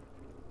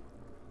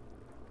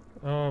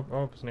 Oh,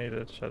 orbs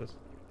needed. Shutters.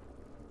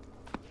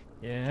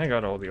 Yeah, I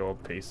got all the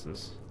orb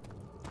pieces.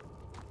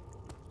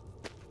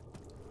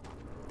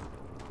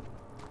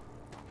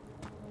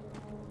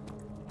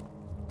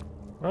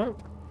 Well.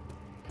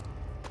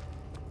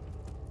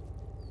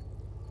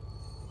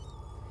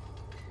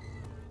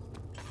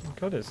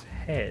 Got his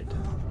head.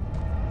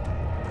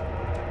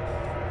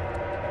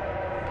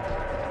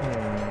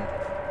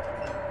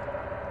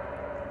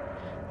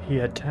 He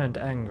had turned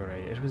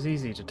angry. It was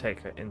easy to take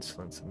her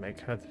insolence and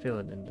make her the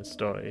villain in the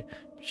story.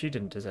 She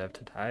didn't deserve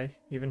to die.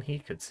 Even he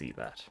could see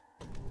that.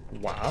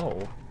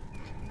 Wow.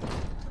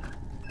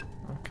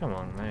 Oh, come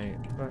on, mate.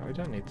 We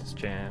don't need this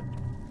jam.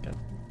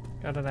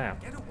 Get it out.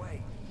 Get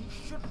away! You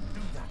shouldn't do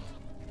that!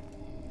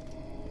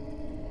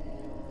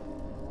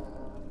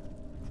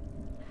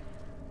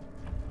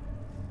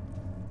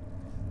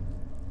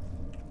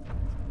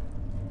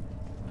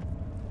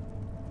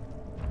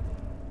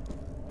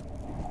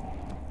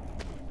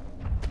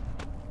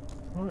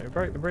 Well, we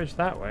broke the bridge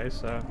that way,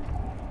 so...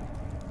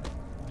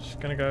 Just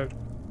gonna go...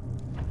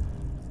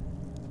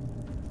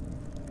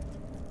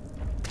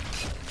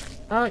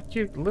 Ah,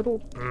 you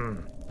little...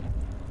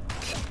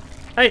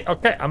 Hey,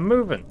 okay, I'm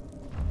moving!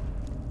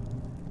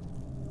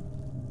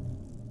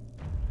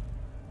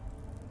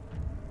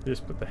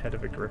 Just put the head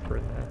of a gripper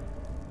in there.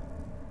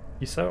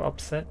 He's so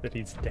upset that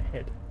he's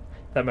dead.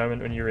 That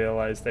moment when you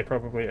realise they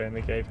probably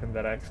only gave him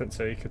that accent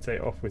so he could say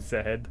off with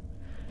the head.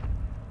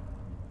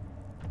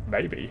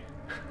 Maybe.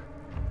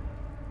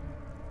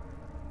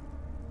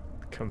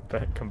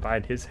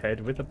 Combine his head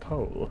with a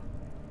pole.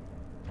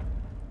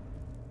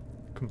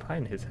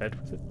 Combine his head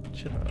with a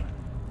chiller.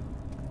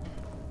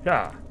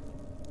 Yeah.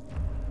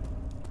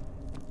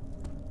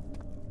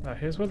 Now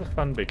here's where the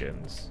fun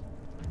begins.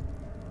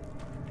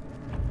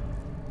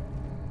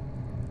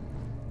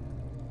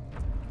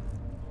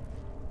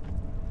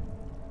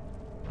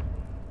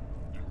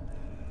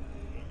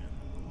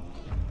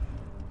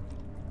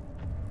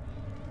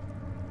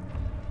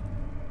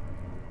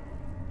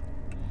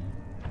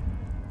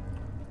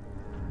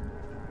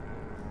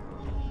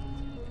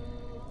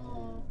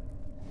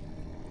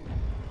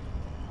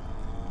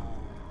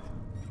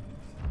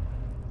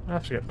 I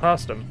have to get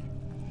past him.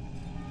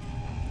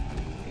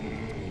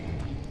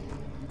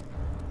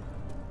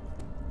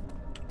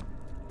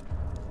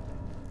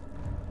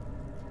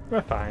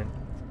 We're fine.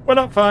 We're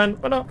not fine.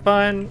 We're not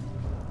fine.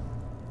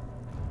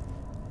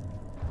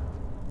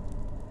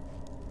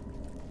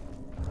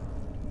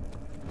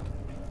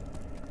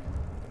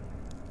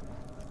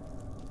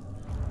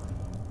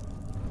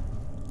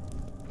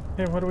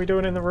 Hey, what are we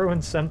doing in the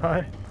ruins,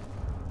 senpai?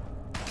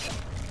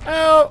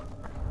 Ow!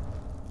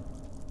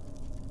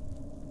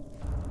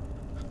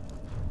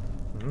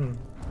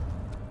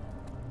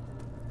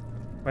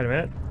 Wait a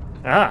minute.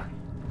 Ah!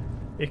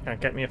 You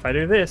can't get me if I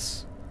do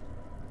this.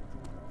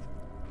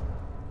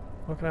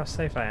 Look at how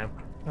safe I am.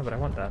 No, but I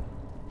want that.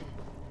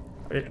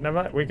 Wait,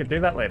 never mind. We could do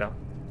that later.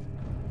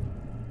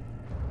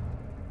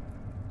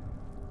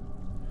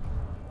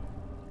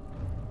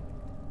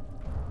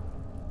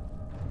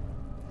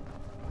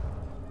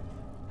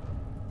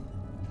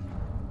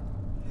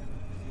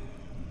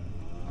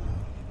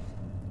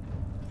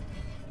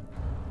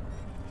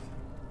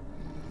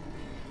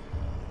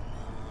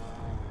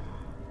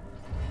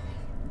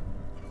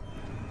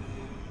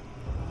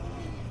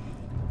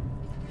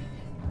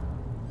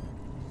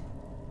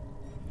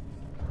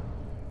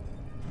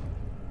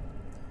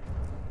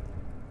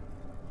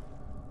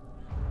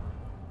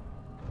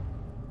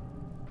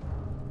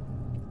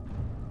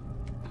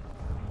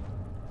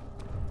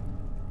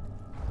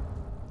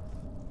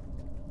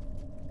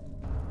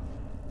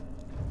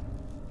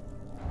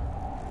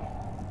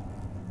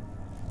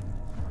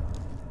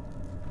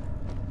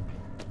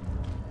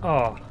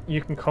 Oh,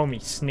 you can call me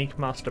Sneak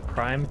Master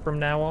Prime from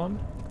now on.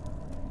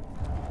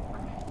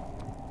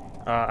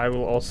 I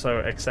will also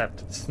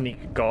accept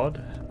Sneak God,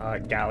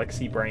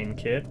 Galaxy Brain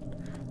Kid.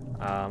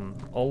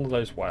 All of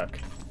those work.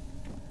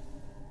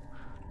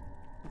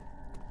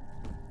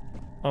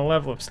 On a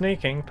level of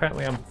sneaking,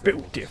 apparently I'm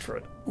built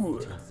different. Ooh.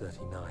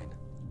 1939.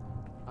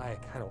 I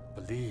cannot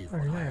believe Oh,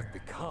 what I no. have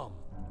become.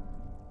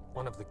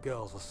 One of the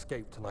girls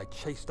escaped and I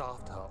chased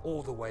after her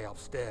all the way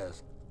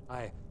upstairs.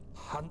 I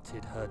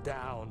hunted her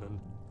down and...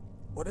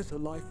 What is her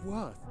life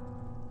worth?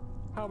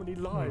 How many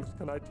lives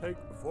can I take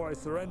before I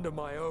surrender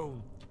my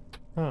own?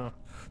 Huh.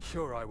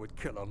 Sure, I would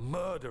kill a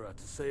murderer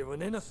to save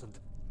an innocent.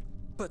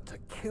 But to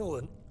kill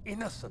an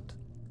innocent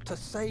to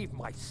save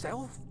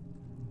myself?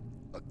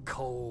 A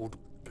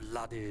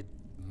cold-blooded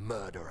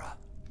murderer.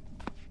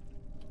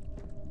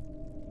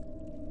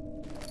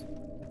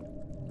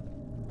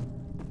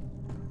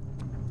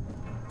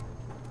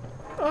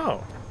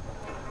 Oh.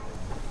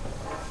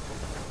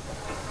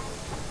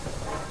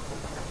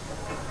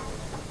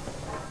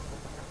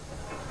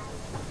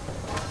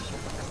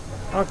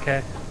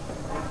 Okay.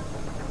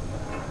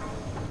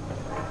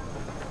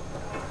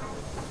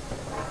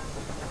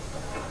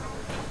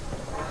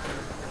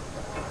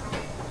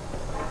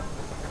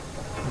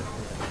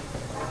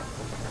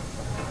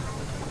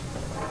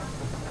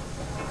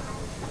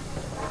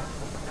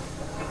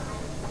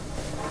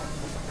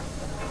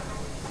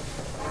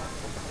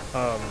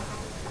 Um.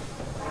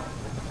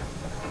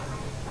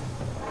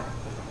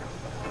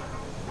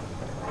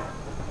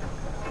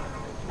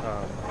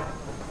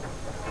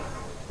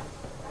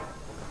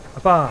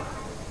 Apa.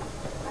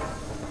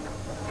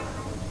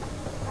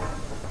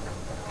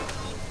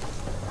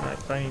 Alright,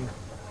 fine.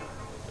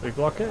 Do we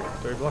block it?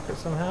 Do we block it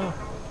somehow?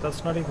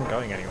 That's not even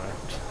going anywhere.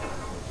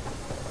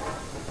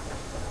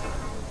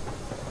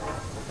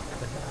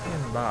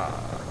 Bar.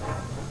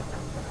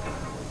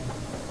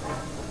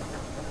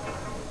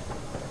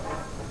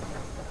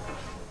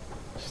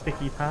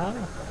 Sticky tar?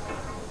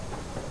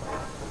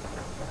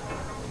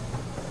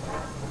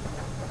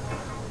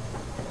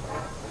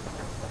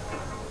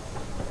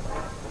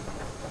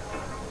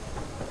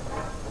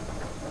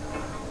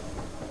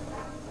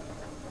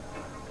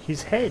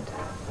 His head.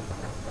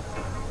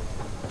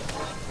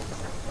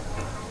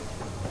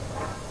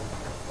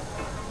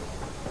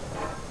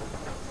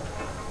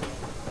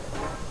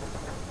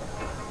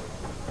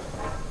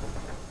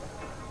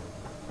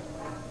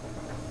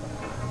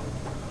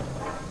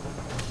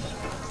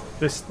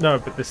 This, no,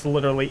 but this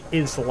literally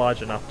is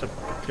large enough to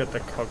get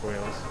the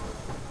cogwheels.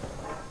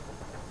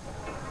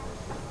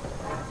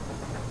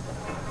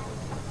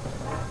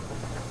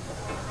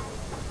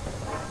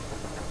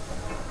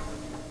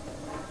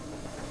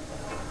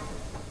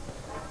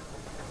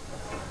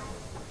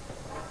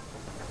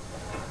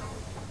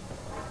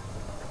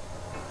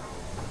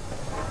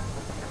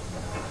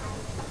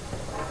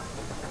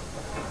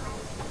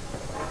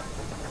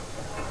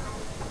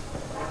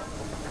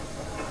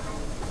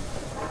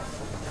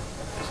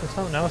 Is there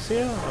something else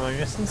here? Am I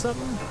missing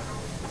something?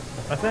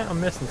 I think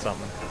I'm missing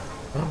something.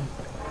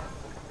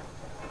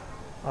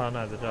 Oh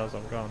no, the jar's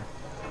all gone.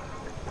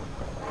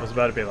 I was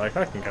about to be like,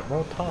 I can get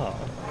more tar.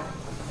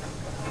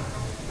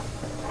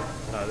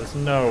 No, there's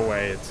no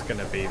way it's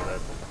gonna be the...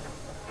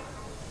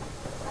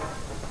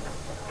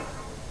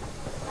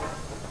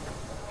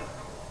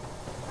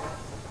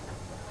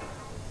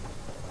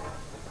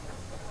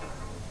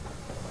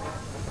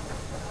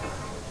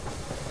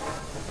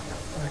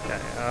 Okay,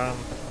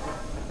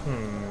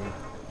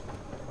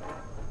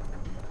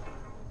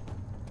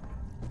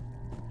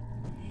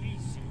 He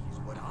sees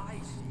what I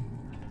see.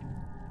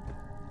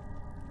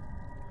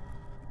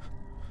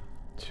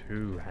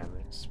 Two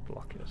hammers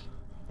block it.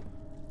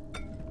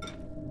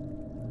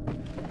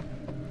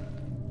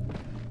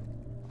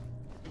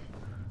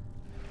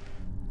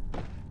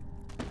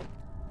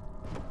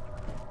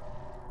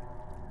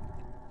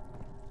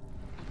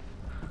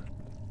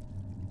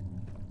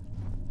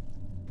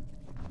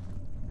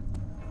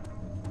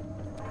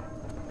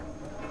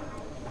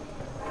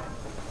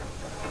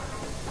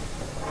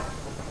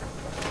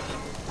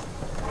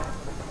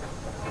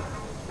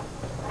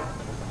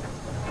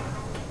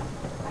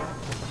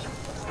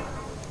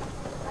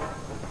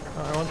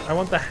 I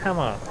want the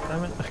hammer.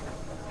 Damn it.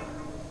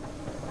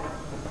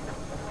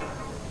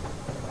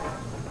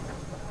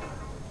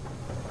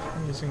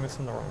 I'm using this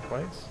in the wrong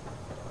place.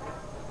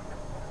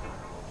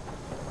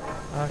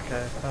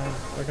 Okay, fine.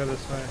 I'll go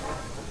this way.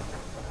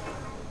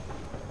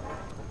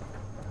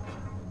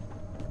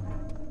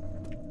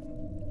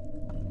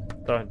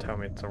 Don't tell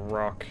me it's a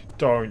rock.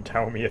 Don't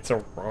tell me it's a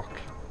rock.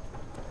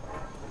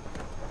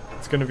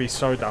 It's gonna be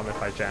so dumb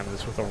if I jam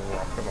this with a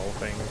rock of all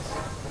things.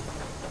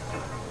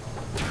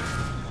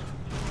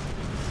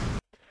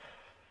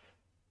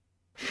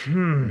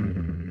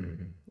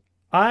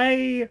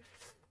 I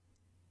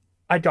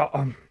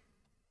got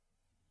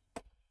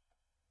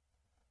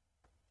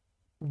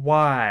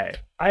why?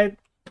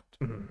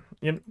 You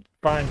know,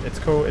 fine, it's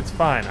cool, it's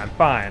fine, I'm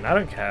fine, I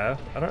don't care.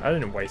 I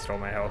didn't waste all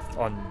my health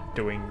on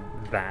doing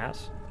that.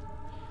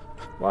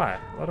 Why?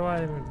 What do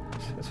I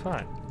it's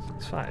fine.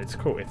 It's fine, it's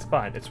cool, it's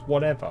fine, it's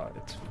whatever,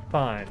 it's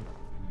fine.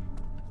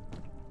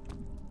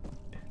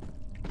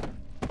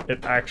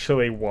 It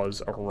actually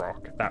was a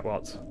rock. That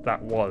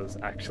was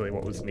actually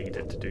what was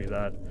needed to do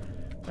that.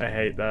 I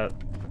hate that.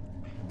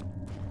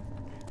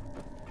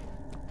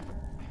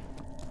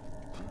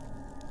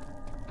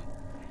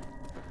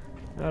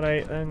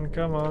 Alright then,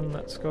 come on,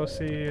 let's go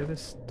see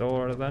this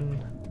door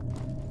then.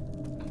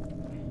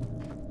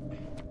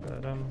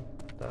 Da-dum,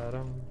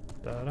 da-dum,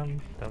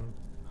 da-dum, dum.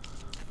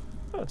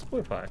 Oh, it's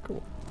blue fire,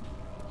 cool.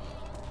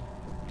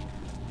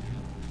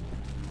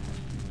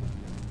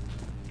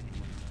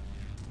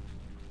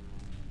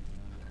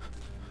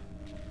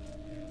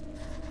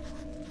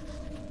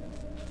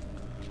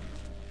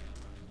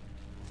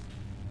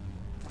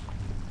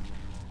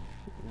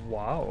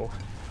 Wow.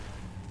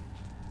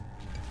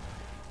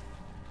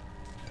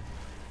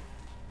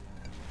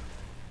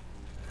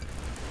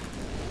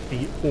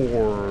 The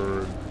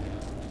orb.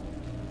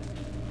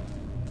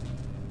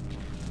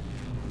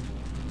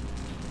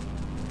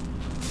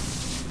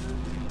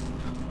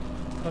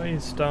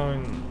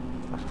 Stone.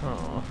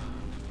 Oh.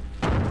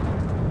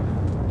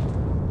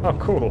 Oh,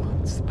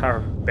 cool. It's the power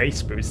of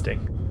base boosting.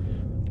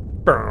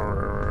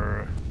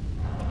 Brrr.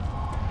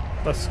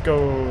 Let's go.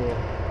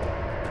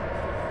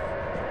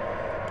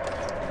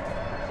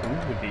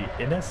 Ooh, the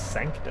inner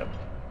sanctum.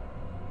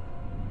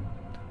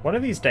 One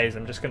of these days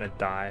I'm just gonna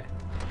die.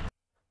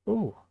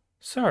 Ooh,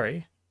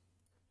 sorry.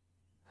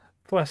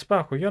 Flash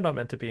Sparkle, you're not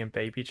meant to be in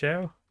baby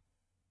jail.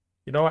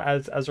 You know what,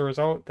 as a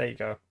result, there you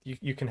go.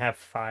 You can have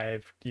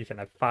 5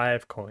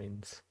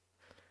 coins.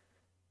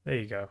 There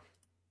you go.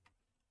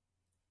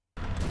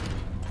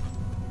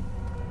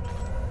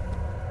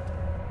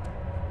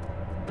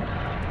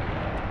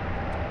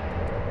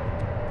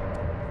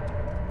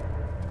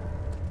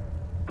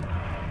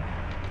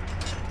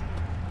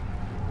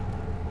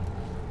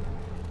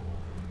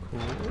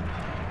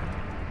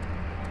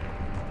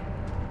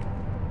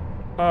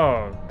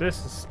 Oh,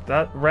 this is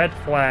that red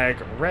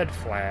flag, red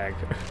flag.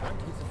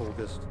 20th of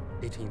August,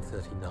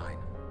 1839.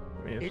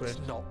 It's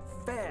not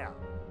fair.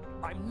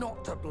 I'm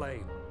not to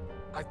blame.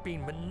 I've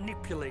been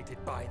manipulated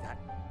by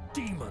that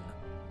demon.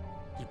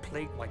 He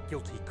played my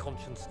guilty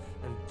conscience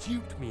and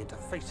duped me into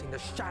facing the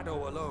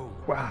shadow alone.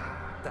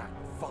 Wow. That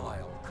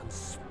vile,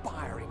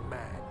 conspiring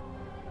man.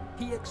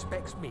 He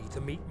expects me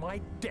to meet my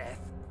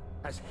death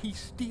as he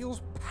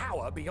steals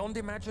power beyond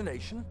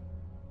imagination.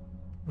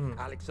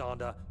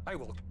 Alexander, I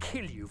will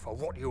kill you for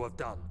what you have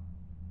done.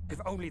 If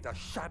only the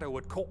shadow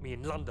had caught me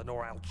in London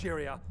or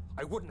Algeria,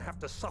 I wouldn't have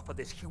to suffer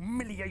this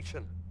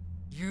humiliation.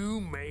 You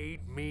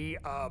made me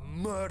a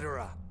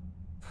murderer,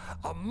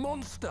 a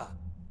monster.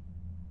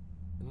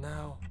 And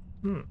now,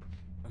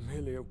 I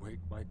merely await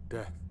my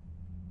death.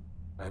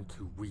 I am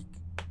too weak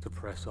to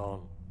press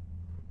on.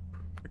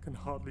 I can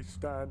hardly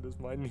stand as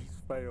my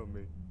knees fail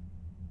me.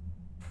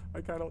 I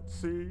cannot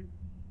see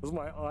as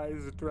my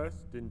eyes are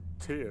dressed in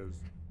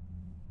tears.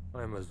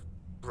 I am as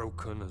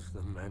broken as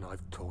the men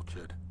I've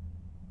tortured.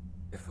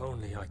 If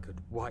only I could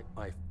wipe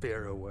my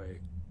fear away,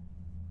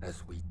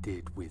 as we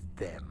did with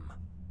them.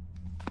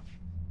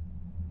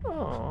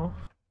 Oh,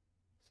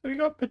 so we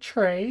got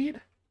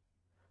betrayed?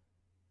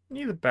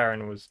 Knew the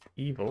Baron was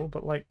evil,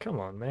 but like, come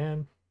on,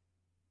 man.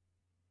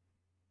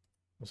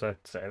 So,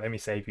 let me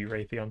save you,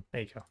 Raytheon.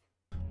 There you go.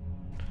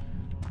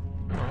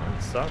 Oh,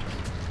 that sucks.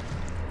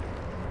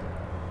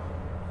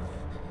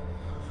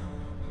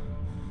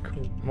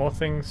 Cool. More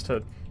things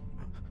to...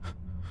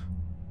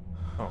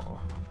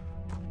 Oh.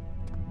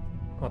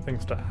 More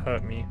things to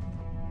hurt me.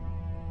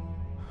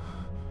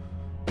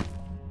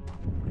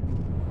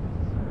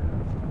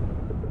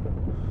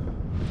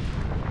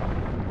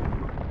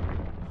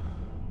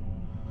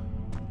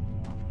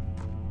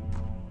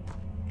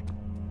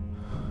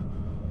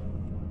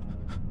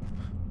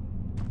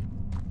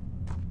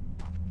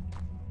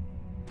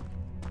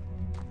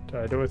 Did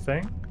I do a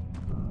thing?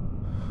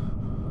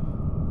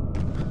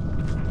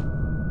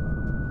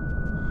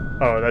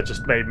 Oh, that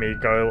just made me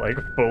go like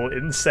full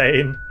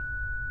insane.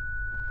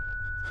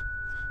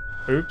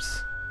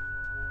 Oops.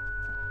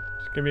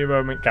 Just give me a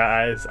moment,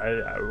 guys.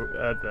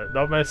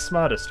 Not my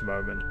smartest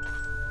moment.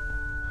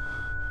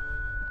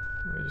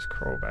 Let me just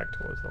crawl back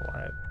towards the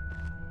light.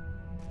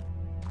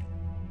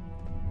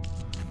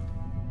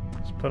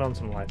 Just put on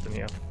some lights in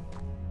here.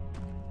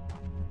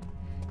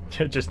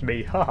 Just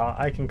me. Haha,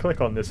 I can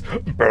click on this.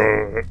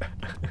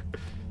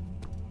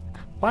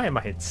 Why am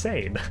I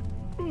insane?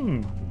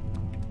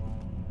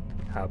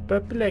 How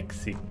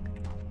perplexing.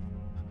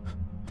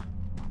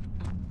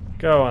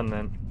 Go on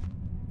then.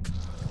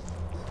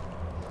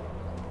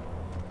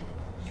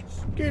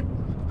 Skip.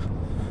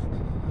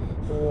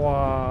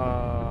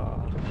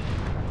 Wow.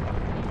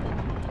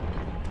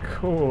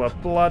 Cool, a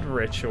blood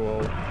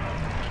ritual.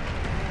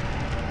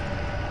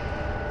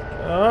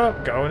 Oh,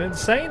 going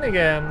insane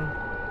again.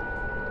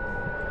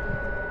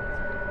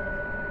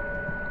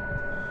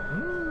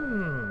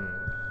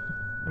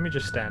 Let me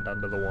just stand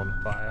under the one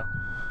fire.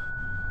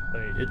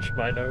 Let me itch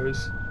my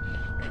nose.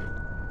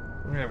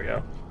 There we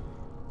go.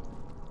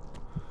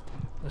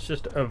 Let's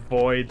just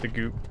avoid the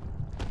goop.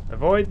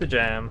 Avoid the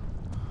jam.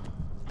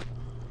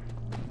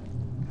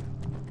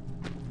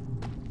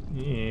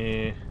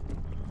 Yeah.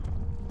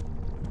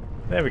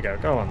 There we go.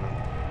 Go on then.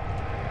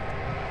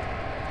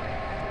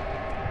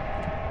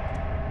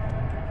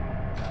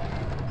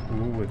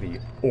 Ooh, the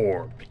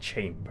orb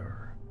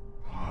chamber.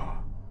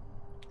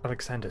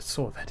 Alexander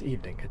saw that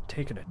evening had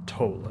taken a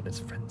toll on his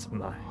friend's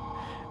mind,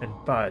 and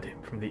barred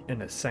him from the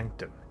inner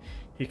sanctum.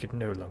 He could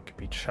no longer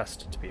be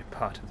trusted to be a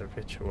part of the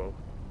ritual.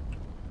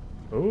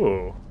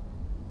 Ooh.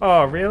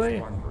 Oh, really?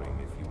 I was wondering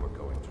if you were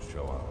going to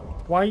show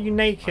up. Why are you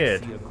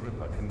naked? I see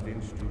Agrippa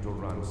convinced you to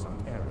run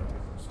some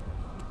errands.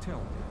 Tell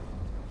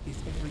me, is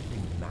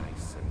everything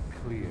nice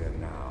and clear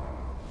now?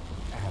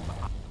 Am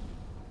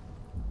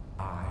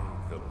I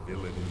the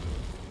villain?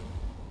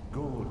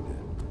 Good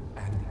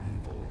and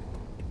evil.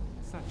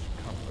 Such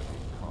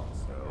comforting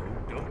console.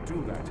 Don't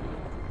do that.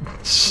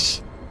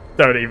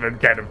 Don't even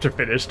get him to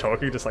finish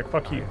talking, just like,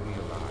 fuck I you.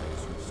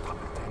 realize you stop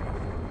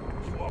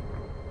it. You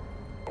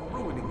are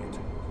ruining it.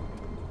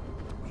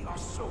 We are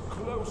so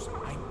close,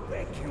 I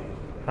beg you.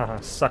 Haha,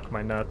 suck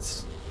my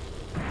nuts.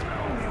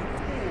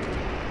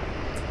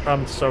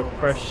 I'm so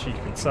fresh, you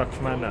can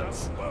suck my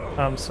nuts.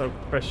 I'm so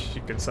fresh,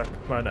 you can suck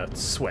my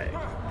nuts. Sway.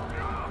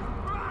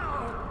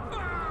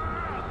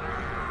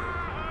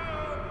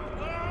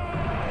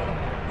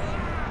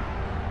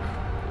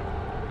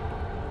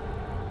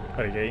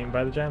 Gotta get eaten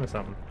by the jam or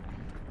something.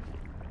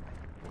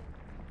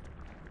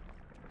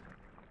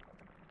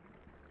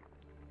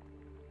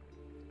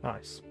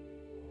 Nice.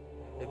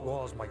 It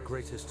was my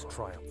greatest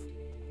triumph,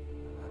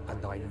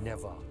 and I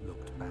never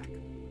looked back.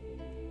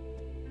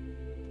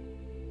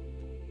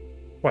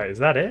 Wait, is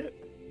that it?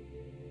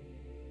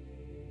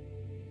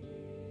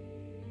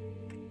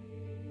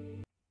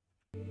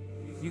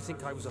 You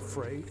think I was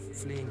afraid,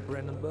 fleeing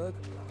Brennenburg?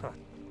 Huh.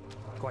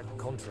 Quite the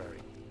contrary.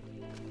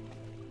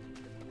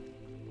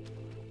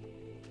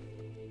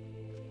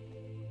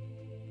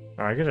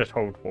 Oh, I could just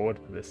hold forward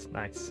for this.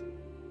 Nice.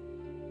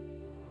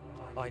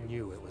 I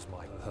knew it was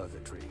my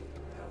purgatory.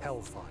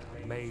 Hellfire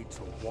made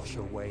to wash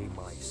away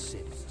my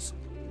sins.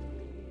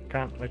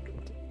 Can't look.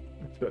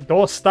 The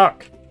door's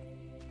stuck.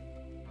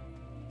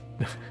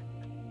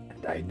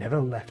 And I never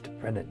left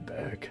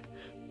Brennenburg.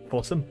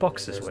 For some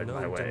boxes There's went no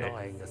my way.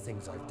 denying the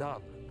things I've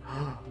done,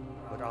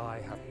 but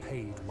I have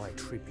paid my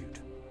tribute.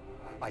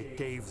 I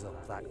gave them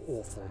that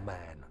awful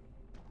man.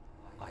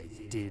 I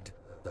did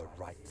the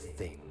right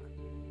thing.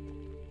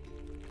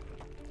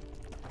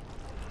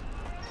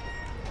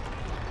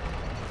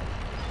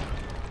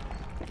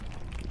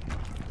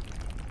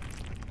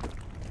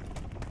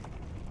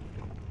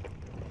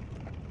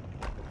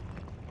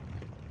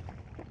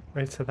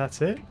 Wait, so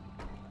that's it?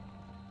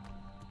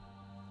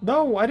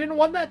 No, I didn't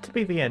want that to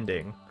be the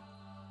ending.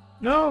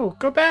 No,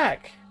 go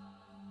back.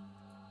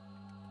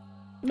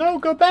 No,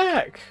 go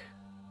back.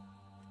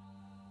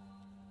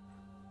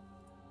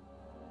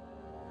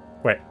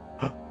 Wait.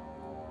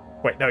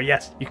 Wait, no,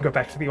 yes, you can go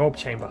back to the orb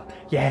chamber.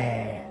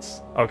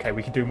 Yes. Okay,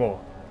 we can do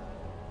more.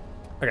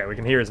 Okay, we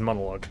can hear his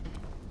monologue.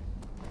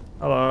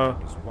 Hello.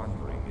 I was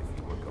wondering if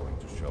you were going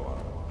to show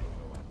up.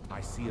 I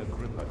see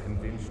Agrippa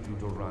convinced you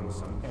to run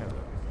some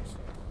errands.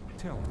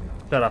 Tell me,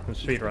 Shut up and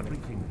speed running.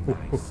 everything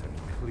nice and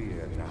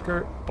clear now?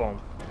 Skirt,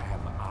 boom.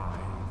 Am I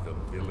the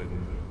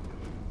villain?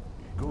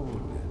 Good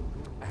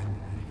and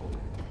evil.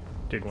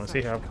 Dude, wanna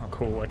see how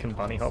cool I can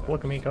bunny hop?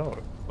 Look at me go.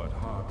 But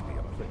hardly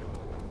applicable.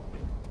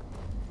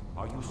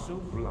 Are you so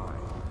blind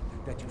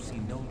that you see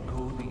no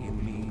good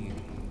in me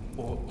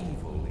or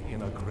evil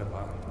in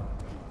Agrippa?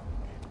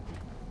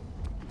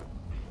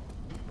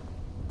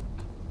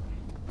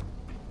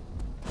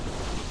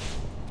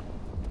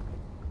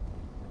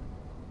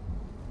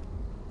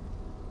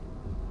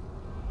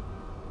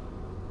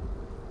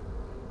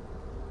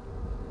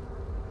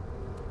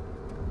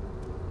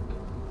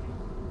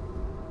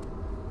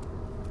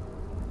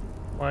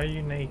 Why are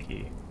you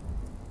naked?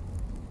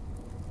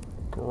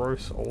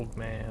 Gross old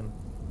man.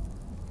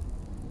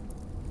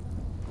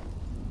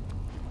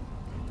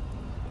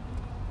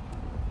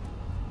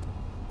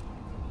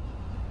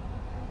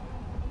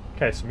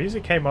 Okay, so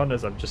music came on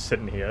as I'm just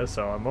sitting here,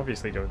 so I'm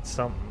obviously doing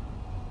something.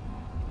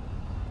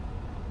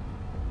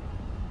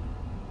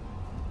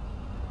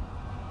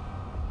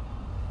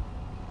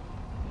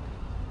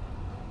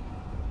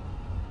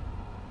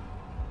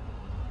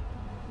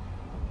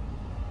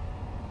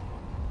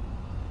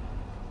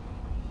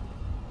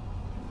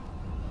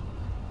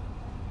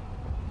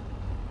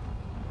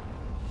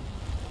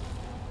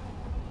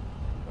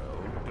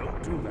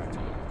 Don't do that.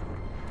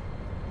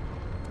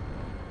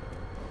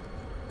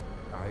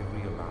 I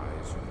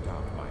realize you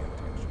doubt my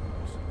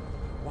intentions.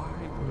 Why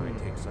would I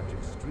take such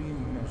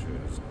extreme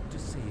measures to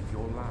save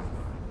your life?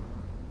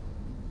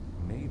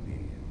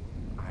 Maybe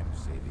I'm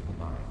saving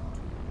mine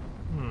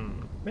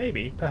too.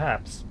 Maybe,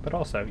 perhaps, but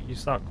also, you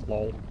suck,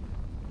 lol.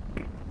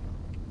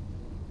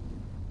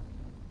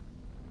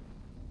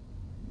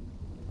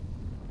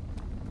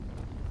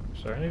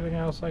 Is there anything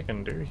else I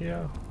can do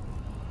here?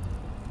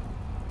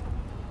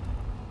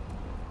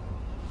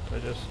 I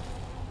just...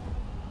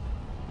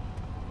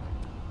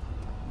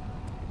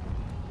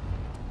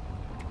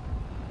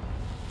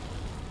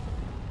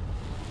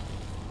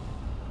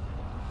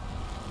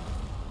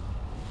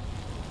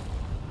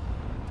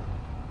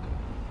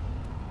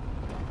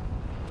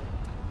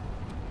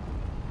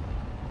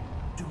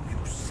 Do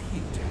you see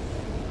it?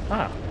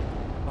 Ah,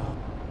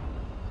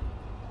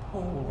 A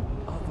whole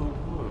other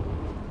world.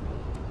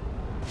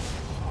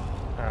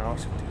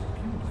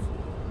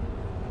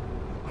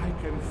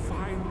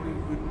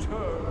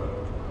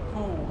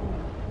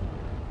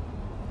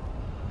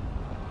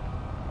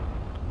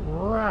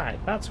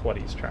 That's what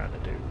he's trying to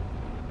do.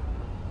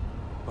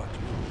 But you...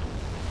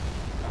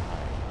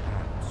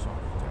 I'm sorry,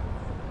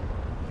 Daniel.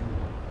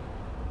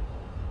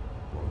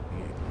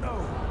 No,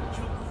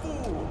 you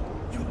fool!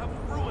 You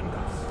have ruined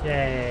us!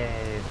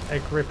 Yay!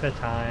 Agrippa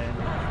time.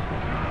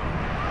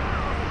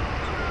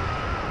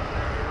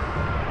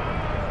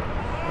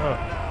 Oh.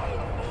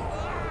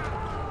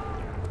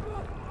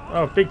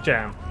 Oh, big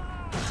jam.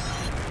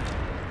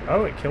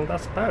 Oh, it killed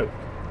us both.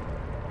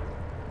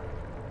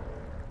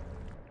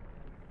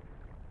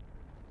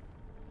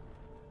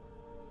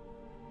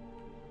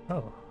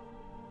 Oh.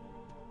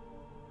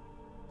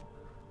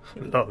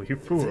 Lol, you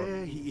fool.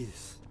 There he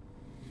is.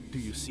 Do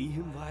you see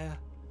him, Vaya?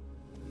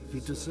 He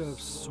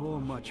deserves so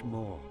much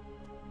more.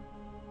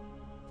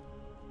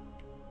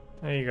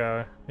 There you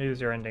go.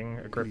 Here's your ending,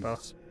 Agrippa.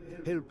 Please,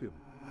 help him.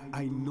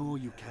 I know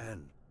you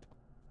can.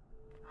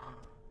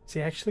 Is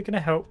he actually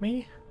gonna help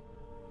me?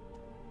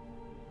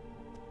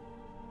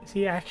 Is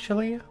he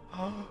actually?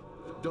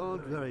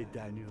 Don't worry,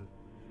 Daniel.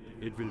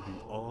 It will be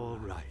all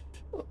right.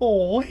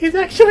 Oh, he's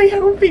actually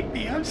helping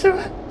me. I'm so.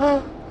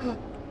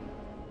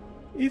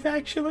 He's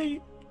actually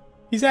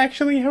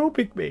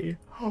helping me.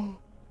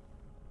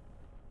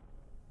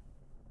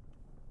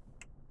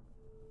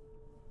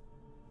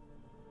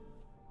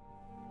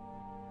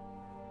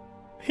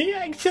 He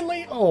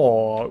actually.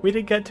 Oh, we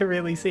didn't get to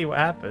really see what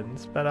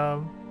happens, but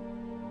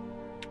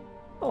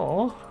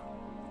Oh,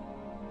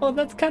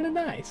 that's kind of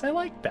nice. I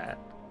like that.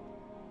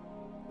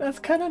 That's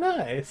kind of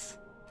nice.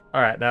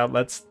 All right, now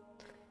let's.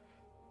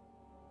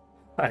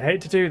 I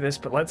hate to do this,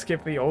 but let's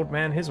give the old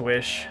man his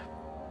wish.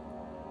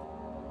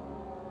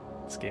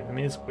 Let's give him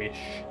his wish.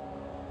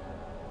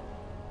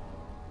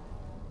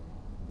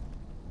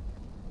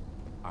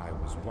 I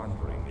was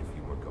wondering if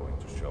you were going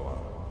to show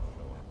up.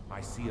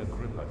 I see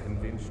Agrippa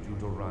convinced you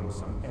to run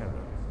some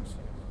errands.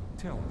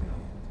 Tell me,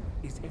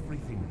 is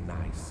everything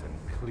nice and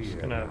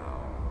clear now?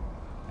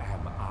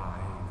 Am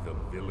I the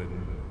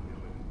villain?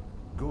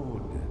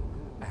 Good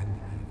and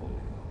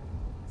evil.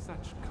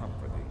 Such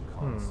comforting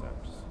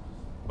concepts,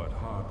 but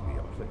hardly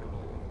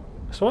applicable.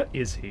 So what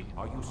is he?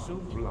 Are you so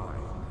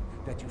blind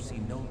that you see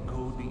no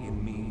good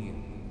in me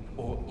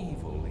or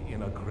evil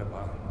in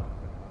Agrippa?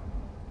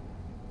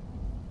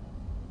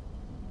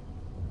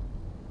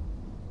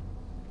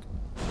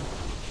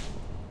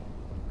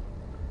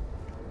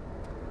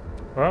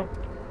 Well,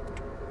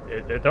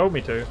 it told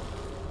me to. No,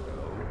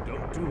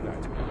 don't do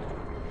that.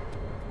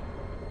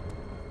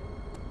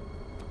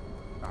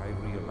 I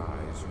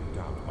realize you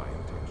doubt my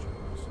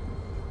intentions.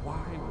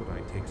 Why would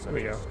I take such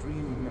we go.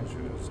 extreme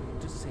measures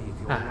to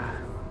save your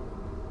life?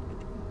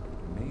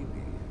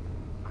 Maybe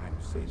I'm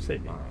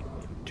saving mine.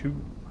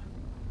 Two.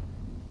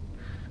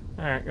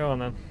 Alright, go on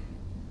then.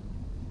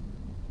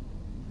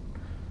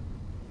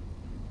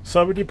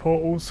 So many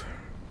portals.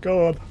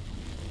 Go on.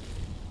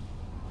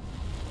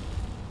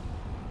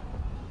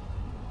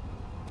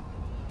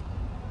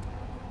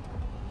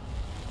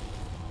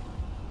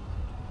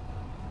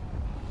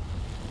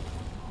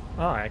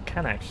 Oh, I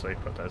can actually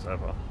put those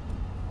over.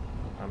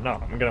 I'm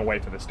not. I'm gonna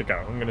wait for this to go.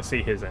 I'm gonna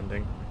see his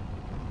ending.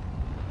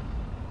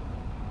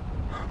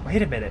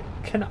 Wait a minute.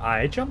 Can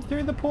I jump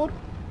through the portal?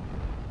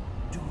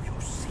 Do you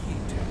see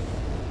it?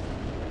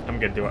 I'm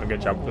gonna do it. I'm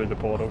gonna jump through the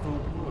portal.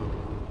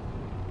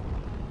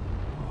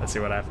 Let's see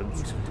what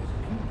happens.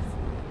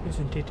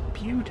 Isn't it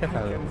beautiful?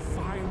 I can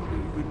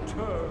finally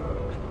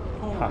return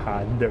home.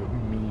 Haha, no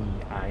me.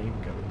 I'm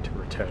going to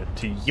return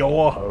to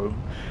your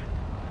home.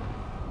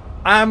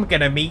 I'm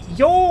gonna meet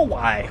your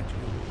wife.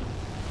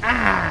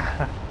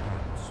 Ah!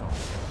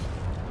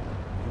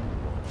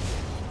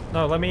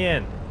 No, let me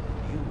in.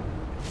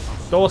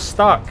 Door's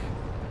stuck.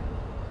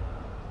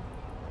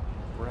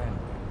 Branded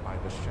by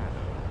the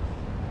shadow,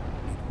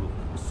 it will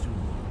consume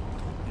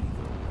you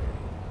either way.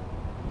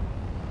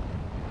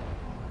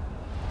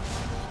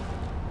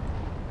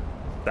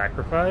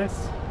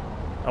 Sacrifice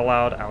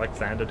allowed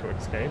Alexander to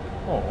escape.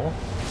 Oh.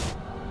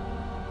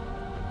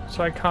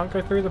 So I can't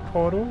go through the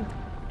portal?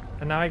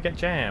 And now I get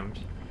jammed.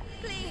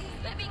 Please,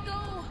 let me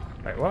go.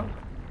 Wait, what?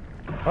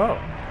 Oh.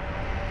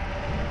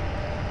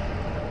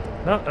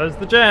 No, there's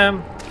the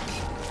jam.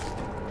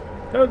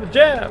 Oh, the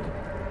jam.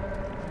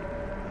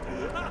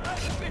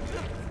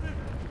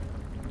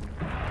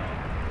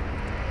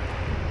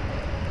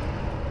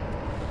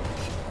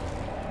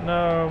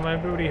 No, my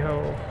booty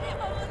hole.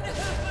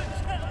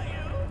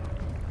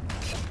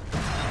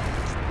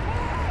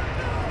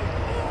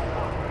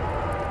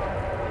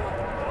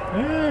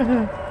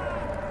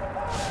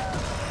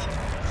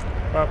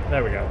 Well,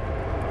 there we go.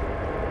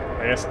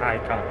 I guess I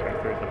can't go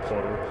through the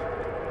portal.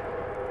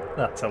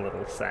 That's a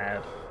little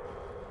sad.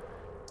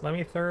 Let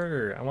me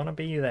through. I want to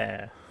be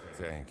there.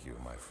 Thank you,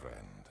 my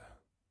friend.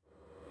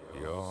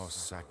 Your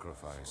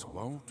sacrifice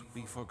won't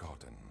be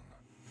forgotten.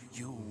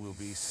 You will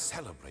be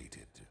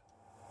celebrated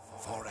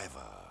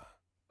forever.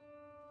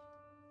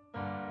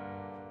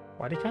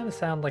 Why do you kind of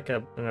sound like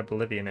an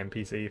Oblivion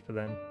NPC for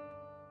them?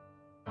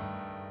 I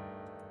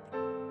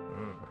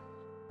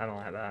don't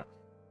like that.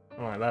 I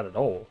don't like that at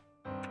all.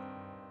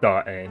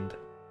 End.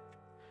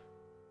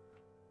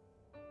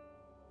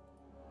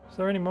 Is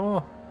there any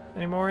more?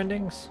 Any more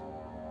endings?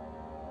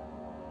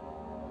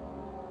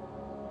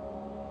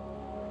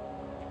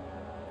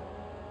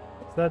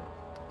 Is that...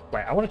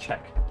 Wait, I want to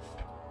check.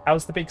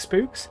 How's the big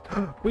spooks?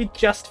 We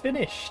just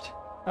finished!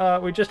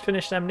 We just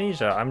finished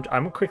Amnesia.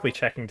 I'm quickly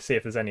checking to see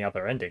if there's any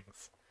other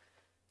endings.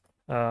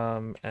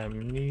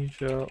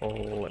 Amnesia,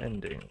 all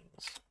endings.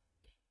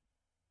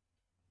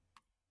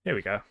 Here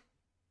we go.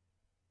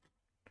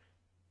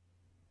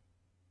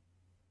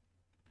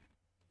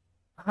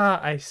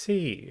 Ah, I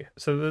see.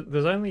 So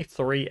there's only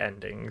 3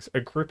 endings.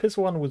 Agrippa's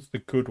one was the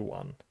good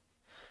one.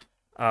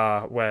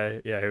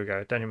 Where, yeah, here we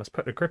go. Daniel must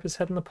put Agrippa's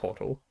head in the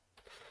portal.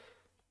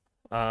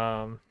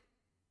 There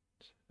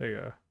you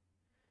go.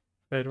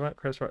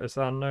 It's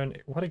unknown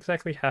what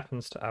exactly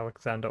happens to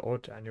Alexander or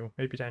Daniel.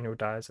 Maybe Daniel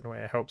dies in a way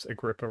it helps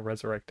Agrippa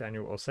resurrect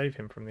Daniel or save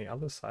him from the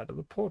other side of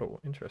the portal.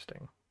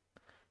 Interesting.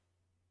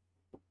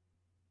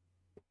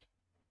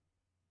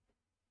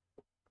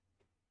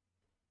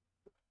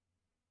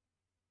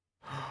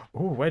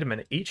 Oh, wait a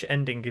minute. Each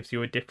ending gives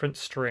you a different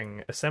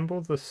string.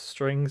 Assemble the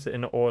strings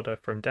in order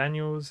from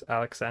Daniel's,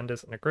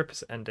 Alexander's, and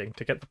Agrippa's ending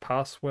to get the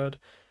password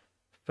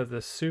for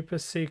the super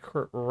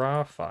secret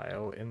RAR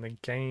file in the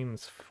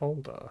games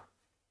folder.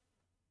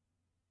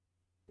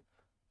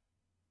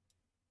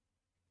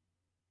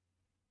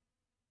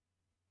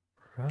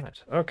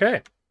 Right.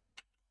 Okay.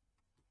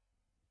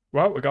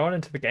 Well, we're going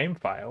into the game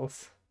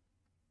files.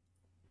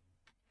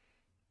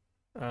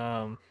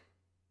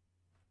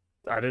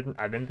 I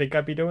didn't think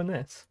I'd be doing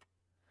this.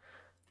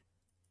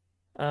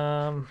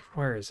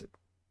 Where is it?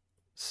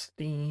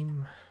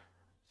 Steam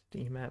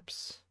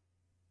apps.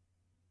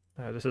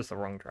 No, this is the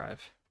wrong drive.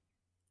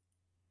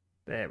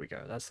 There we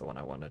go. That's the one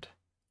I wanted.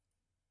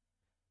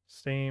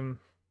 Steam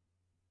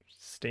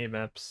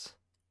apps.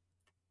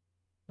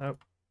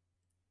 Nope.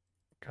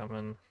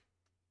 Coming.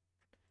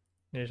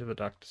 Near to the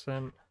Dark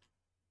Descent.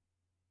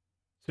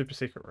 Super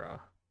Secret RAW.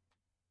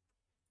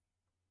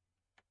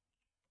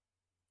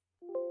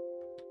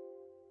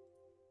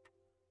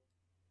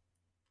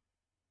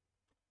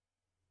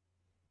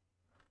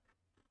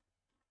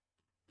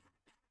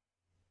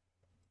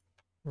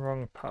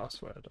 Wrong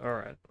password.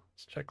 Alright.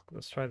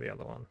 Let's try the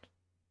other one.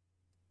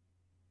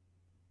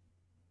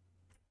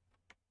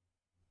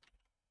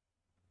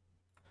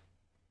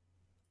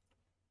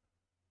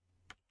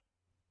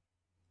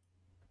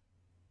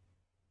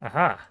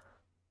 Aha!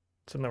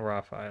 It's in the RAW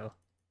file.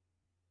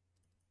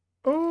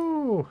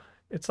 Oh!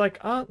 It's like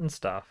art and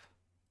stuff.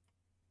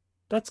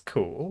 That's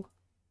cool.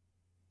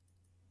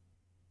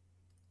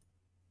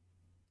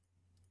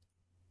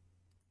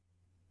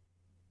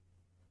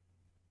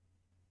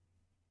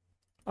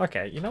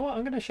 Okay, you know what?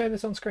 I'm going to show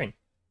this on screen.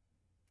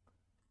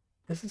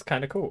 This is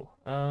kind of cool.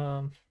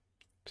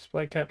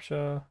 Display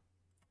capture.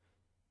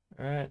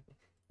 Alright,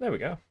 there we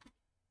go.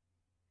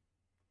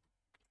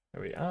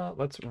 There we are.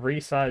 Let's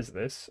resize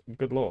this.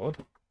 Good lord.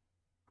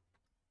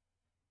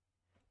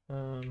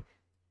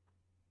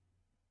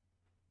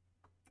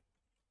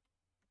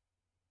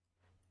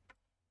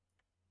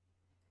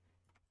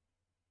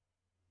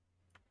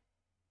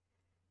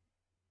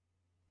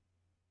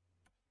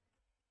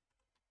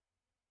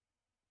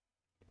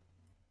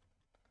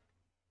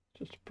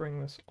 Just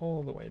bring this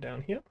all the way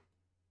down here.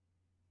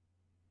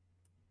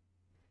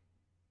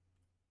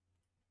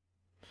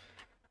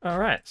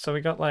 Alright, so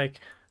we got like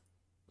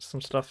some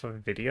stuff for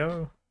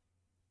video,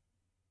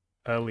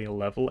 early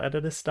level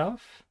editor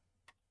stuff.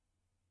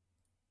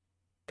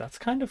 That's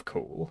kind of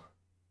cool.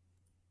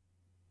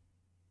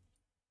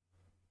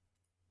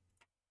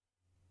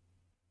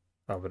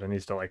 Oh, but it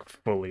needs to like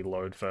fully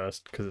load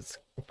first because it's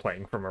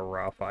playing from a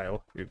RAW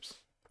file. Oops.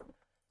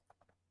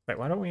 Wait,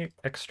 why don't we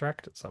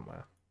extract it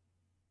somewhere?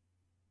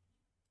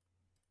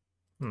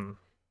 Oh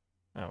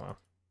well.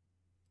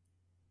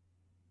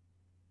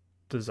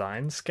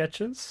 Design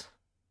sketches?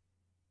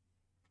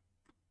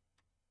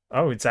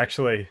 Oh, it's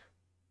actually...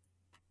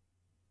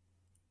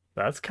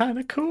 That's kind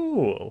of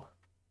cool.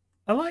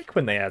 I like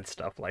when they add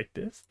stuff like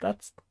this.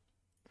 That's...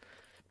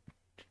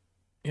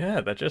 Yeah,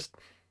 they're just...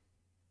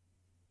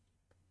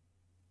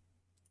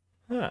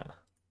 Huh.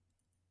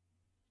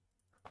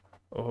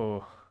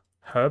 Oh,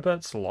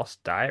 Herbert's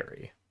Lost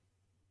Diary.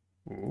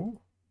 Ooh.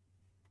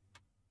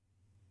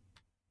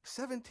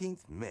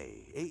 17th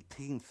May,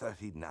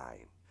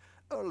 1839.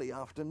 Early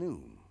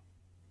afternoon.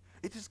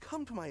 It has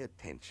come to my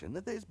attention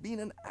that there's been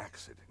an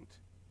accident.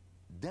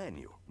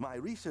 Daniel, my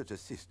research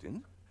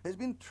assistant, has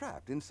been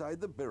trapped inside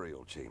the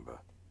burial chamber.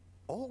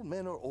 All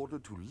men are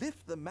ordered to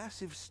lift the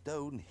massive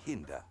stone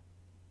hinder.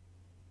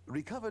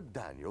 Recovered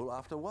Daniel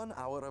after 1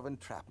 hour of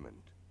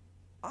entrapment.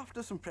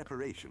 After some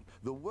preparation,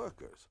 the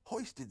workers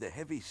hoisted the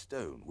heavy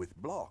stone with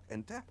block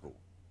and tackle.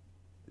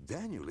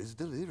 Daniel is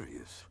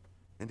delirious,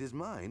 and his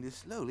mind is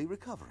slowly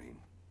recovering.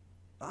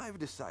 I've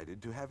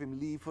decided to have him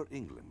leave for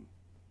England.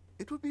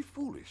 It would be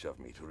foolish of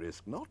me to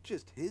risk not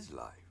just his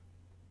life,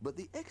 but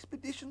the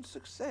expedition's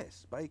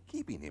success by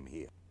keeping him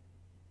here.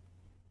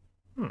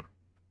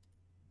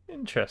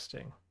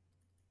 Interesting.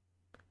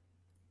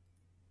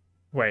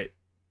 Wait,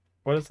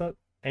 what is that?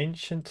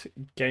 Ancient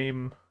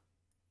game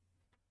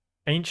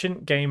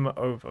Ancient game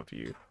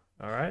overview.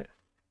 Alright.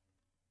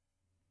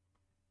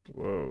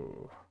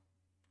 Whoa.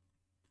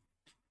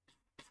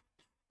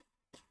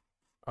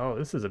 Oh,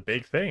 this is a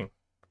big thing.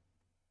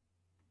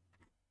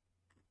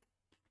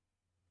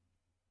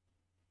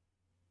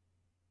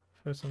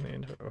 First on the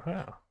intro.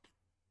 Wow.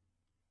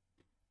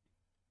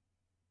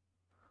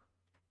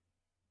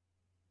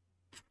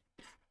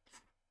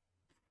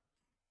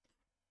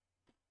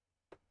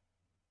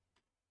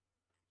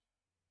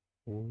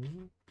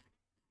 Ooh.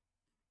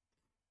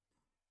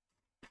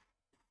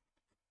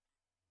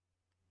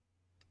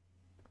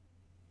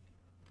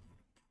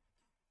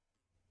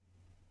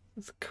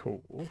 That's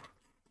cool.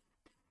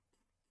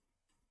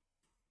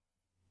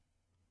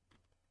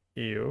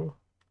 Ew.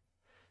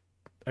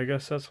 I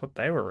guess that's what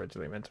they were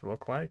originally meant to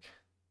look like.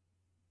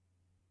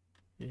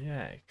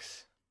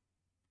 Yikes.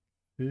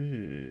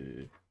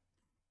 Ooh.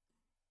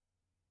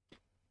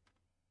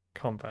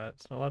 Combat.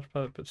 It's not allowed to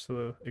play, but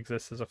still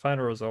exists as a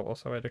final result,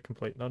 also a way to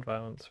complete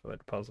non-violence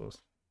related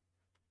puzzles.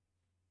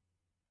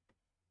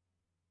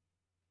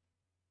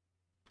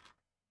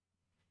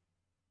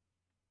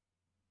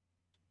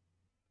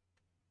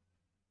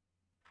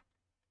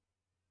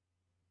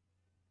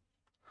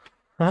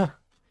 Huh.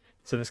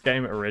 So this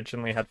game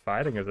originally had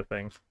fighting as a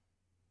thing.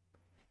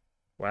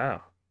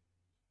 Wow.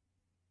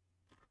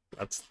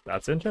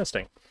 That's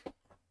interesting.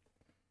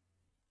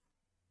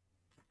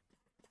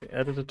 The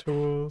editor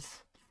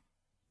tools.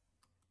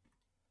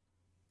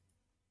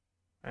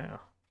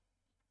 Wow.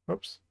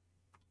 Whoops.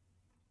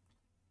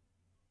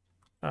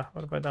 Ah,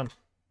 what have I done?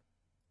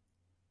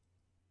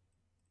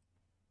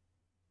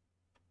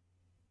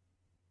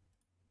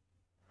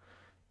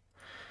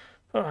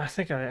 Oh, I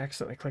think I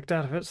accidentally clicked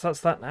out of it, so that's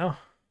that now.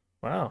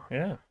 Wow,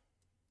 yeah.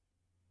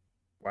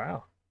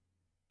 Wow.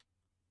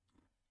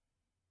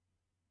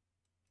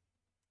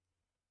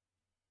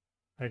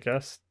 I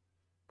guess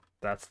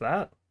that's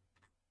that.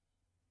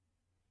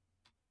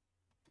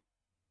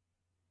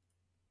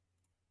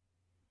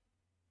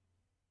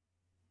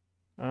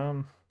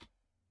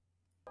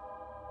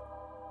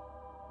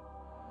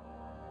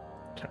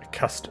 A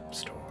custom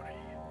story.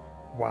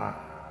 Wow.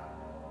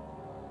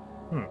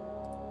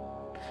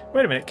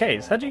 Wait a minute,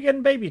 Case, how'd you get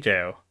in baby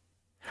jail?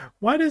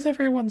 Why does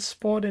everyone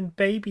spawn in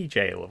baby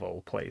jail of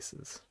all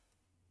places?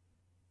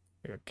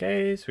 We got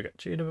Case, we got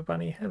Juniper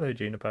Bunny, hello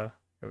Juniper.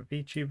 We got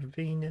VTuber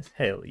Venus,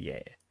 hell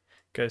yeah.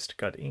 Ghost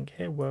God Ink,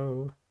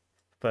 hello.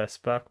 First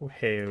Sparkle,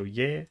 hell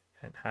yeah.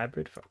 And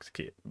Hybrid Fox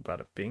Kid,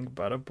 bada bing,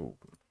 bada boom.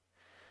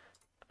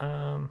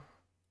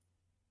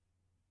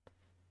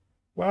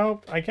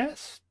 Well, I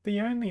guess the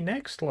only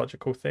next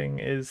logical thing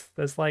is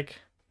there's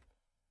like,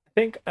 I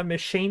think a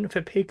machine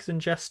for pigs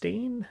and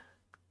Justine.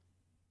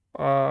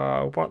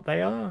 What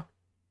they are?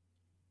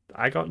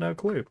 I got no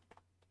clue.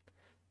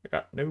 I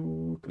got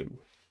no clue.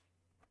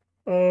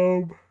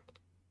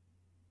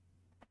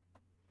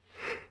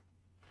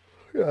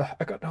 Yeah,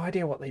 I got no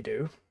idea what they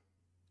do.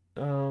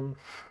 I've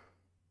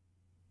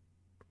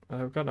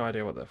got no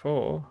idea what they're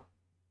for.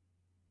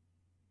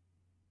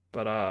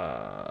 But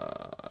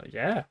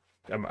yeah,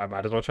 I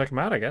might as well check them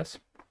out, I guess.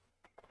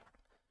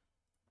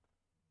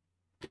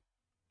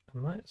 I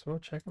might as well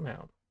check them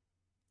out.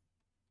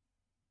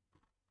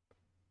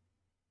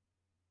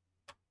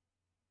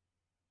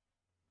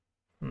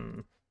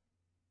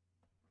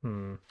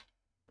 Well,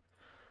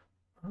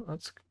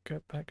 let's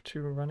get back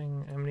to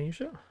running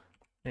Amnesia.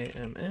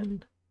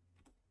 AMN.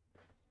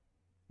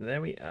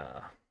 There we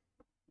are.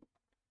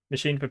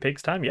 Machine for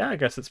pigs time? Yeah, I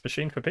guess it's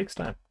machine for pigs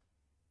time.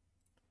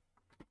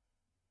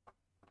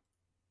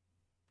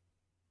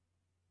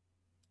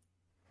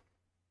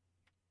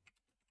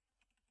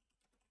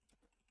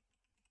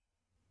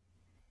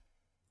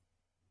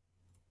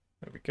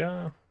 There we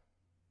go.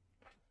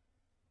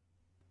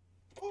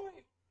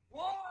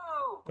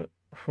 Whoa!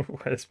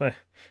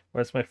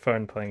 Where's my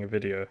phone playing a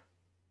video?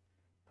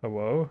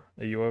 Hello?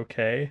 Are you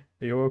okay?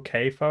 Are you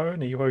okay,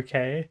 phone? Are you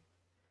okay?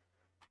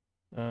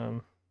 Hmm.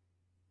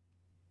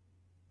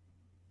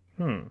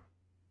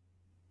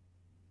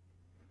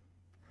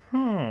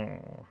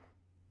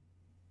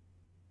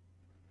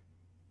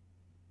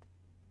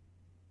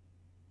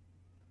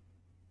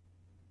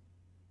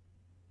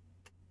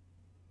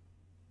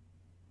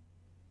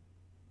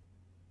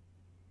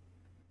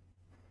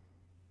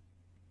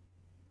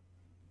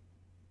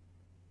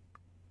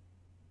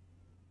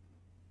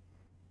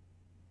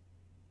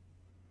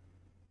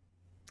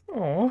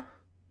 Oh,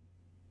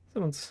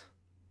 someone's.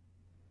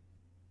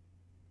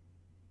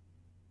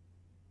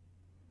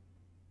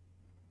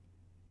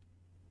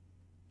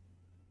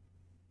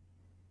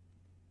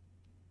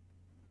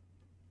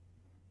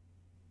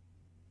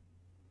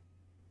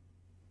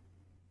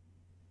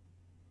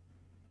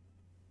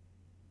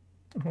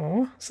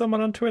 Oh,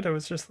 someone on Twitter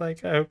was just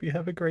like, I hope you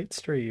have a great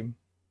stream.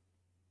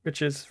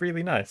 Which is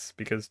really nice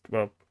because,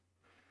 well,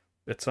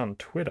 it's on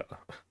Twitter.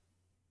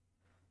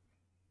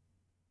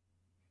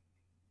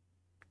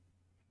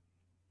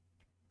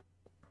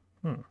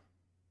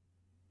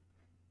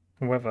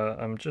 However,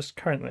 I'm just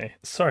currently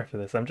sorry for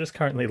this. I'm just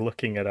currently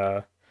looking at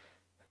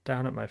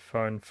down at my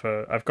phone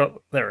for I've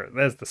got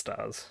there's the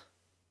stars.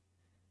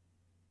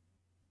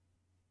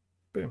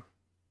 Boom.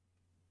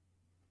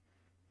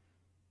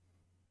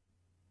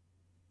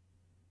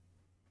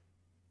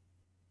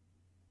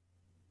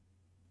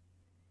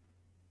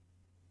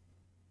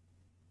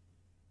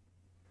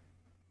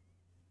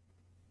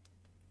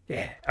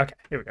 Yeah, okay,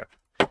 here we go.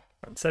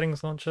 Run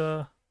settings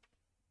launcher.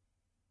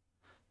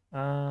 Wait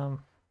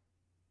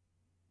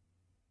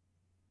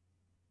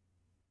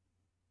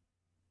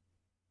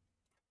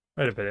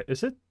a minute,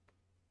 is it?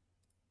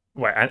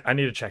 Wait, I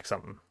need to check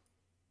something.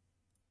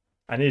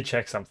 I need to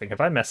check something. Have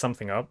I messed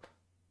something up?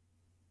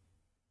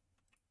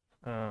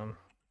 Oh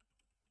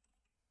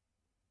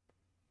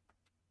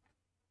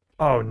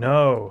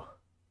no.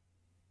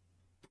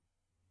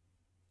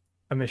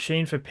 A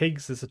machine for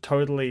pigs is a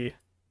totally...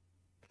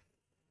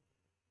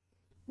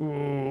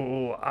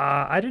 Ooh,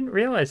 I didn't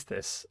realize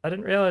this. I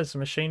didn't realize a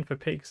machine for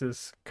pigs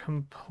is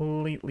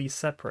completely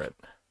separate.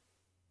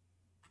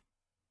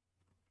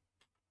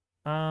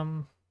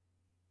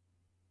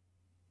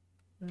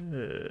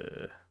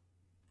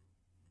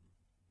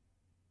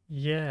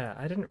 Yeah,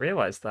 I didn't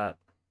realize that.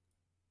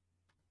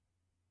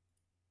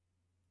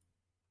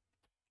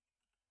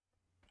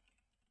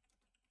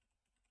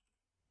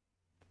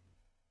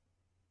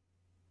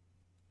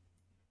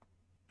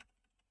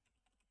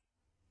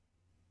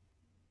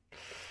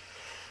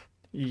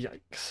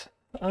 Yikes.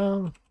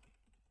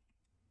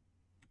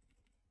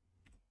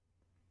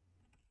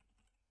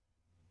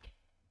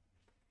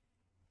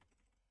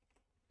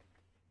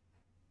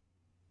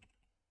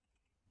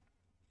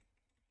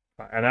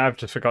 And I've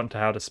just forgotten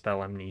how to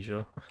spell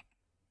amnesia.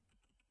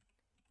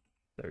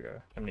 There we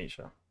go,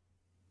 amnesia.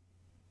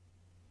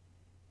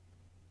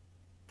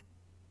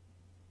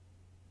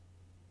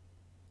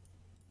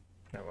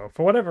 Oh, well,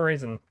 for whatever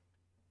reason,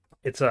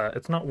 it's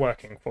not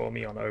working for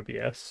me on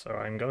OBS, so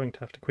I'm going to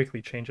have to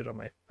quickly change it on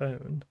my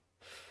phone.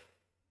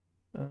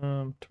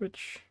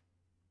 Twitch.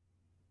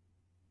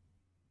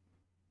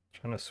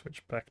 Trying to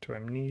switch back to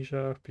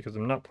amnesia because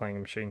I'm not playing a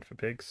machine for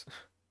pigs.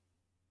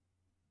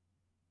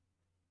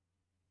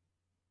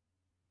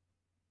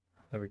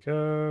 There we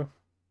go.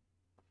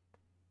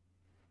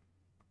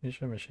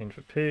 Amnesia, machine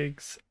for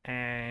pigs,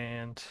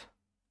 and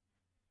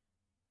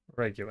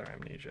regular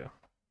amnesia.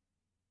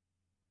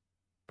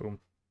 Boom.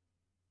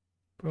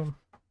 Boom.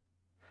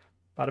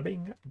 Bada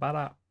bing,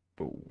 bada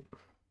boom.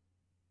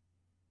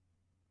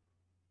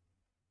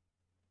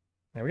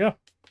 There we go.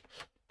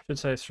 Should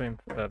say stream,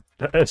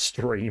 a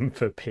stream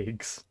for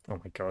pigs. Oh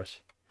my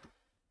gosh.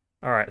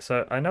 Alright,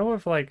 so I know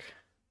of like...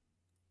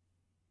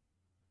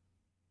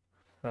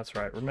 That's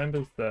right,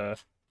 remember the...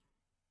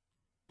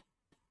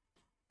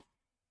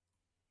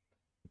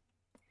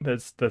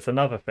 There's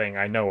another thing,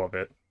 I know of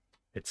it.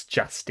 It's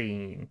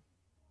Justine.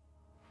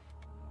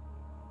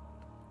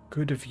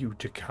 Good of you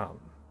to come.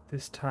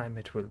 This time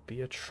it will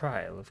be a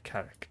trial of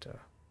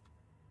character.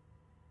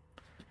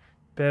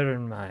 Bear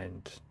in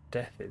mind,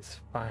 death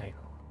is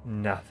final.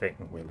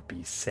 Nothing will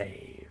be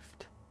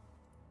saved.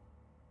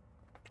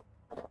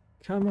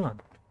 Come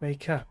on,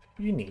 wake up.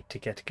 You need to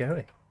get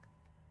going.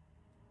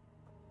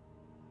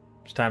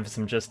 It's time for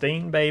some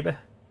Justine, baby.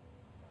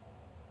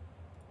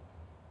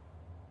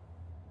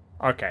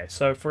 Okay,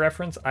 so for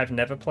reference, I've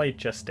never played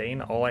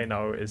Justine. All I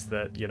know is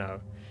that, you know,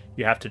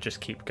 you have to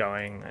just keep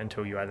going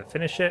until you either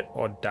finish it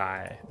or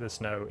die. There's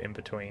no in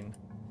between.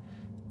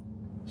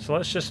 So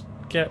let's just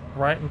get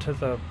right into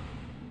the...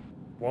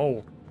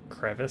 Whoa,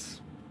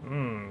 crevice.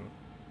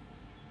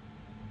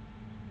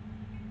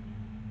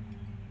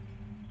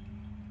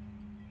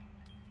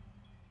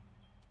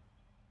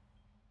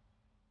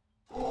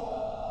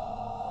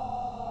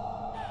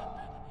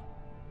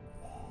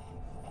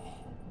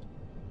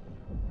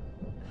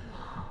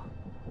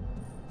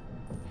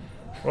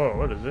 Whoa,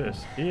 what is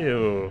this?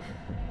 Ew.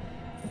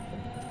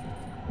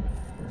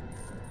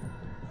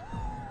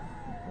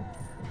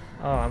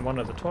 Oh, I'm one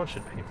of the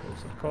tortured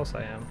peoples. Of course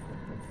I am.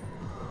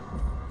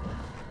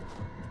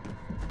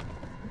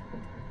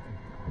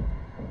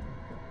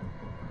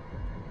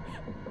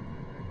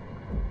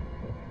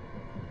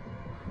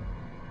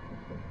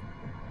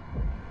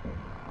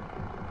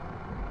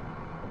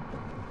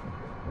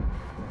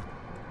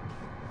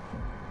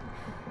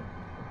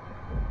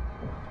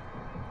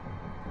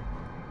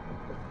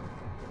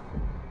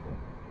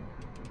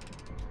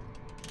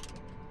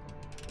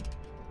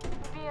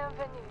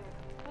 Bienvenue.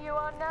 You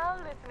are now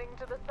listening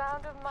to the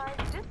sound of my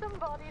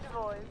disembodied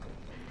voice.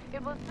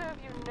 It will serve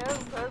you no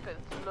purpose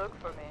to look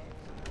for me,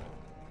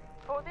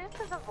 for this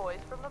is a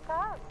voice from the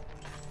past.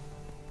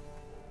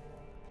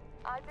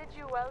 I bid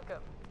you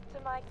welcome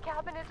to my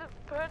cabinet of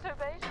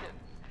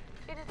perturbations.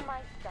 It is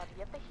my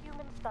study of the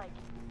human psyche,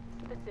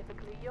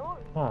 specifically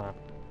yours. Huh.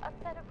 A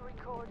set of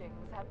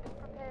recordings have been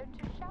prepared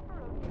to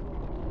chaperone you.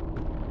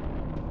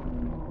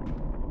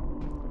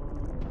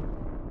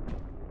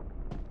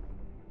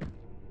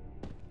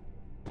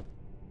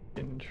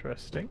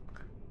 Interesting.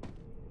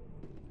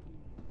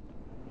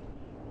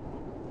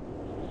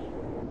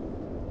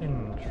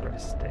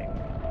 Interesting.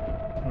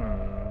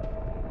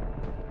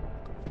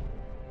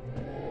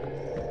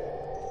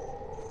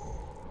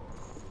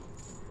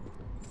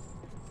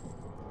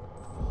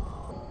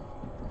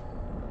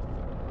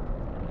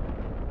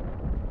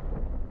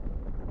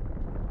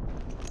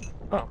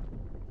 Oh.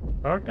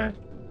 Okay.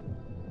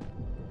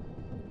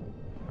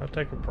 I'll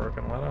take a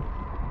broken ladder.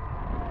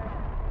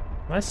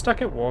 Am I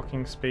stuck at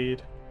walking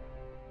speed?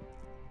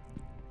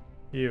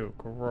 Ew,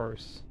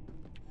 gross.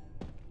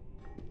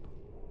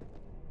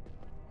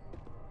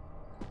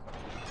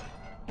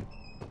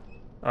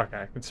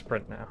 Okay, I can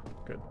sprint now.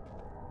 Good.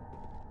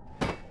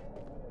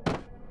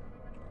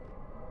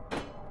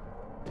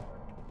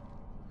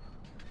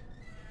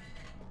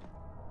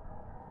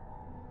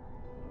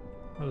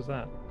 What is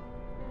that?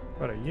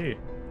 What are you?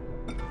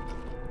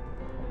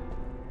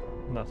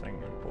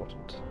 Nothing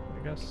important,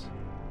 I guess.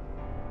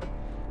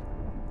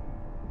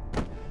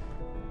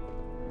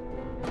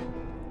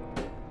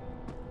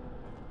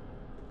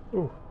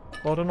 Ooh,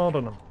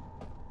 laudanum.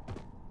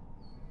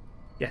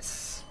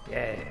 Yes,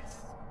 yes.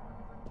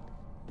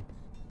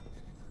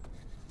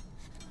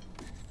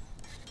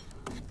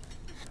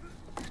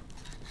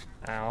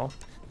 Ow.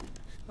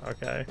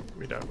 Okay,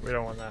 we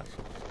don't want that.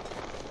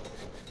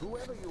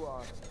 Whoever you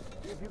are,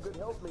 if you could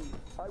help me,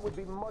 I would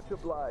be much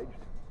obliged.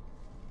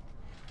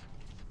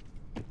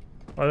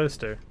 What does this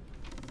do?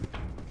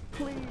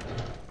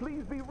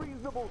 Please be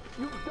reasonable.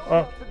 You don't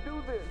Oh. have to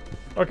do this.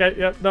 Okay,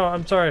 yeah, no,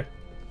 I'm sorry.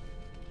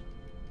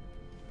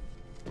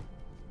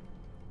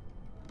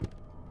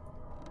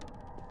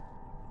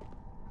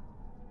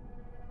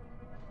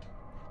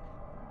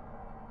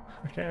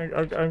 Okay,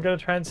 I'm gonna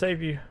try and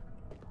save you.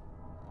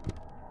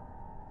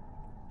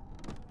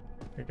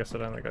 I guess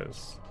it only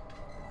goes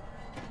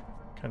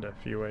kind of a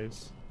few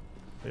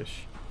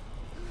ways-ish.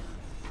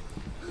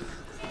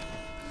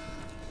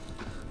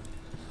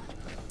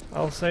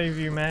 I'll save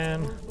you,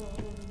 man.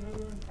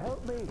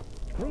 Help me.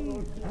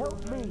 Please,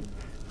 help me.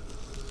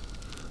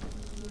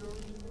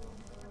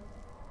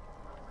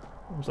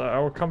 I'm sorry, I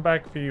will come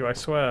back for you, I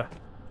swear.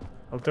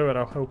 I'll do it,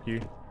 I'll help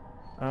you.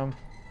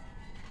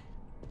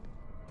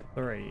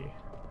 3.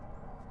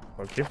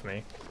 Well, give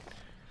me.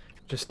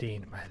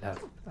 Justine, my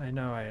love, I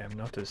know I am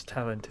not as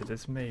talented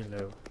as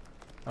Milo,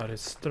 or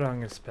as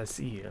strong as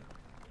Basile,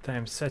 but I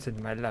am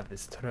certain my love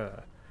is true.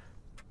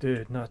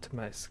 Do not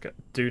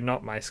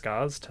my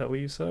scars tell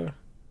you so?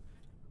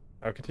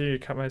 I'll continue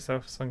to cut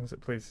myself as long as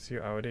it pleases you.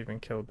 I would even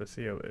kill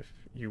Basile if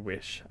you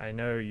wish. I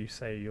know you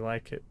say you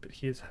like it, but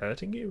he is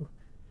hurting you.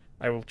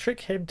 I will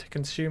trick him to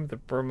consume the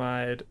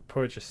bromide.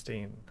 Poor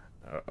Justine.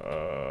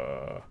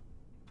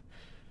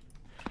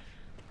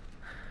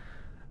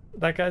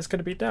 That guy's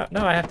gonna be down.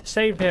 No, I have to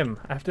save him.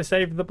 I have to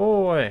save the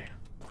boy.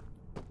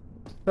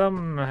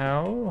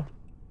 Somehow.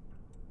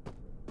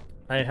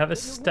 I have a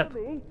step. Can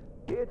you hear me?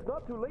 It's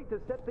not too late to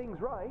set things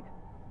right.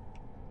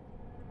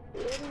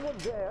 Anyone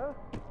there?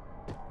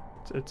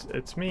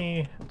 It's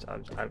me.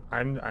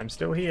 I'm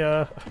still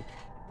here.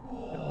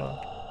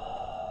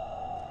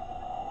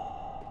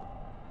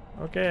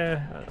 Okay,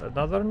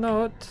 another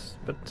note,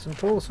 but some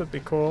tools would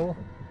be cool.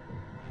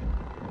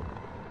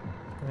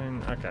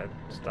 Okay,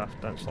 stuff,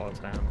 don't slow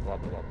it down, blah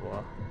blah blah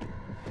blah.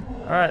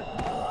 Alright.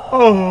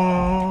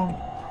 Oh!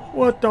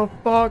 What the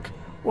fuck?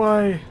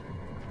 Why?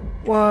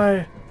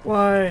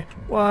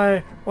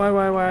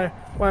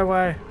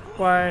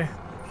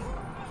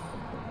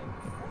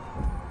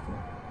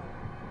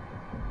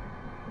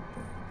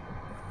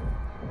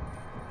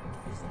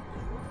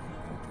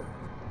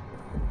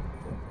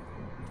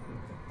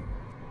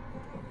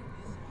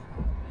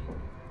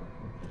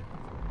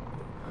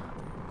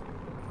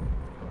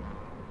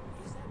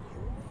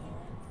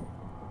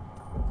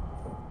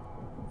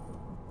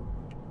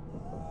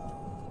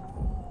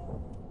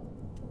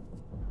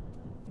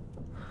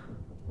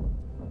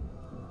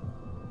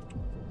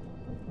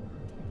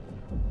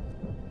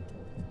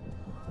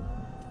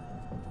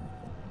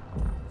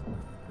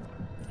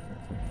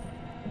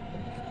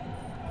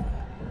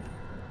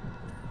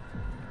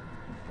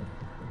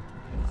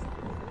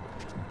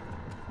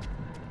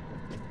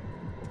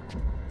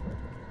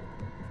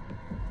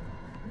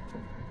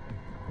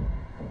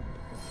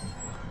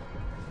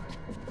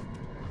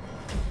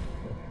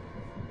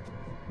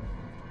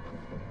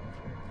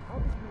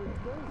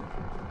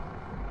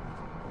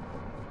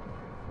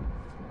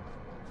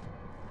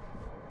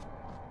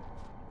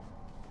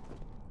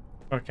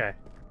 Okay.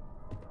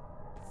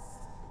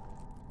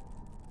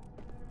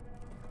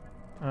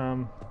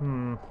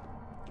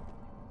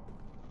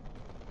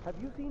 Have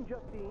you seen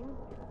Justine?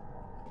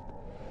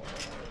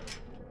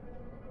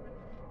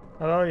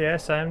 Hello,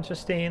 yes, I'm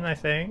Justine, I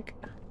think.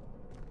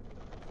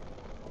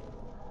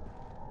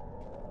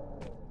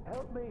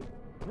 Help me.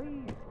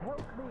 Please, help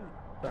me.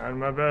 Trying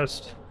my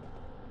best.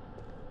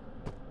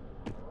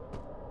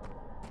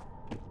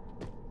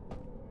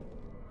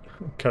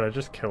 Could I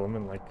just kill him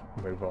and, like,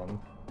 move on?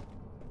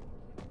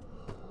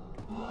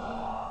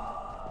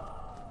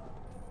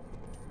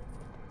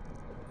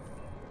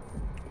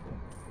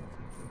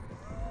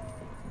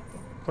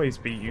 Please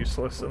be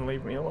useless and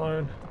leave me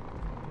alone.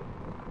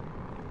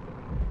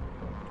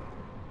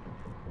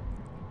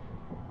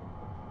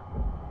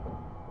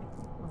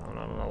 I'm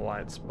not in a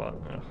light spot.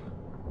 Ugh.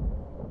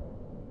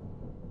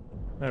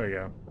 There we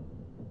go.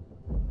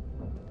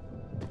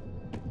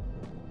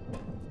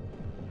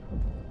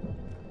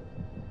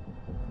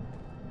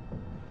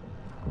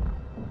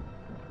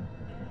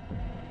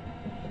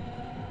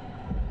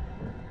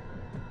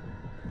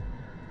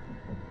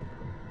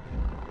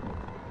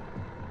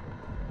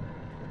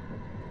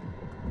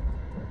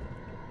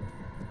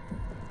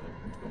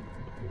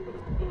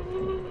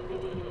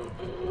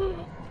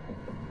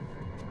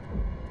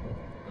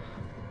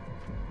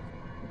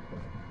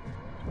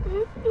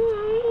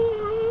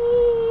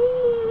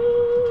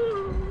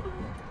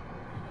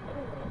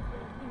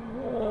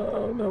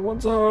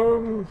 Everyone's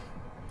home.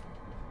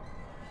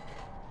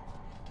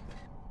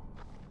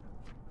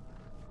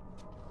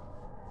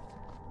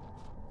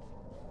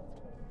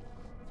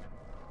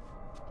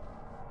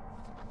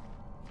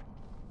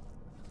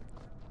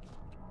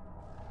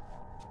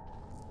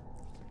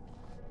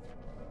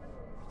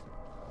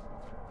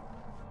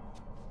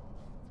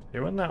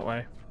 You went that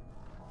way.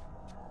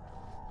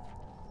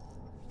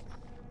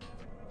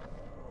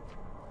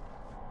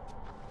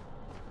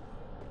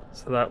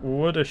 So that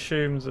would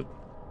assume that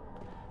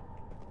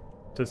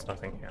there's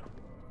nothing here.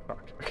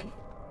 Fuck.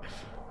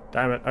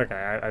 Damn it.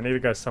 Okay, I need to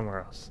go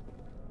somewhere else.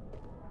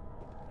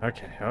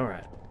 Okay,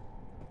 alright.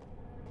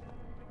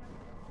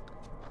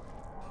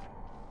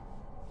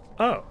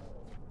 Oh.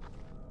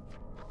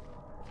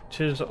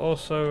 Which is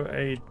also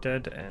a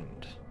dead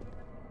end.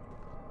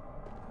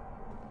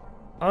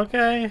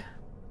 Okay.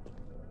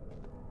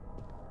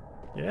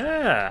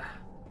 Yeah.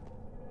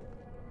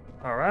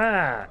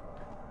 Alright.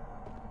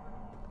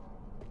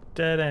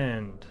 Dead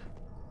end.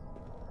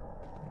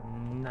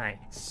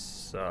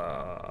 Nice. Oh,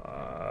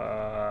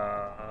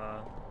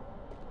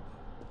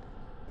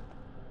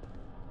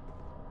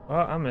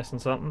 I'm missing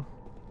something.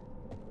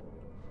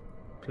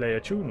 Play a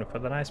tune for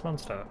the nice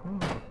monster.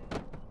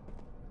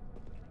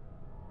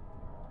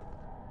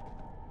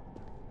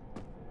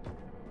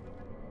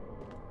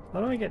 How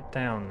do I get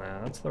down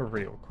there? That's the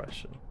real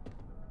question.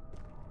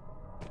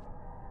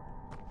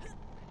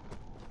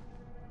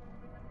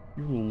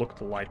 You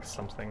looked like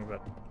something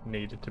that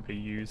needed to be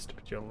used,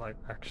 but you're like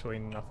actually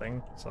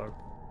nothing, so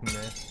meh.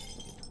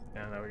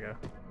 Yeah, there we go.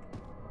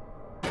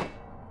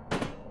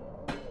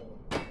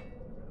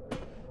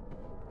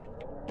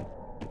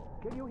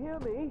 Can you hear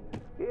me?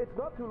 It's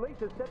not too late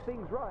to set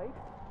things right.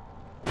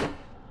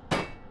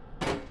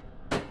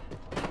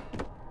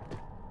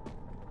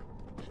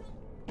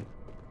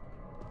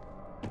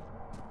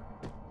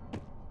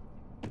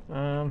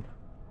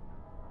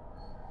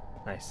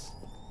 Nice.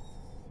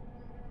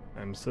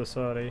 I'm so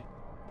sorry.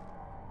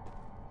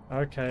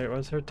 Okay,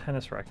 was her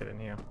tennis racket in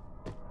here?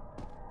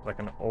 Like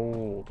an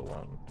old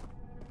one.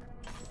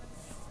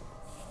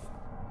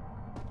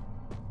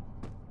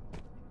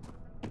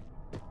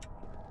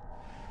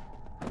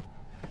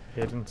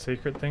 Hidden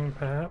secret thing,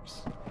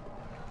 perhaps?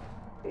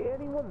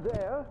 Anyone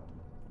there?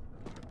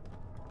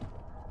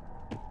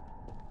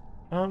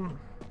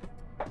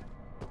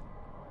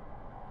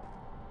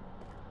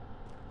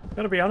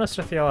 Gotta be honest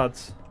with you,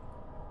 lads.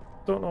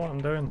 Don't know what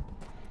I'm doing.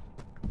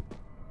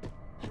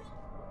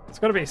 It's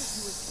gotta be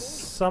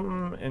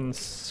something in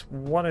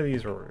one of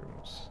these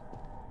rooms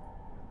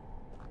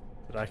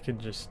that I can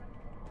just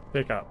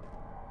pick up.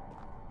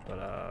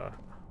 But,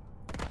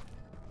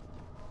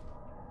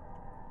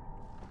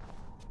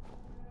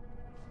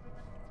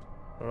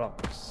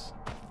 rocks.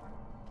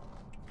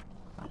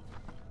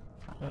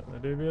 There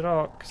do be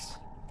rocks.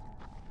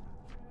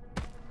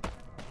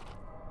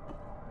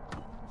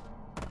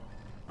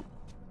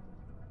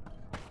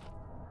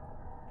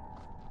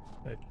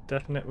 They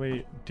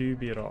definitely do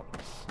be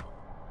rocks.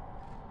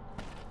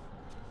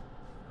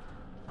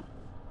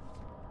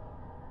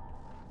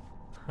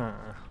 Huh.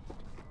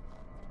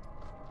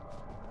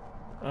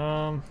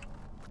 I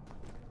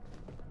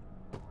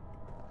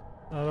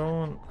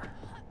don't...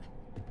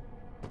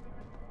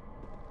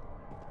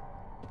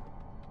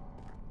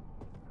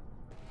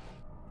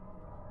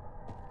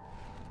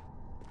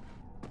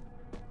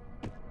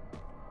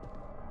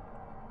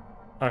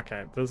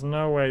 Okay, there's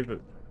no way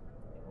that...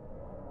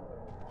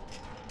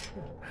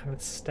 I have a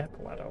step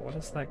ladder, what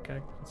is that guy?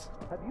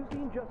 Have you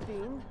seen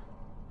Justine?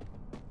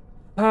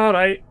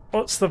 Alright,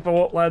 what's the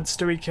vote, lads?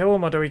 Do we kill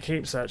him or do we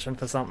keep searching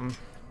for something?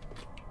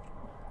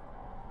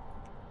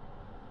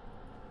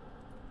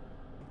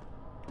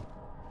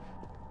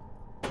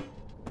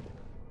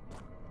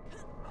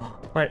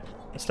 Wait,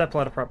 a step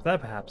ladder prop there,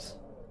 perhaps?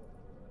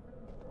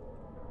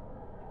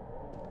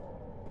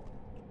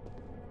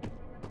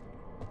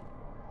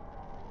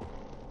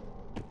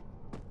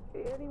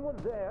 Anyone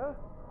there?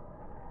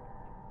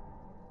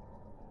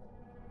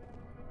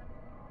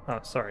 Oh,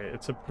 sorry,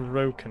 it's a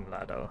broken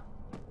ladder.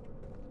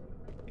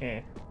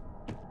 Eh.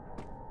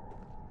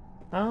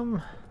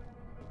 Help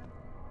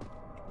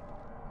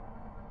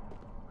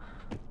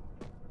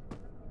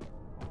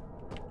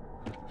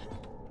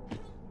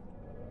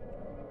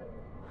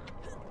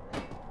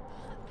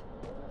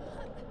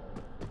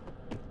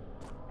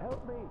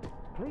me!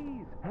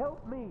 Please,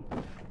 help me!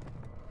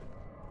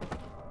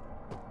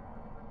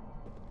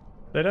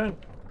 They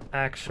don't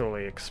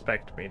actually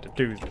expect me to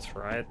do this,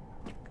 right?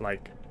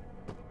 Like...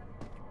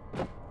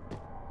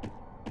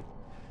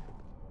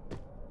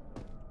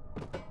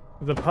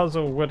 the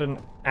puzzle wouldn't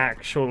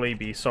actually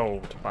be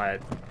solved by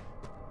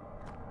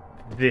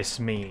this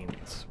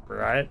means,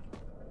 right?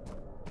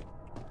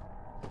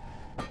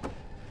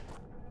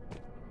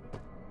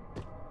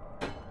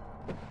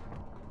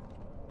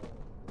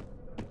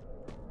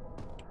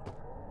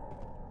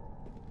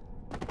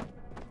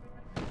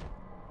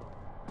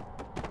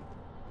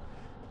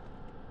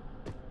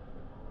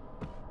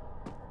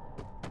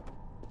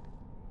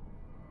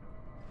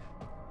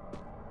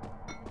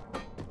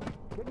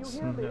 Can you There's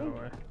hear me? no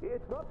way.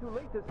 It's not too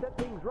late to set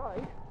things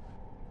right.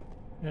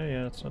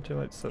 Yeah, it's not too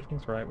late to set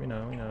things right, we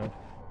know, we know.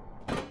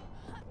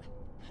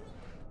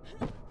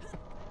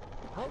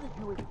 How did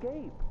you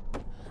escape?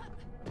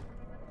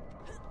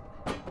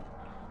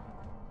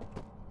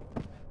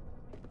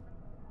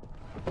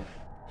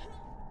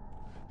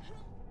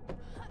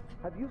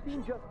 Have you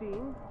seen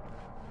Justine?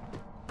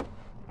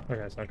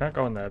 Okay, so I can't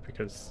go in there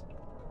because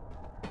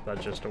that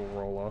just will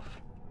roll off.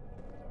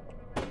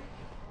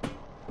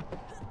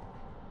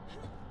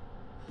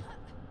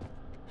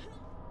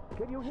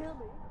 Can you hear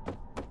me?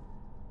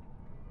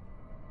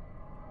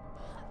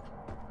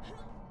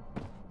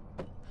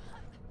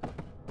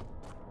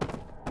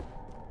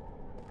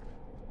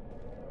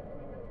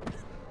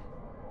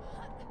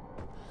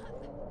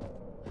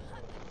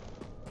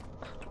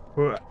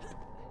 Huh.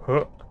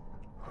 Huh.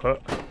 Huh.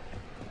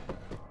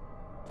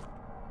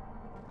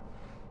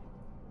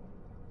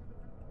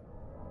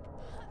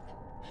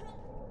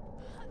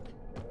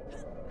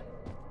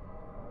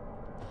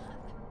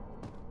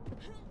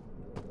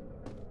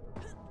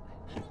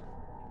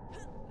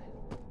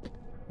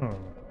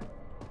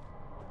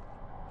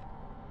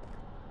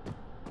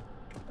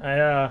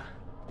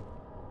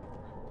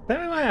 I think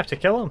we might have to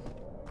kill him.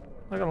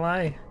 Not gonna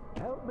lie.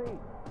 Help me!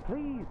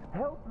 Please,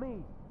 help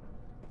me!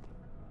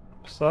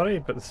 Sorry,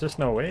 but there's just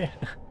no way.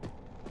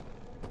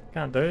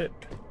 Can't do it.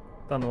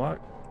 Doesn't work.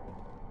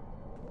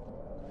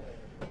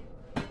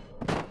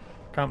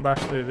 Can't bash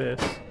through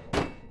this.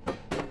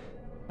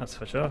 That's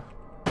for sure.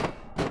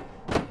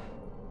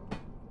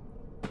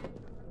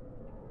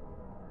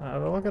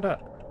 But look at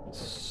that. It's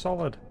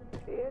solid.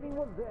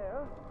 Anyone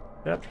there?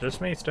 Yep, just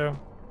me still.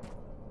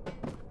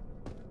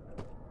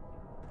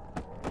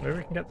 Maybe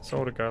we can get this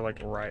all to go like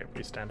right if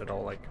we stand it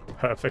all like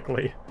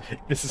perfectly.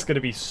 This is gonna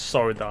be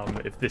so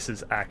dumb if this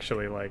is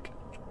actually like...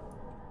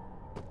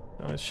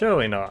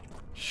 surely not.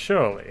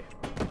 Surely.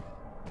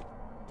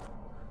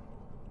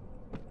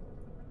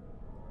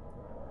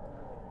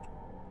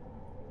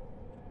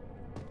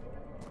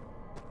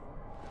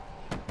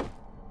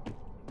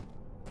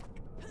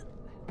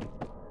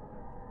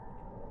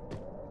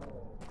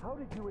 How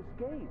did you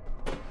escape?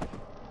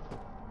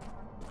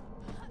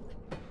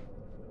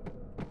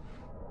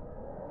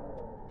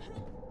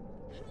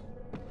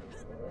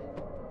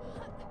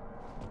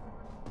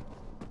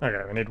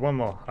 Okay, we need one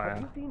more higher.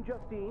 Have you seen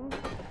Justine?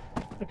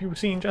 Have you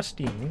seen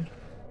Justine?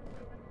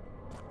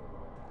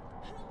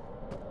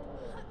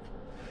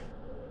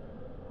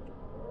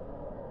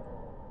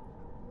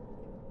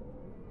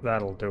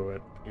 That'll do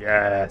it.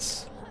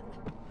 Yes!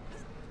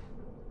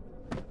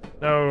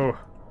 No!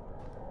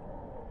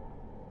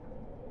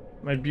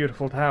 My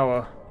beautiful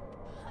tower.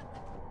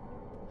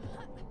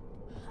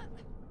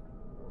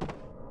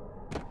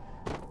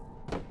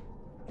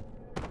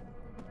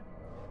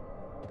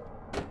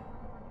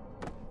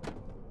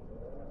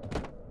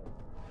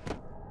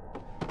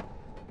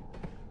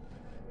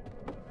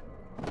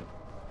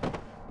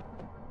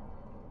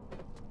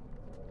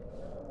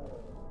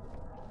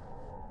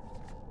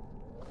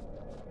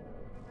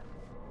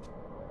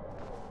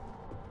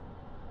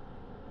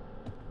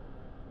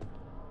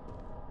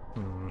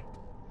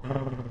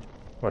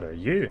 What are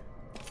you?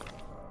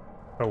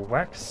 A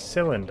wax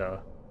cylinder?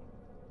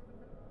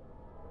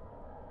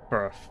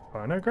 For a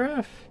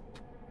phonograph?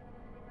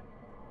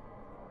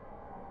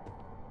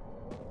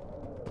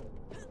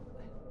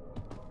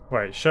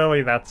 Wait,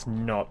 surely that's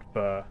not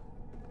for...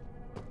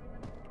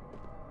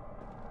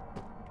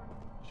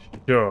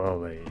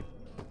 Surely.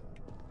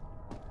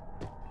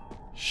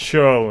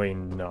 Surely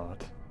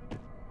not.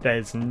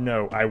 There's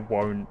no... I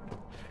won't...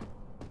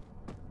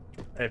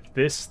 If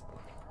this...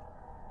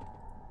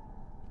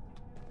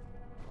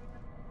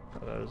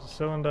 There's a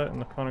cylinder in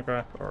the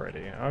phonograph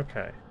already.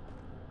 Okay.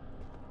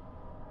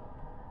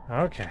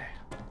 Okay.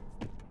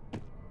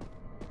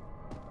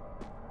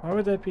 Why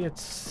would there be a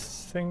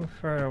thing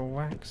for a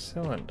wax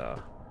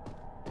cylinder?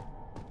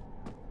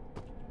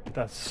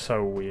 That's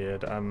so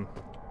weird. I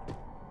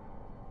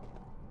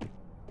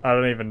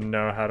don't even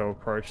know how to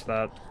approach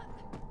that.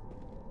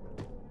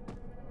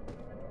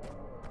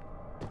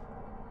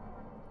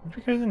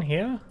 What goes in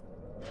here?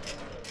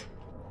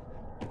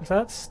 Is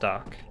that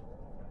stuck?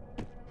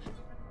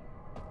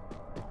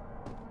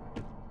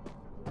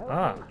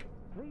 Ah.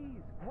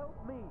 Please help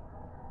me.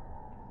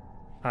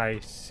 I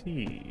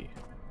see.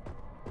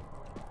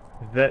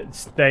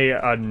 They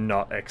are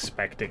not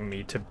expecting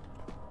me to...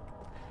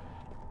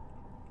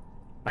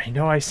 I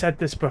know I said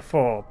this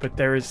before, but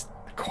there is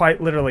quite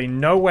literally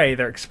no way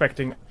they're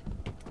expecting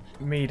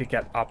me to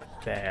get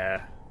up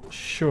there.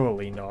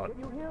 Surely not. Can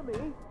you hear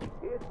me?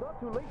 It's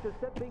not too late to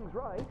set things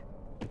right.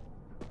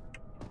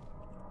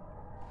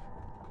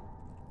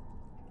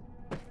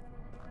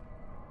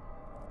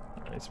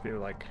 It needs to be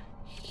like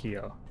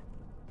here.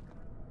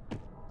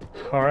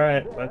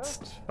 Alright, let's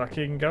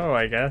fucking go,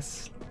 I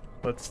guess.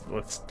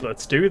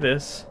 Let's do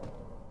this.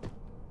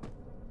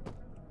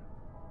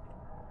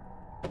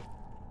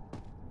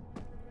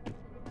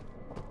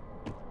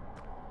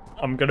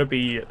 I'm gonna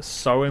be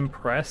so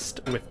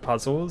impressed with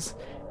puzzles,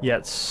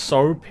 yet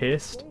so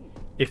pissed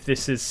if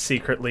this is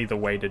secretly the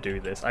way to do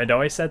this. I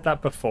know I said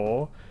that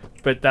before,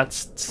 but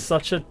that's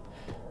such a...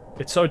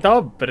 It's so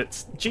dumb, but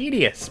it's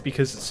genius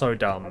because it's so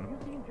dumb.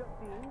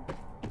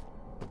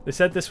 They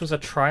said this was a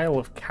trial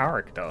of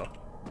character.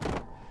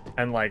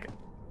 And, like,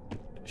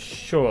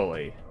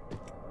 surely...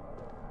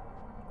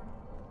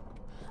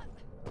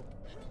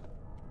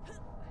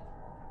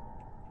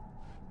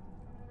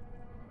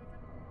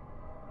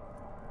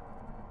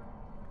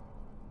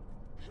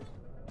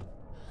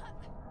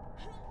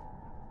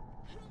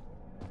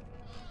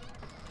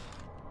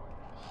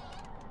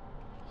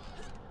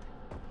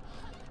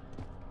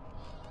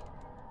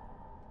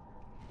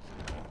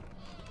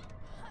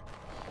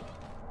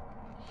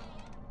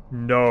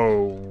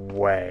 No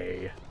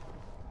way.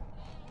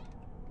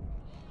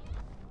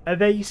 Are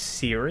they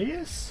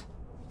serious?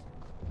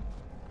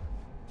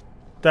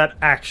 That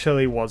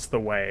actually was the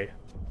way.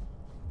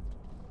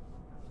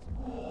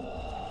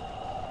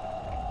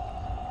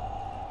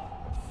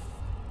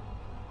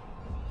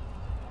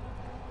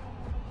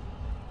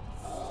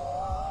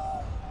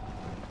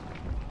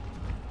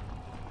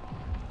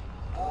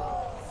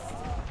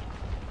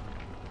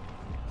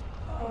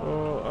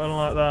 Oh, I don't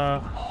like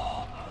that.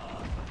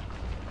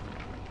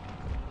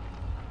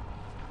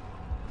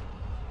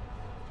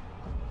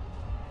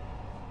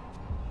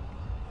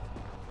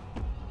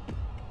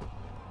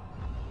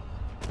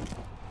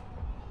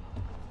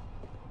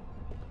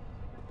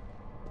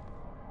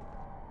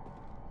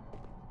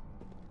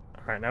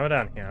 Alright, now we're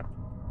down here.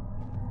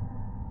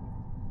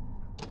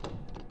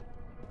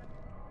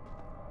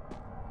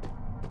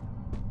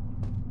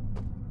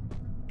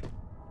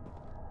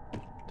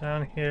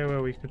 Down here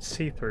where we could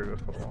see through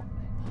before.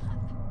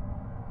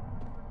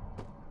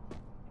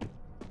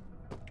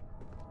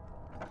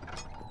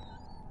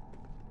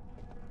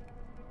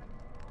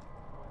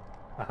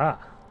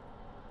 Aha.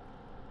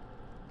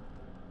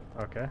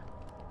 Okay.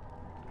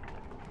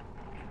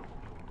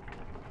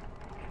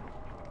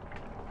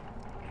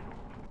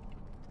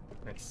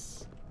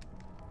 Nice.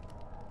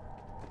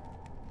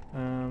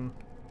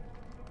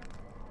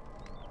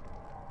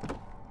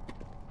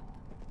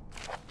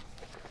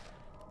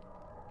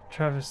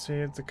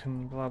 Travesty, the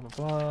can blah blah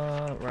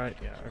blah. Right,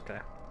 yeah, okay.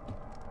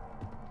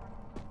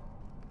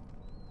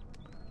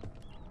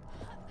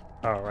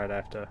 Oh, right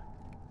after.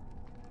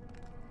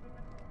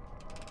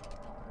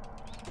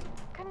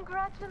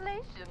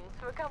 Congratulations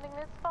for coming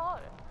this far.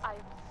 I'm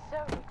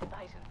so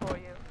excited for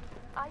you.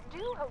 I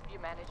do hope you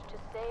managed to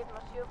save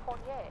Monsieur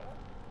Fournier.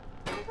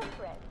 He's a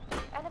friend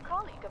and a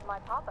colleague of my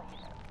papa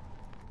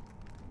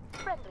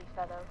here. Friendly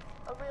fellow,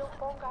 a real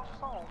bon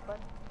garçon, but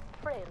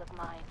frail of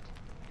mind.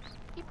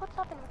 He puts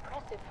up an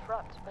impressive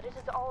front, but it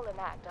is all an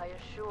act, I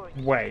assure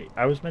you. Wait,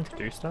 I was meant to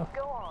do stuff?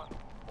 Go on.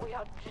 We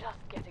are just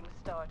getting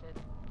started.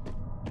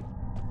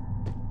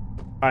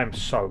 I'm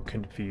so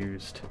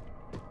confused.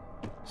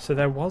 So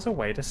there was a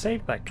way to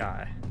save that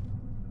guy.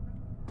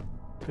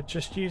 But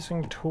just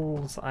using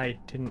tools I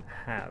didn't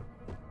have.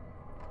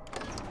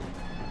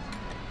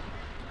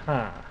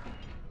 Huh.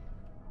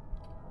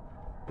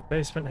 The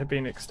basement had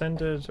been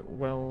extended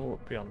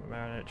well beyond the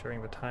Mariner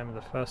during the time of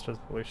the first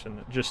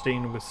revolution.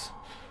 Justine was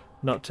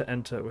not to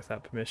enter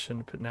without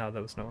permission, but now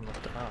there was no one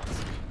left to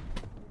ask.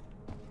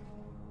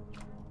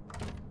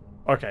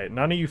 Okay,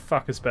 none of you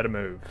fuckers better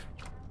move.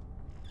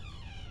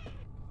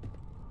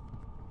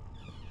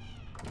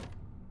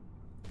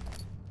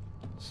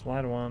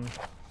 Slide 1.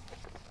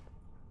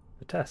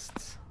 The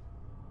tests.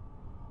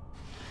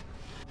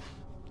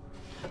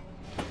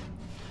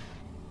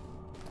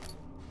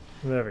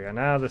 There we go.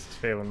 Now this is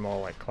feeling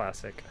more like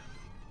classic.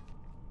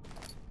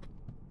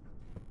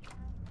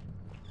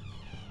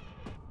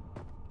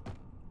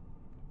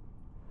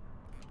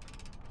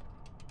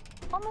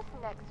 On this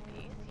next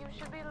piece, you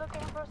should be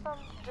looking for some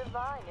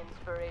divine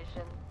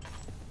inspiration.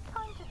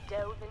 Time to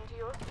delve into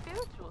your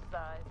spiritual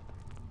side.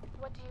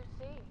 What do you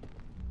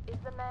see? Is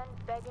the man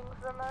begging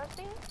for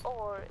mercy,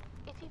 or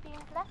is he being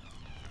blessed?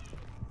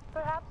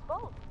 Perhaps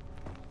both.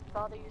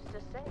 Father used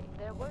to say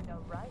there were no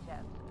right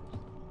answers.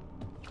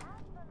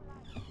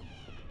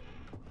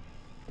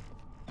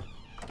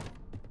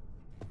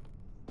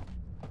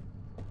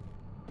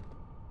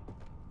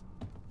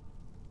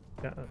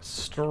 Yeah,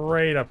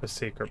 straight up a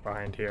secret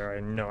behind here. I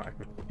know, I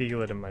can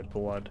feel it in my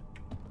blood.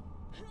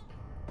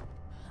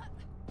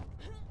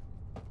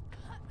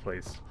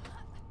 Please.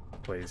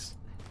 Please.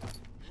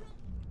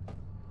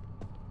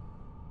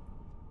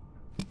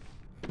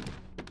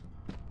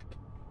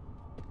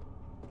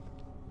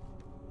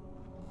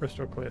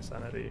 Restore clear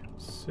sanity.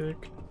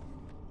 Sick.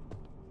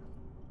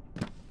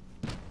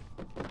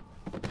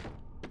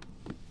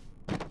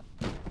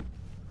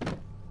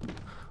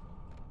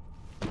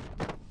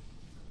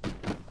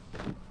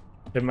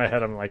 In my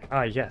head I'm like,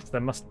 ah yes, there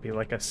must be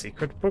like a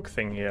secret book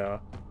thing here.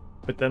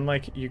 But then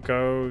like you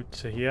go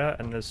to here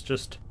and there's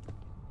just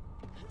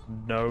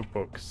no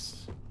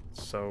books.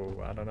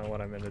 So I don't know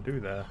what I'm gonna do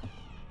there.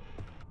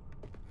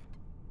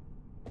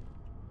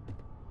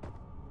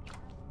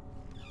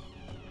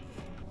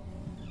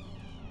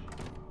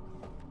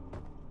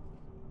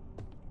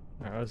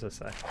 What does it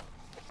say?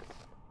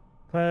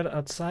 Played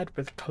outside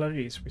with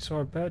Clarice. We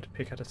saw a bird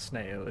pick at a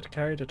snail. It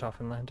carried it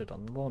off and landed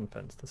on the lawn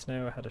fence. The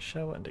snail had a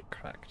shell and it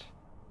cracked.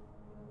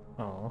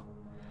 Oh.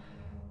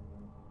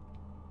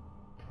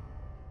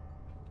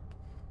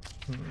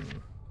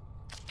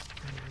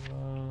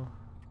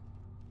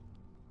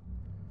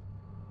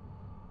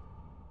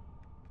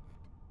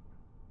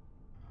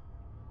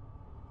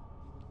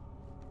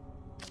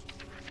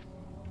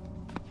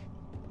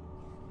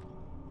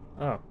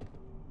 Oh.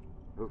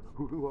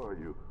 Who are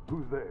you?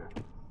 Who's there?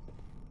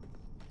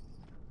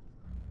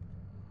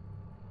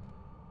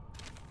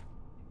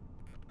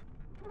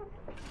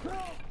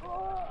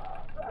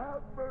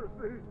 Have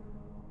mercy!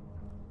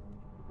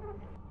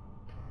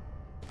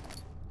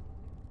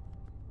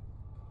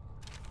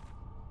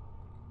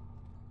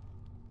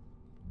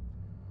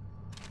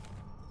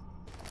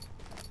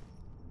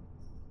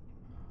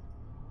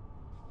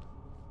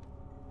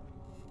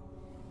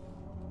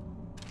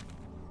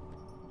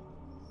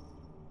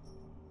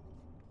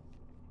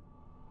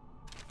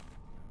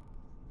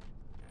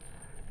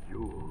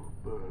 You'll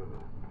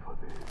burn for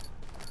this.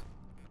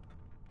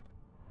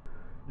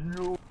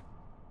 You'll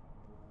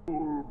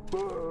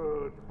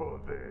burn for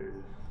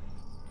this.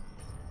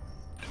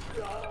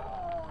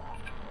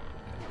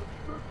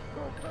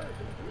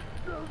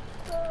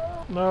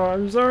 No,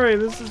 I'm sorry,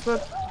 this is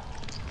the...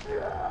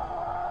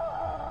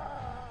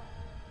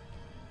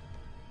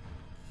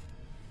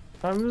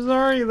 I'm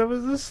sorry, there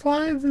was the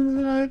slides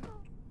inside.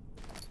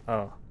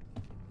 Oh.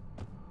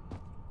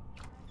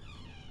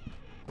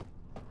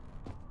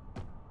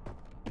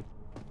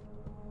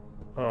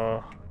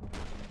 Oh.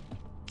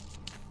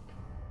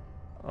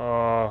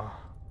 Oh.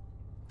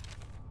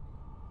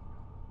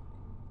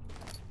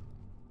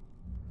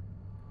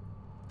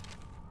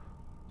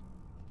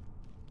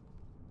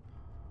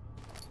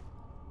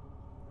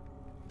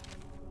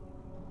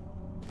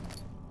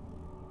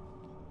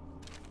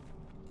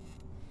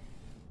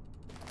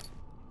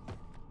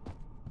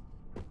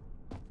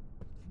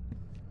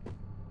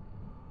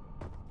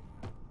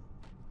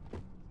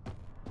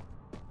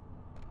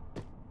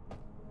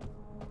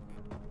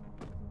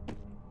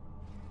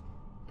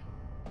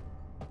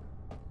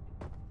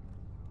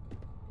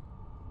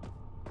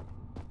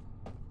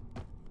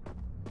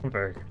 I'm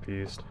very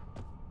confused.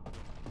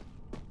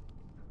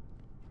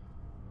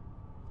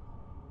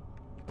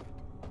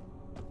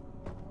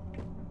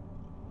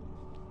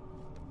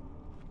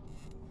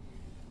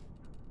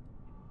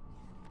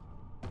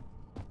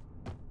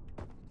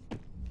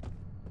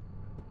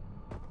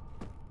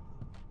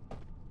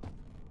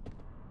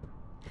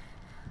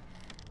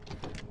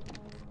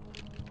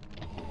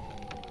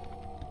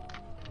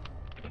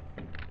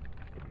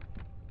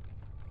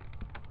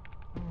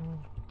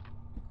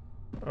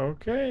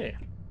 Okay.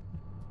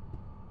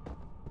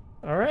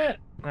 Alright,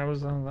 that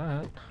was all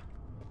that.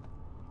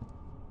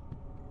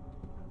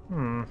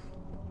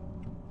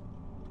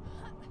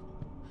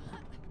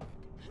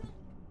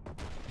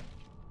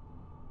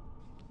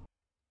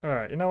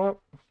 Alright, you know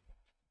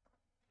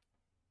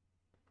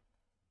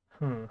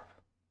what?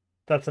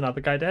 That's another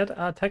guy dead?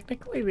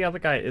 Technically the other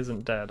guy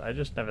isn't dead. I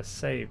just never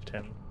saved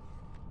him.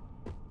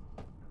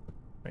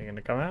 Are you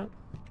gonna come out?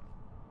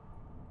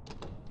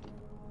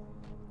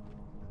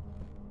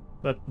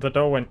 The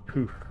door went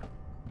poof.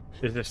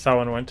 As if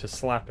someone went to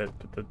slap it,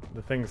 but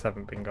the things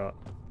haven't been got.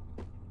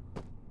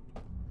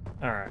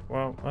 Alright,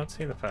 well, let's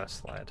see the first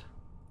slide.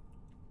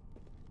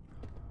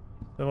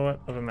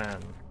 Silhouette of a man.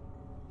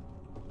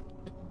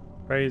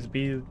 Praise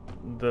be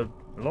the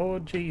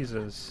Lord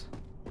Jesus.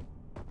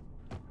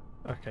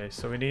 Okay,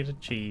 so we need a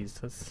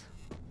Jesus.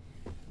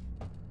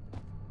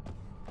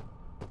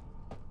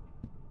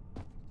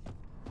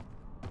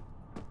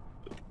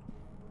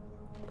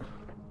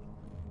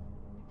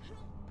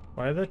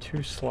 Why are there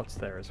two slots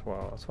there as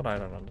well? That's what I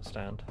don't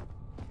understand.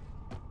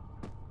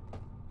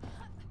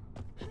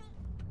 Is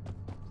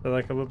there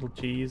like a little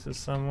Jesus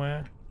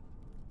somewhere?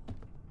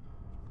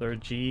 Is there a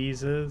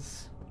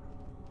Jesus?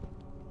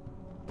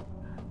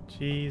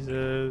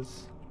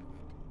 Jesus.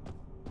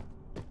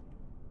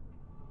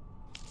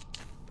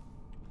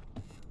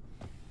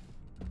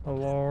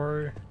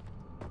 Hello?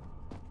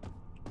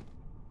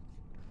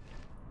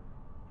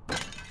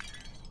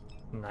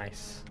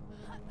 Nice.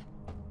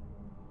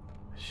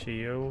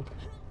 Shield.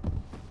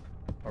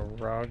 A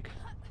rug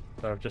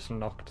that I've just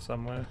knocked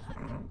somewhere.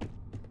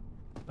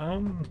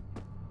 I'm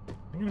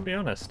gonna be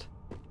honest.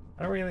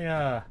 I don't really,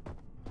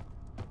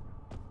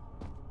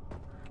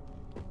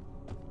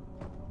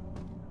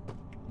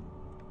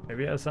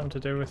 maybe it has something to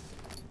do with...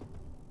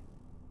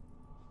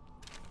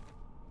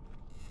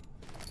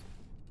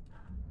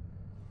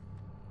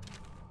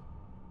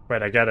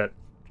 Wait, I get it.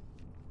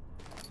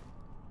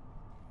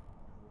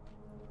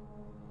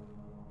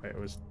 Wait, it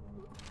was...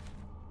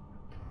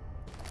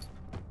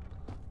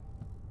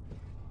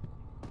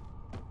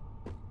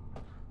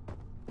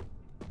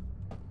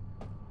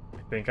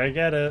 I think I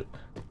get it.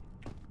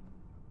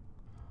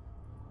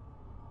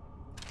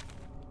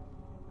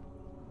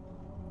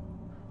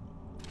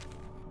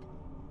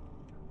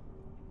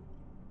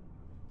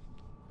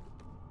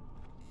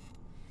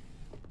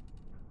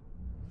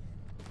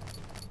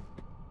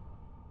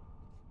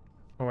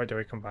 Oh wait, do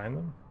we combine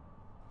them?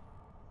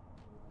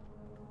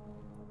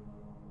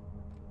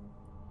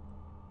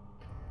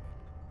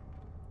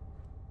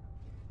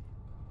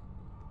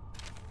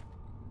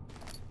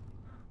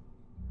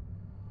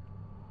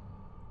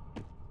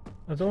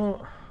 I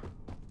don't...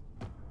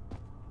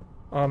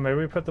 Oh, maybe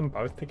we put them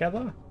both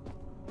together?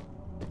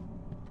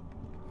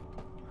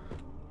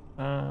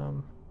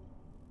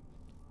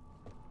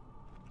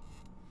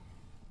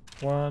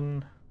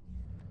 One...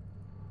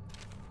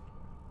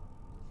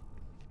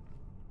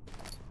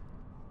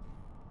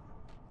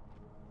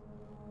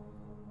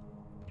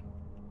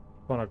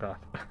 One I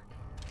got.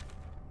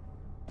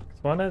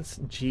 One is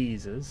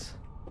Jesus.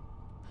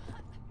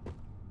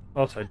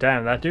 Also,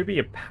 damn, that do be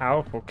a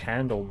powerful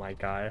candle, my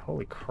guy.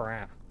 Holy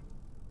crap.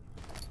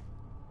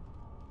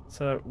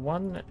 So,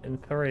 1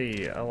 and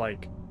 3 are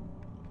like...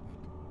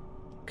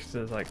 Because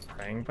there's like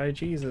praying by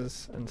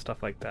Jesus and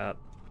stuff like that.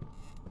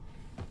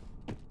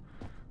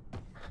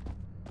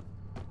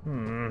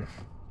 Hmm.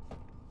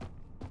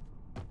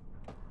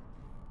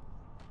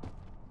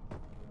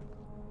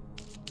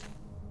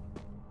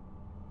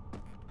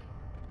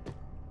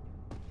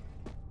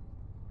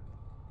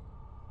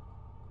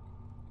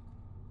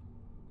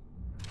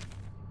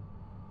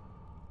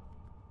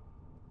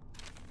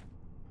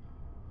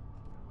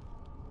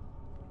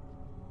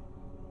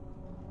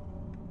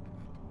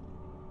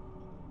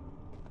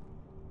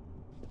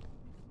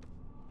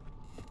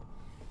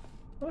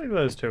 I'll leave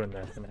those two in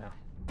there for now.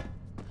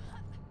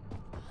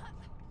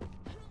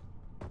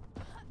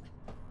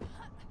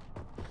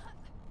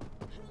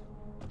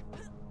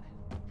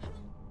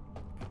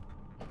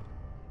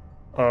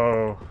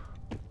 Oh.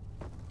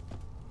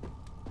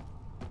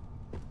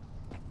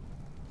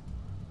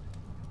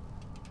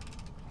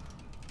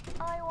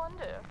 I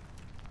wonder,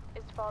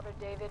 is Father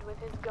David with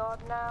his God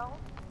now?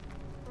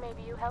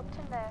 Maybe you helped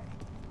him there.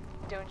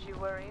 Don't you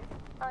worry.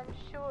 I'm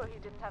sure he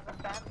didn't have a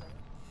family.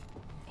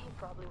 He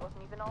probably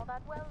wasn't even all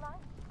that well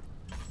liked.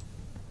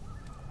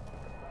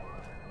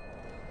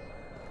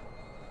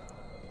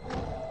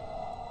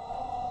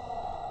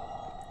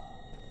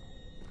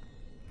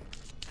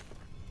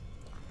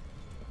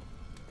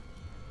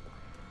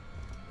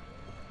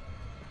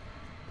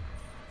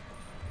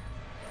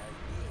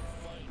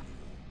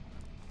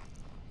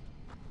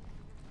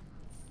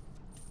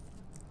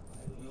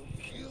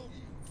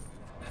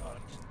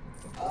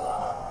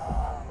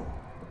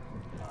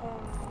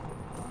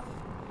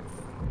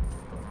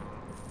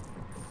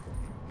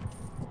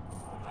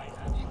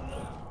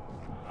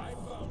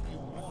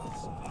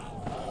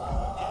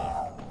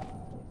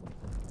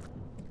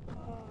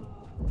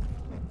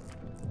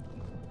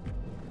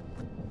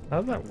 How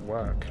does that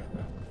work?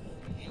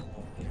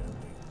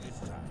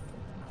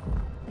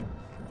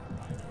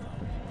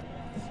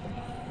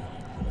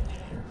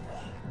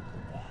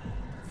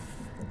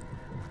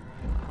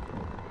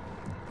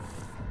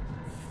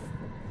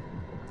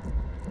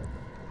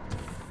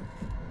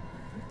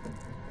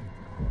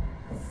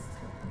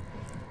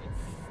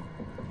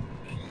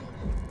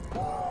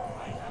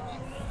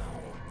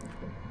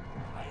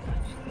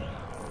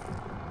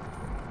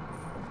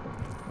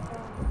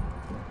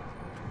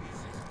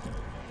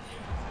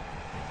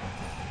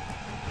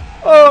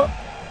 Oh!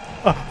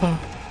 Oh!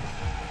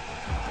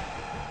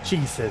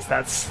 Jesus,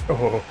 that's...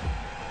 Oh.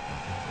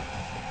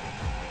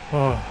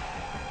 Oh.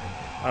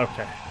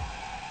 Okay.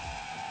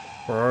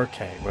 We're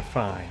okay, we're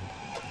fine.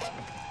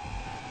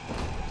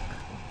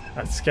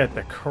 That scared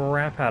the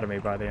crap out of me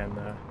by the end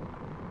there.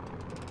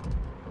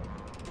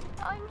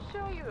 I'm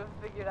sure you have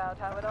figured out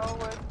how it all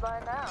works by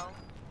now.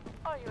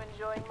 Are you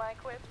enjoying my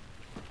quips?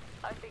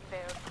 I think they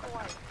are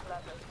quite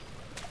clever.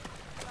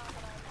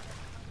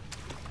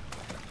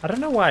 I don't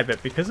know why,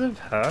 but because of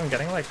her, I'm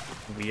getting like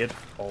weird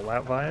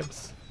Fallout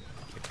vibes.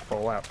 Like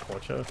Fallout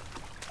torture.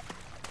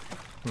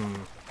 There's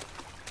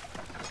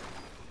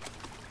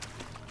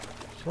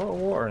a lot of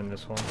water in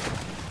this one.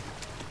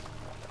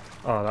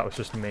 Oh, that was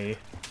just me.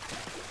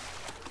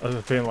 I was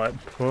just being like,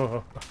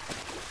 whoa.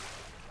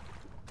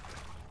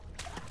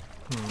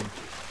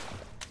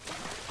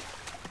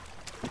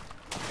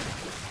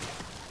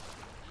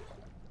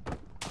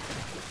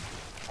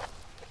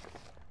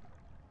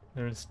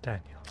 There's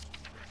Daniel.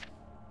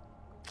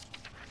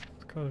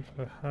 Let's go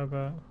for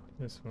Herbert.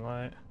 There's some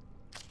light.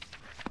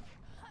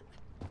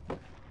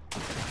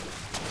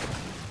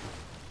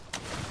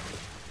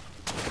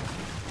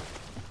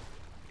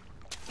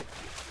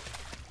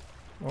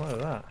 What is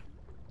that?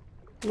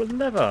 Would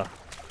never.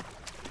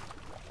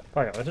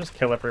 Fuck it, let's just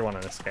kill everyone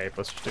and escape.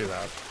 Let's just do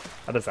that.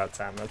 How does that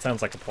sound? That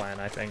sounds like a plan,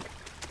 I think.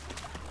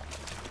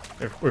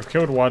 If we've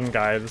killed one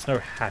guy, there's no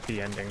happy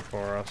ending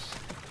for us.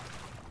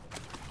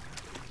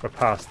 We're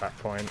past that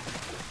point.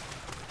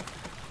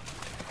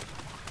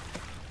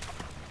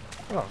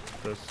 Oh,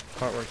 this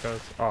part where it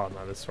goes. Oh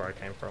no, this is where I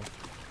came from.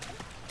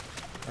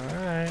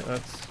 Alright,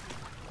 let's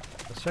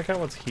check out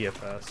what's here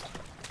first.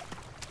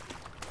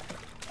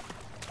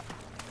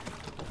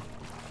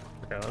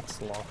 Okay,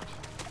 that's locked.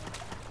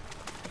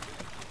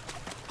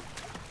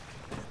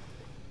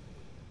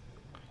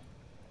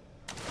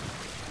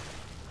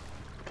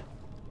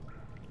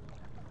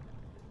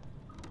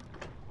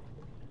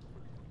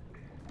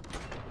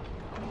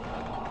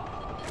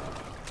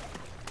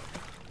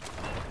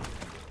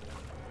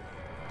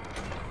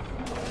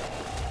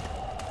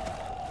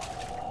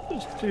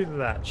 just do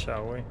that,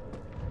 shall we?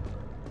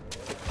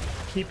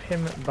 Keep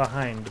him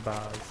behind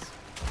bars.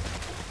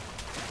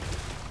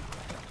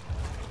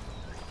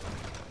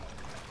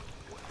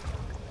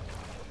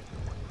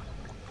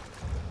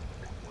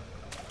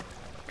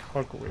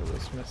 Cogwheel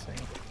is missing.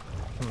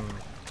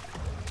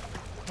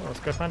 Oh, let's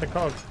go find a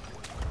cog.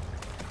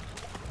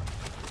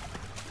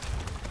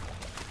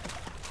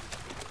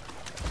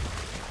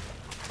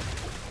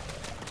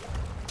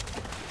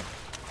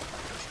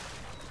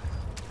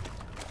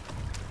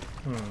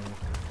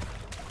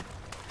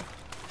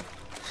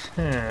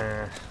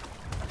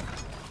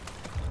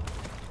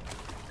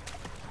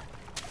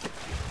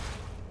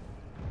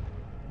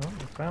 Well,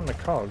 we found the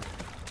cog.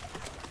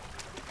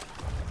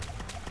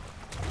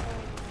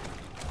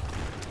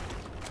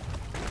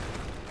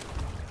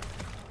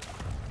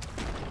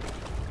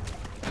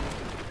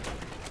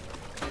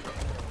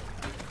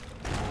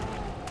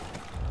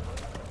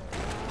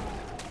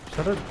 Is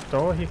that a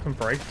door he can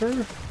break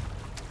through?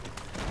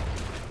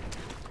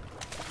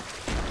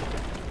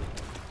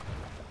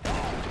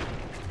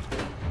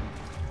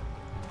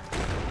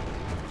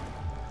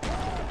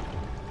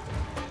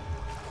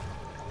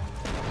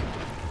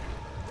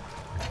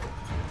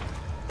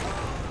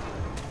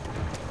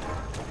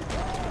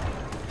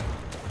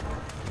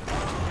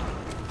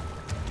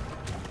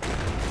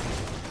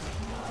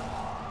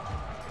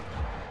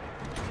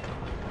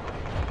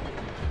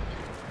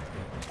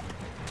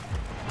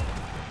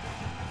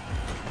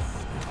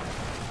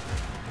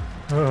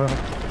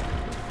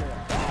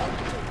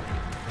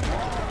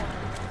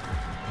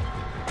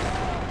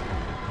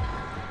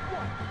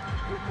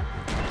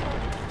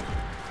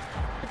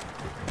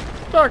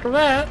 Fuck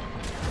that!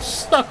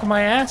 Stuck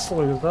my ass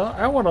loser.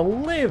 I want to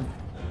live.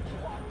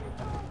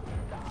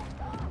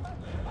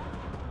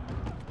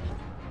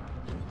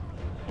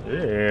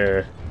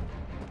 Yeah.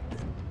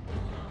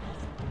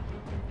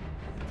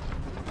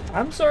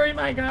 I'm sorry,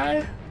 my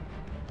guy.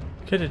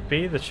 Could it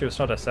be that she was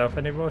not herself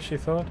anymore, she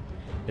thought?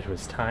 It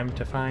was time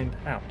to find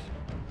out.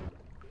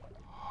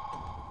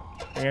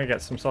 I'm gonna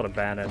get some sort of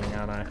bad ending,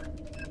 aren't I?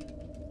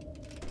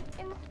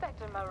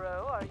 Inspector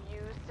Moreau, are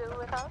you still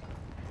with us?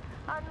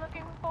 I'm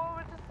looking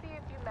forward to see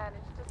if you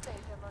managed to save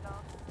him or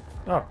not.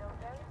 Oh. I know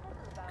very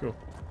little about Cool. it.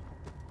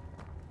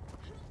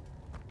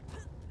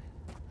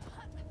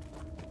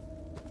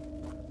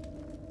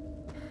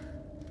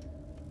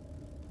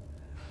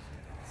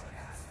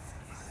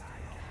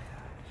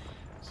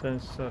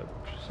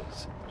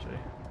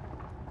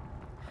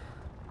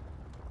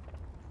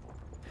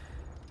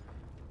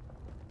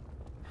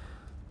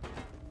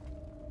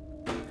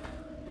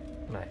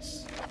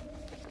 Nice.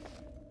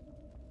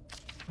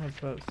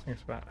 Herbert,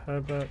 things about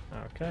Herbert.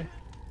 Okay.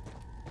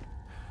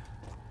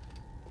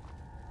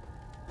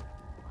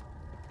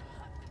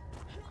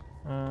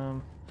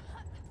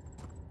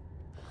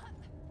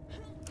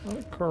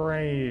 What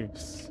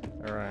graves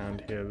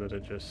around here that are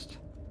just...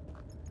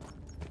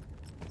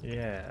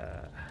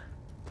 Yeah.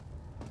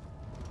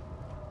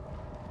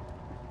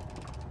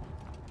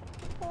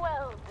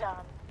 Well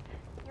done.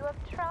 You have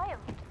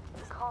triumphed.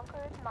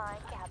 Conquered my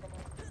cabinet.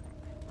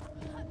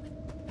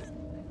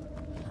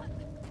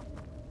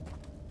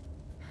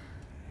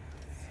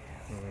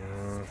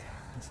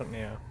 Something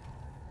new.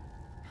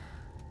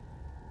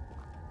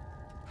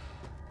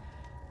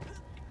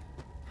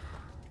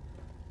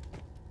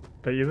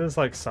 But yeah, there's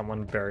like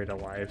someone buried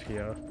alive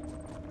here.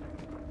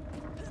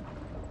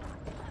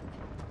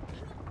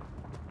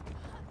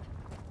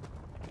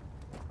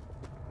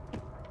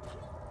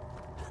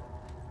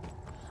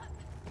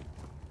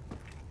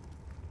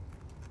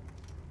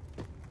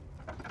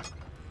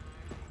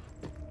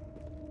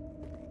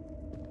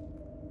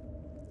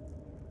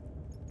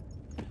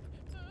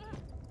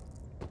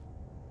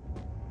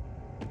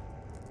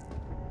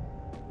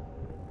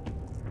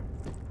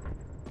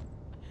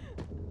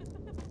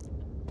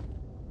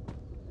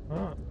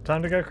 Oh,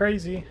 time to go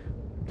crazy.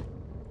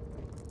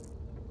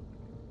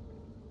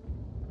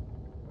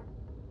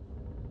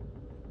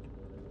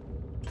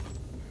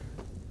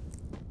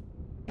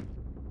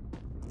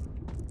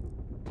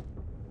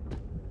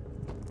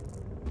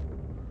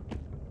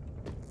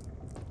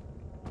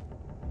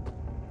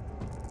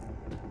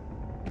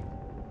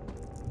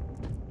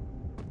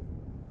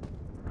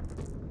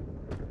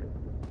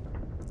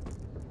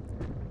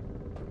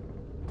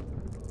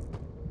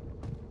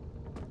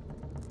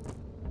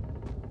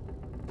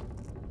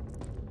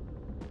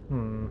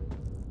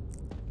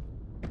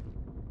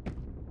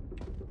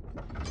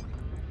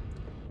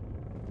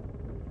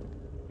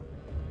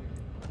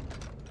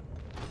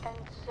 And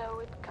so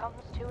it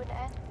comes to an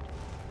end.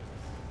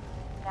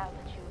 Now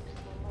that you have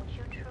seen what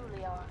you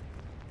truly are,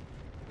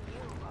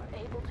 you are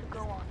able to go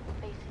on and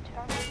face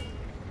eternity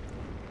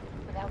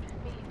without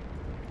fear,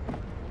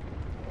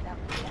 without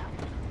doubt.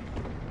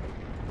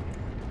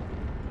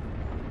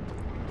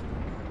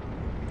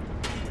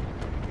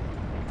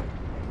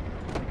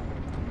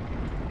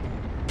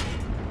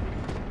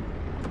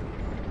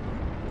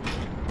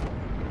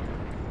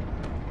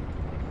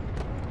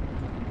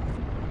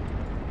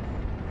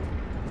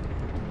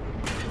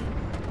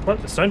 What?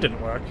 The stone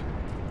didn't work.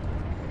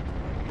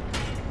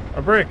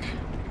 A brick.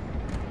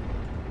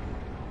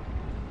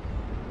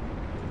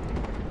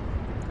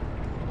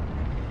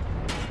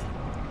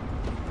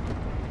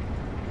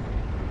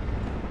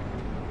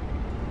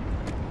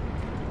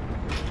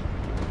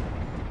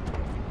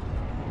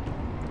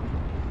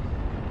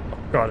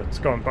 God, it's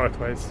going both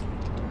ways.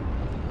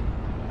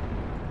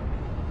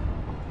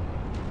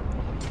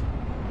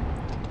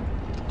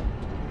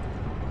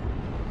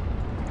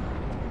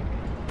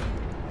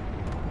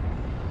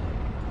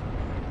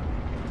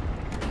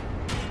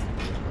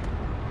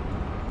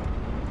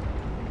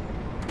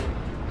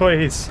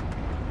 Please.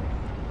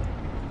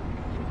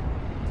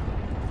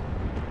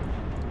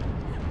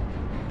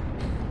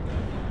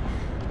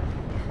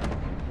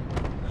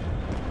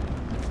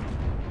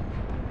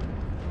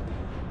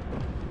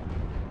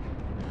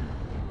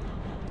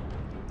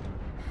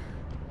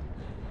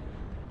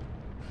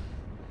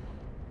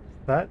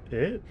 Is that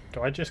it?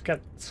 Do I just get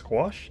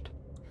squashed?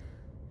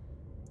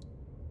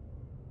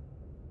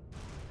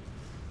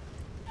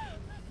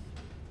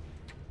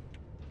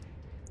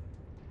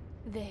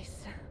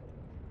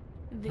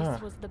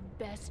 This was the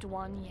best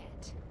one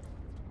yet.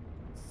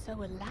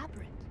 So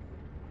elaborate.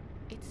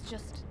 It's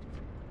just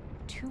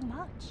too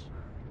much.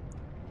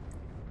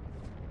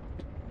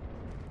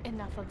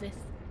 Enough of this.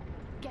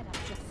 Get up,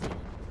 Justine.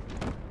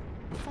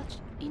 Such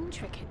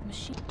intricate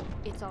machine.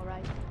 It's all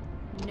right.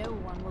 No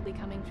one will be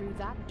coming through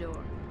that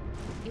door.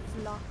 It's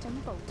locked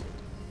and bolted.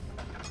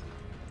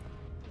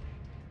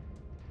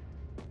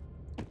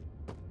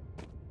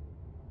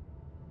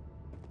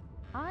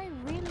 I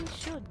really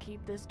should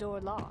keep this door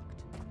locked.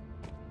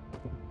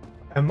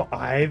 Am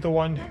I the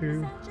one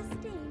who...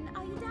 Justine,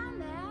 are you down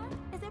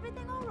there? Is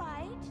everything all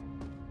right?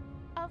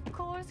 Of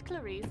course,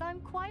 Clarice, I'm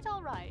quite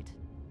all right.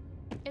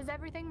 Is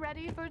everything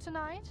ready for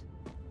tonight?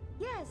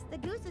 Yes, the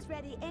goose is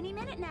ready any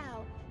minute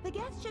now. The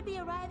guests should be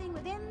arriving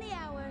within the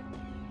hour.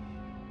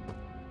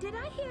 Did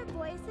I hear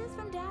voices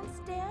from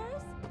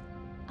downstairs?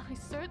 I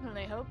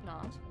certainly hope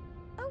not.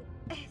 Oh,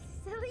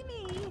 silly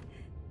me.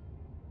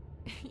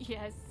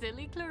 Yes,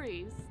 silly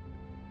Clarice.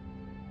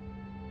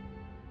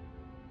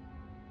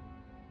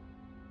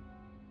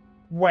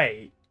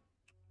 Wait.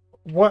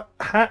 What?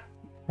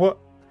 What?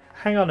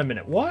 Hang on a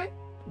minute. What?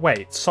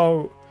 Wait,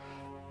 so...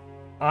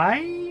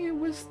 I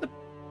was the...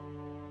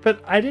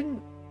 But I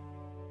didn't...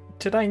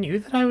 Did I knew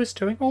that I was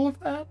doing all of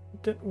that?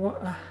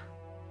 What?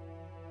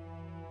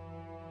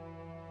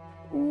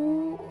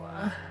 Ooh.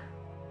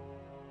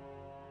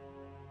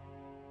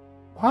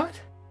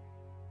 What?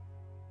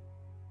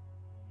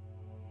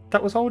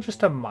 That was all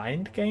just a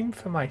mind game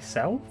for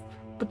myself?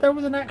 But there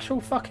was an actual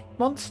fucking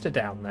monster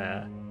down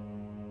there.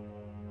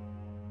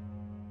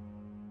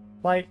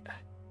 Like,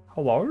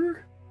 hello?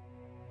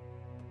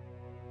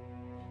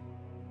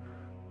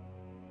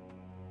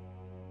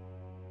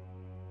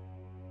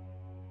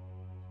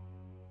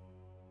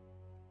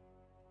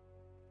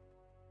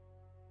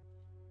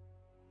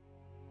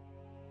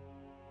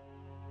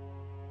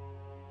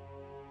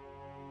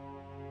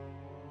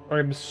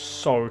 I'm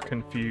so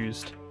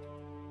confused.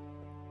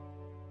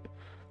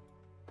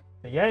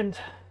 The end.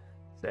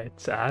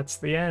 That's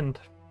the end.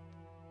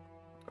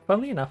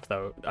 Funnily enough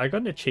though, I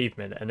got an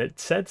achievement and it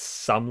said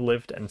some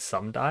lived and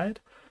some died.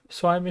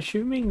 So I'm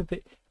assuming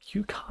that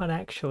you can't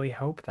actually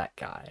help that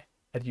guy.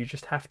 And you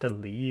just have to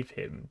leave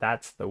him.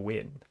 That's the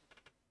win.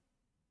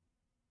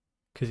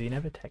 Because he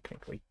never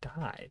technically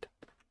died.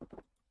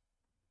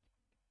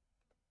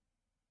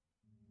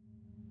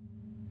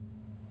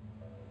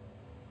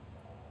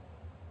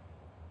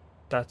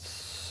 That's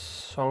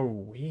so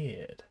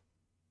weird.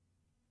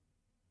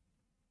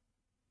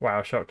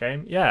 Wow, shot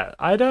game? Yeah,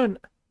 I don't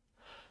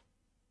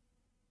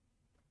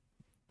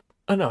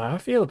know how I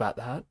feel about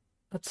that.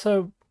 That's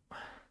so...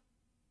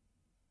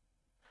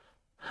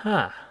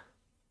 Huh.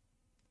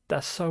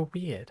 That's so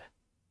weird.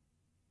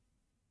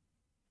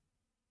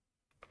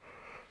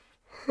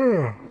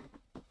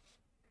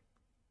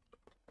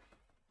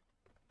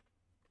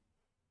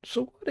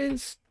 So what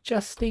is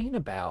Justine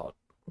about?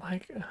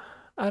 Like,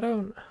 I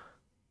don't...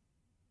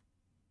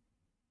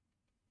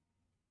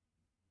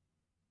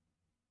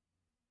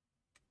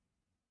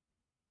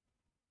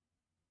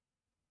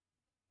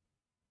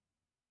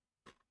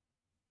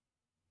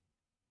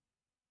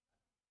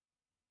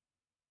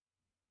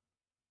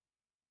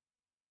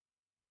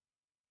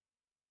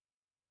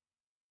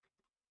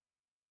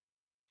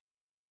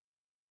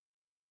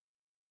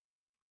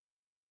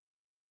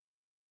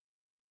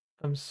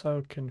 I'm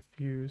so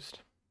confused.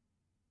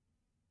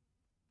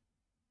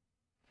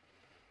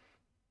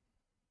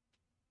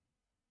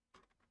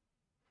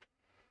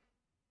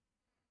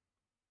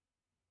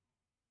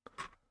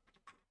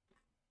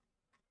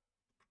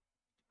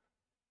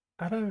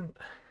 I don't...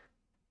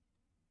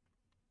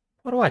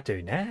 What do I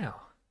do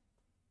now?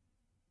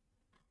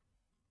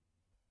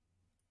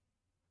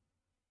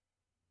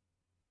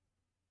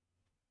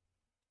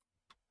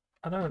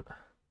 I don't...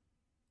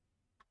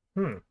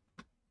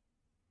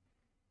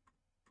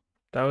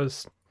 That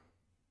was...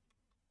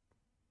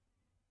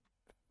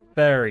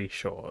 very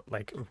short.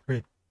 Like,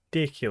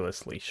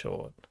 ridiculously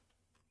short.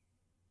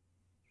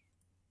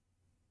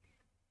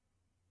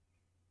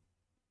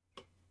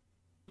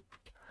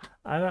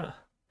 I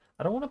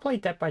don't want to play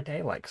Dead by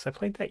Daylight because I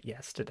played that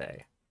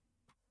yesterday.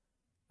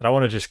 I don't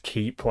want to just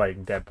keep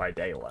playing Dead by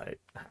Daylight.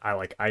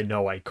 I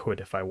know I could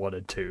if I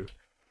wanted to.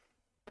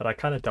 But I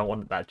kind of don't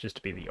want that just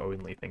to be the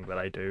only thing that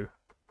I do.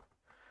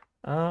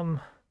 Huh.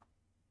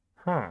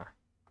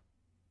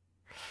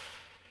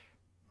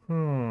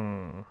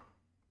 Hmm.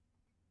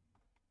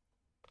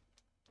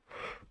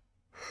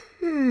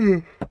 Hmm.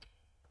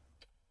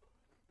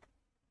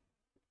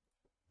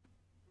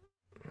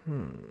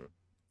 Hmm.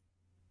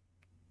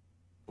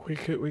 We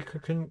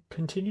could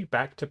continue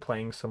back to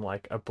playing some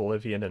like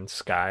Oblivion and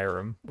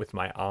Skyrim with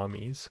my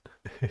armies.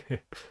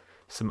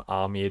 Some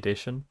army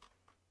edition.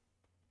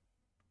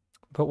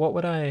 But what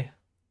would I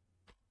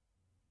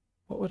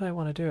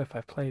want to do if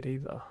I played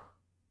either?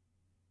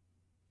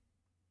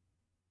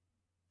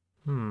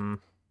 Hmm.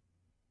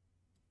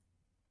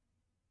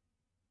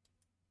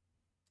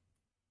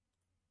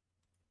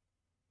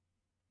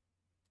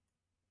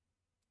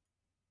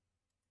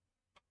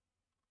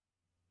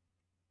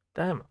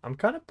 Damn, I'm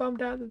kind of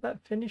bummed out that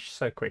that finished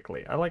so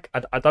quickly. I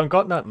don't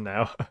got nothing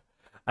now.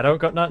 I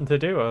don't got nothing to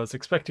do. I was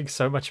expecting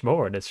so much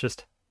more, and it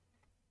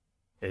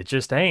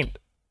just ain't.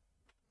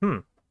 Hmm.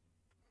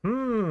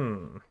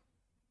 Hmm.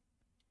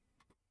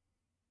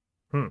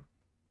 Hmm.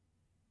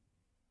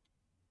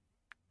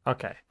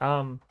 Okay.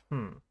 Hmm.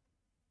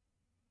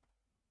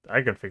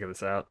 I can figure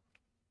this out.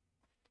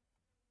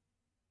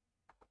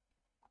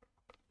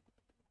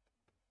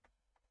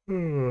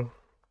 Hmm.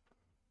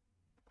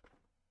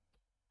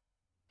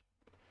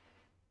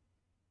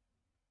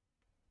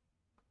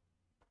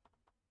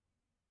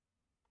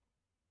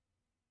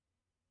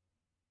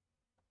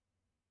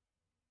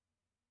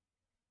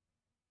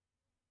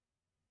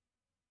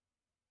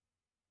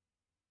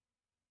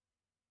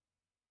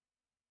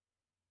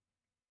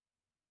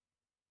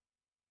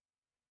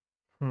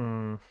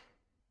 Hmm.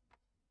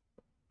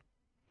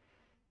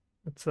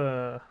 Let's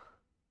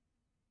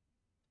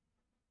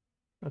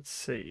let's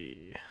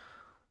see.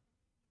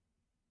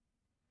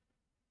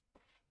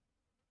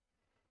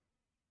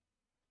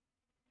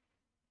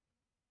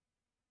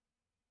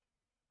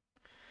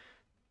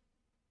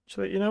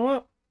 So you know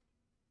what?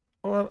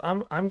 Well,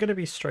 I'm gonna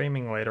be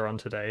streaming later on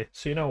today.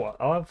 So you know what?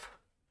 We'll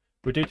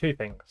do two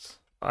things.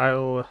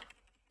 We'll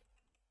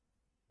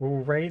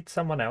raid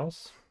someone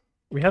else.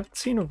 We haven't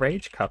seen a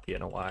Rage Cuppy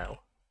in a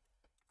while.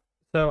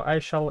 So I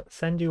shall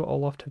send you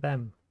all off to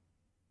them.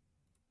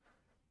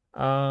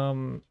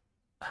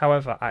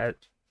 However,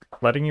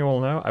 letting you all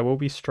know, I will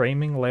be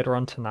streaming later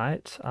on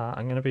tonight.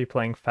 I'm going to be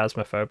playing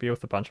Phasmophobia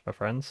with a bunch of my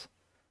friends.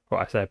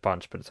 Well, I say a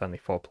bunch, but it's only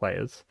 4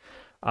 players.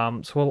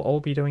 So we'll all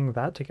be doing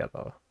that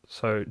together.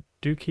 So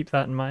do keep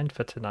that in mind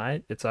for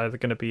tonight. It's either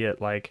going to be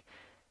at like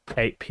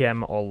 8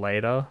 p.m. or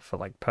later for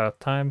like Perth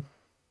time.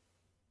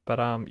 But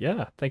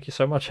yeah, thank you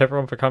so much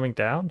everyone for coming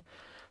down.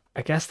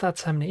 I guess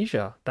that's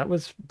Amnesia. That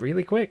was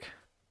really quick.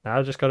 Now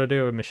I just got to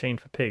do a machine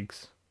for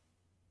pigs.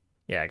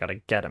 Yeah, I got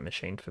to get a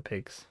machine for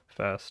pigs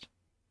first.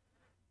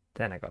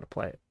 Then I got to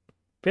play it.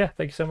 But yeah,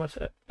 thank you so much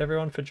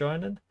everyone for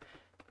joining.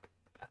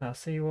 And I'll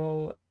see you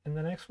all in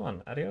the next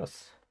one.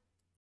 Adios.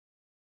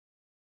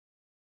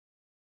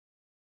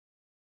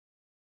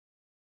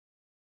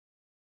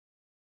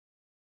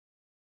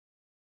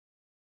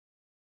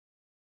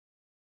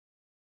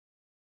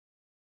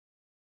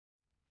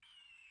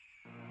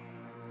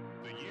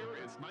 The year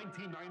is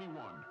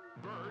 1991.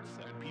 Birds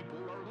and people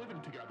are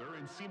living together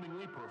in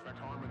seemingly perfect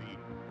harmony.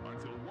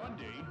 Until one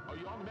day, a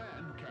young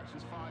man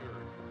catches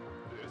fire.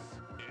 This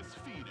is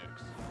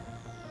Phoenix.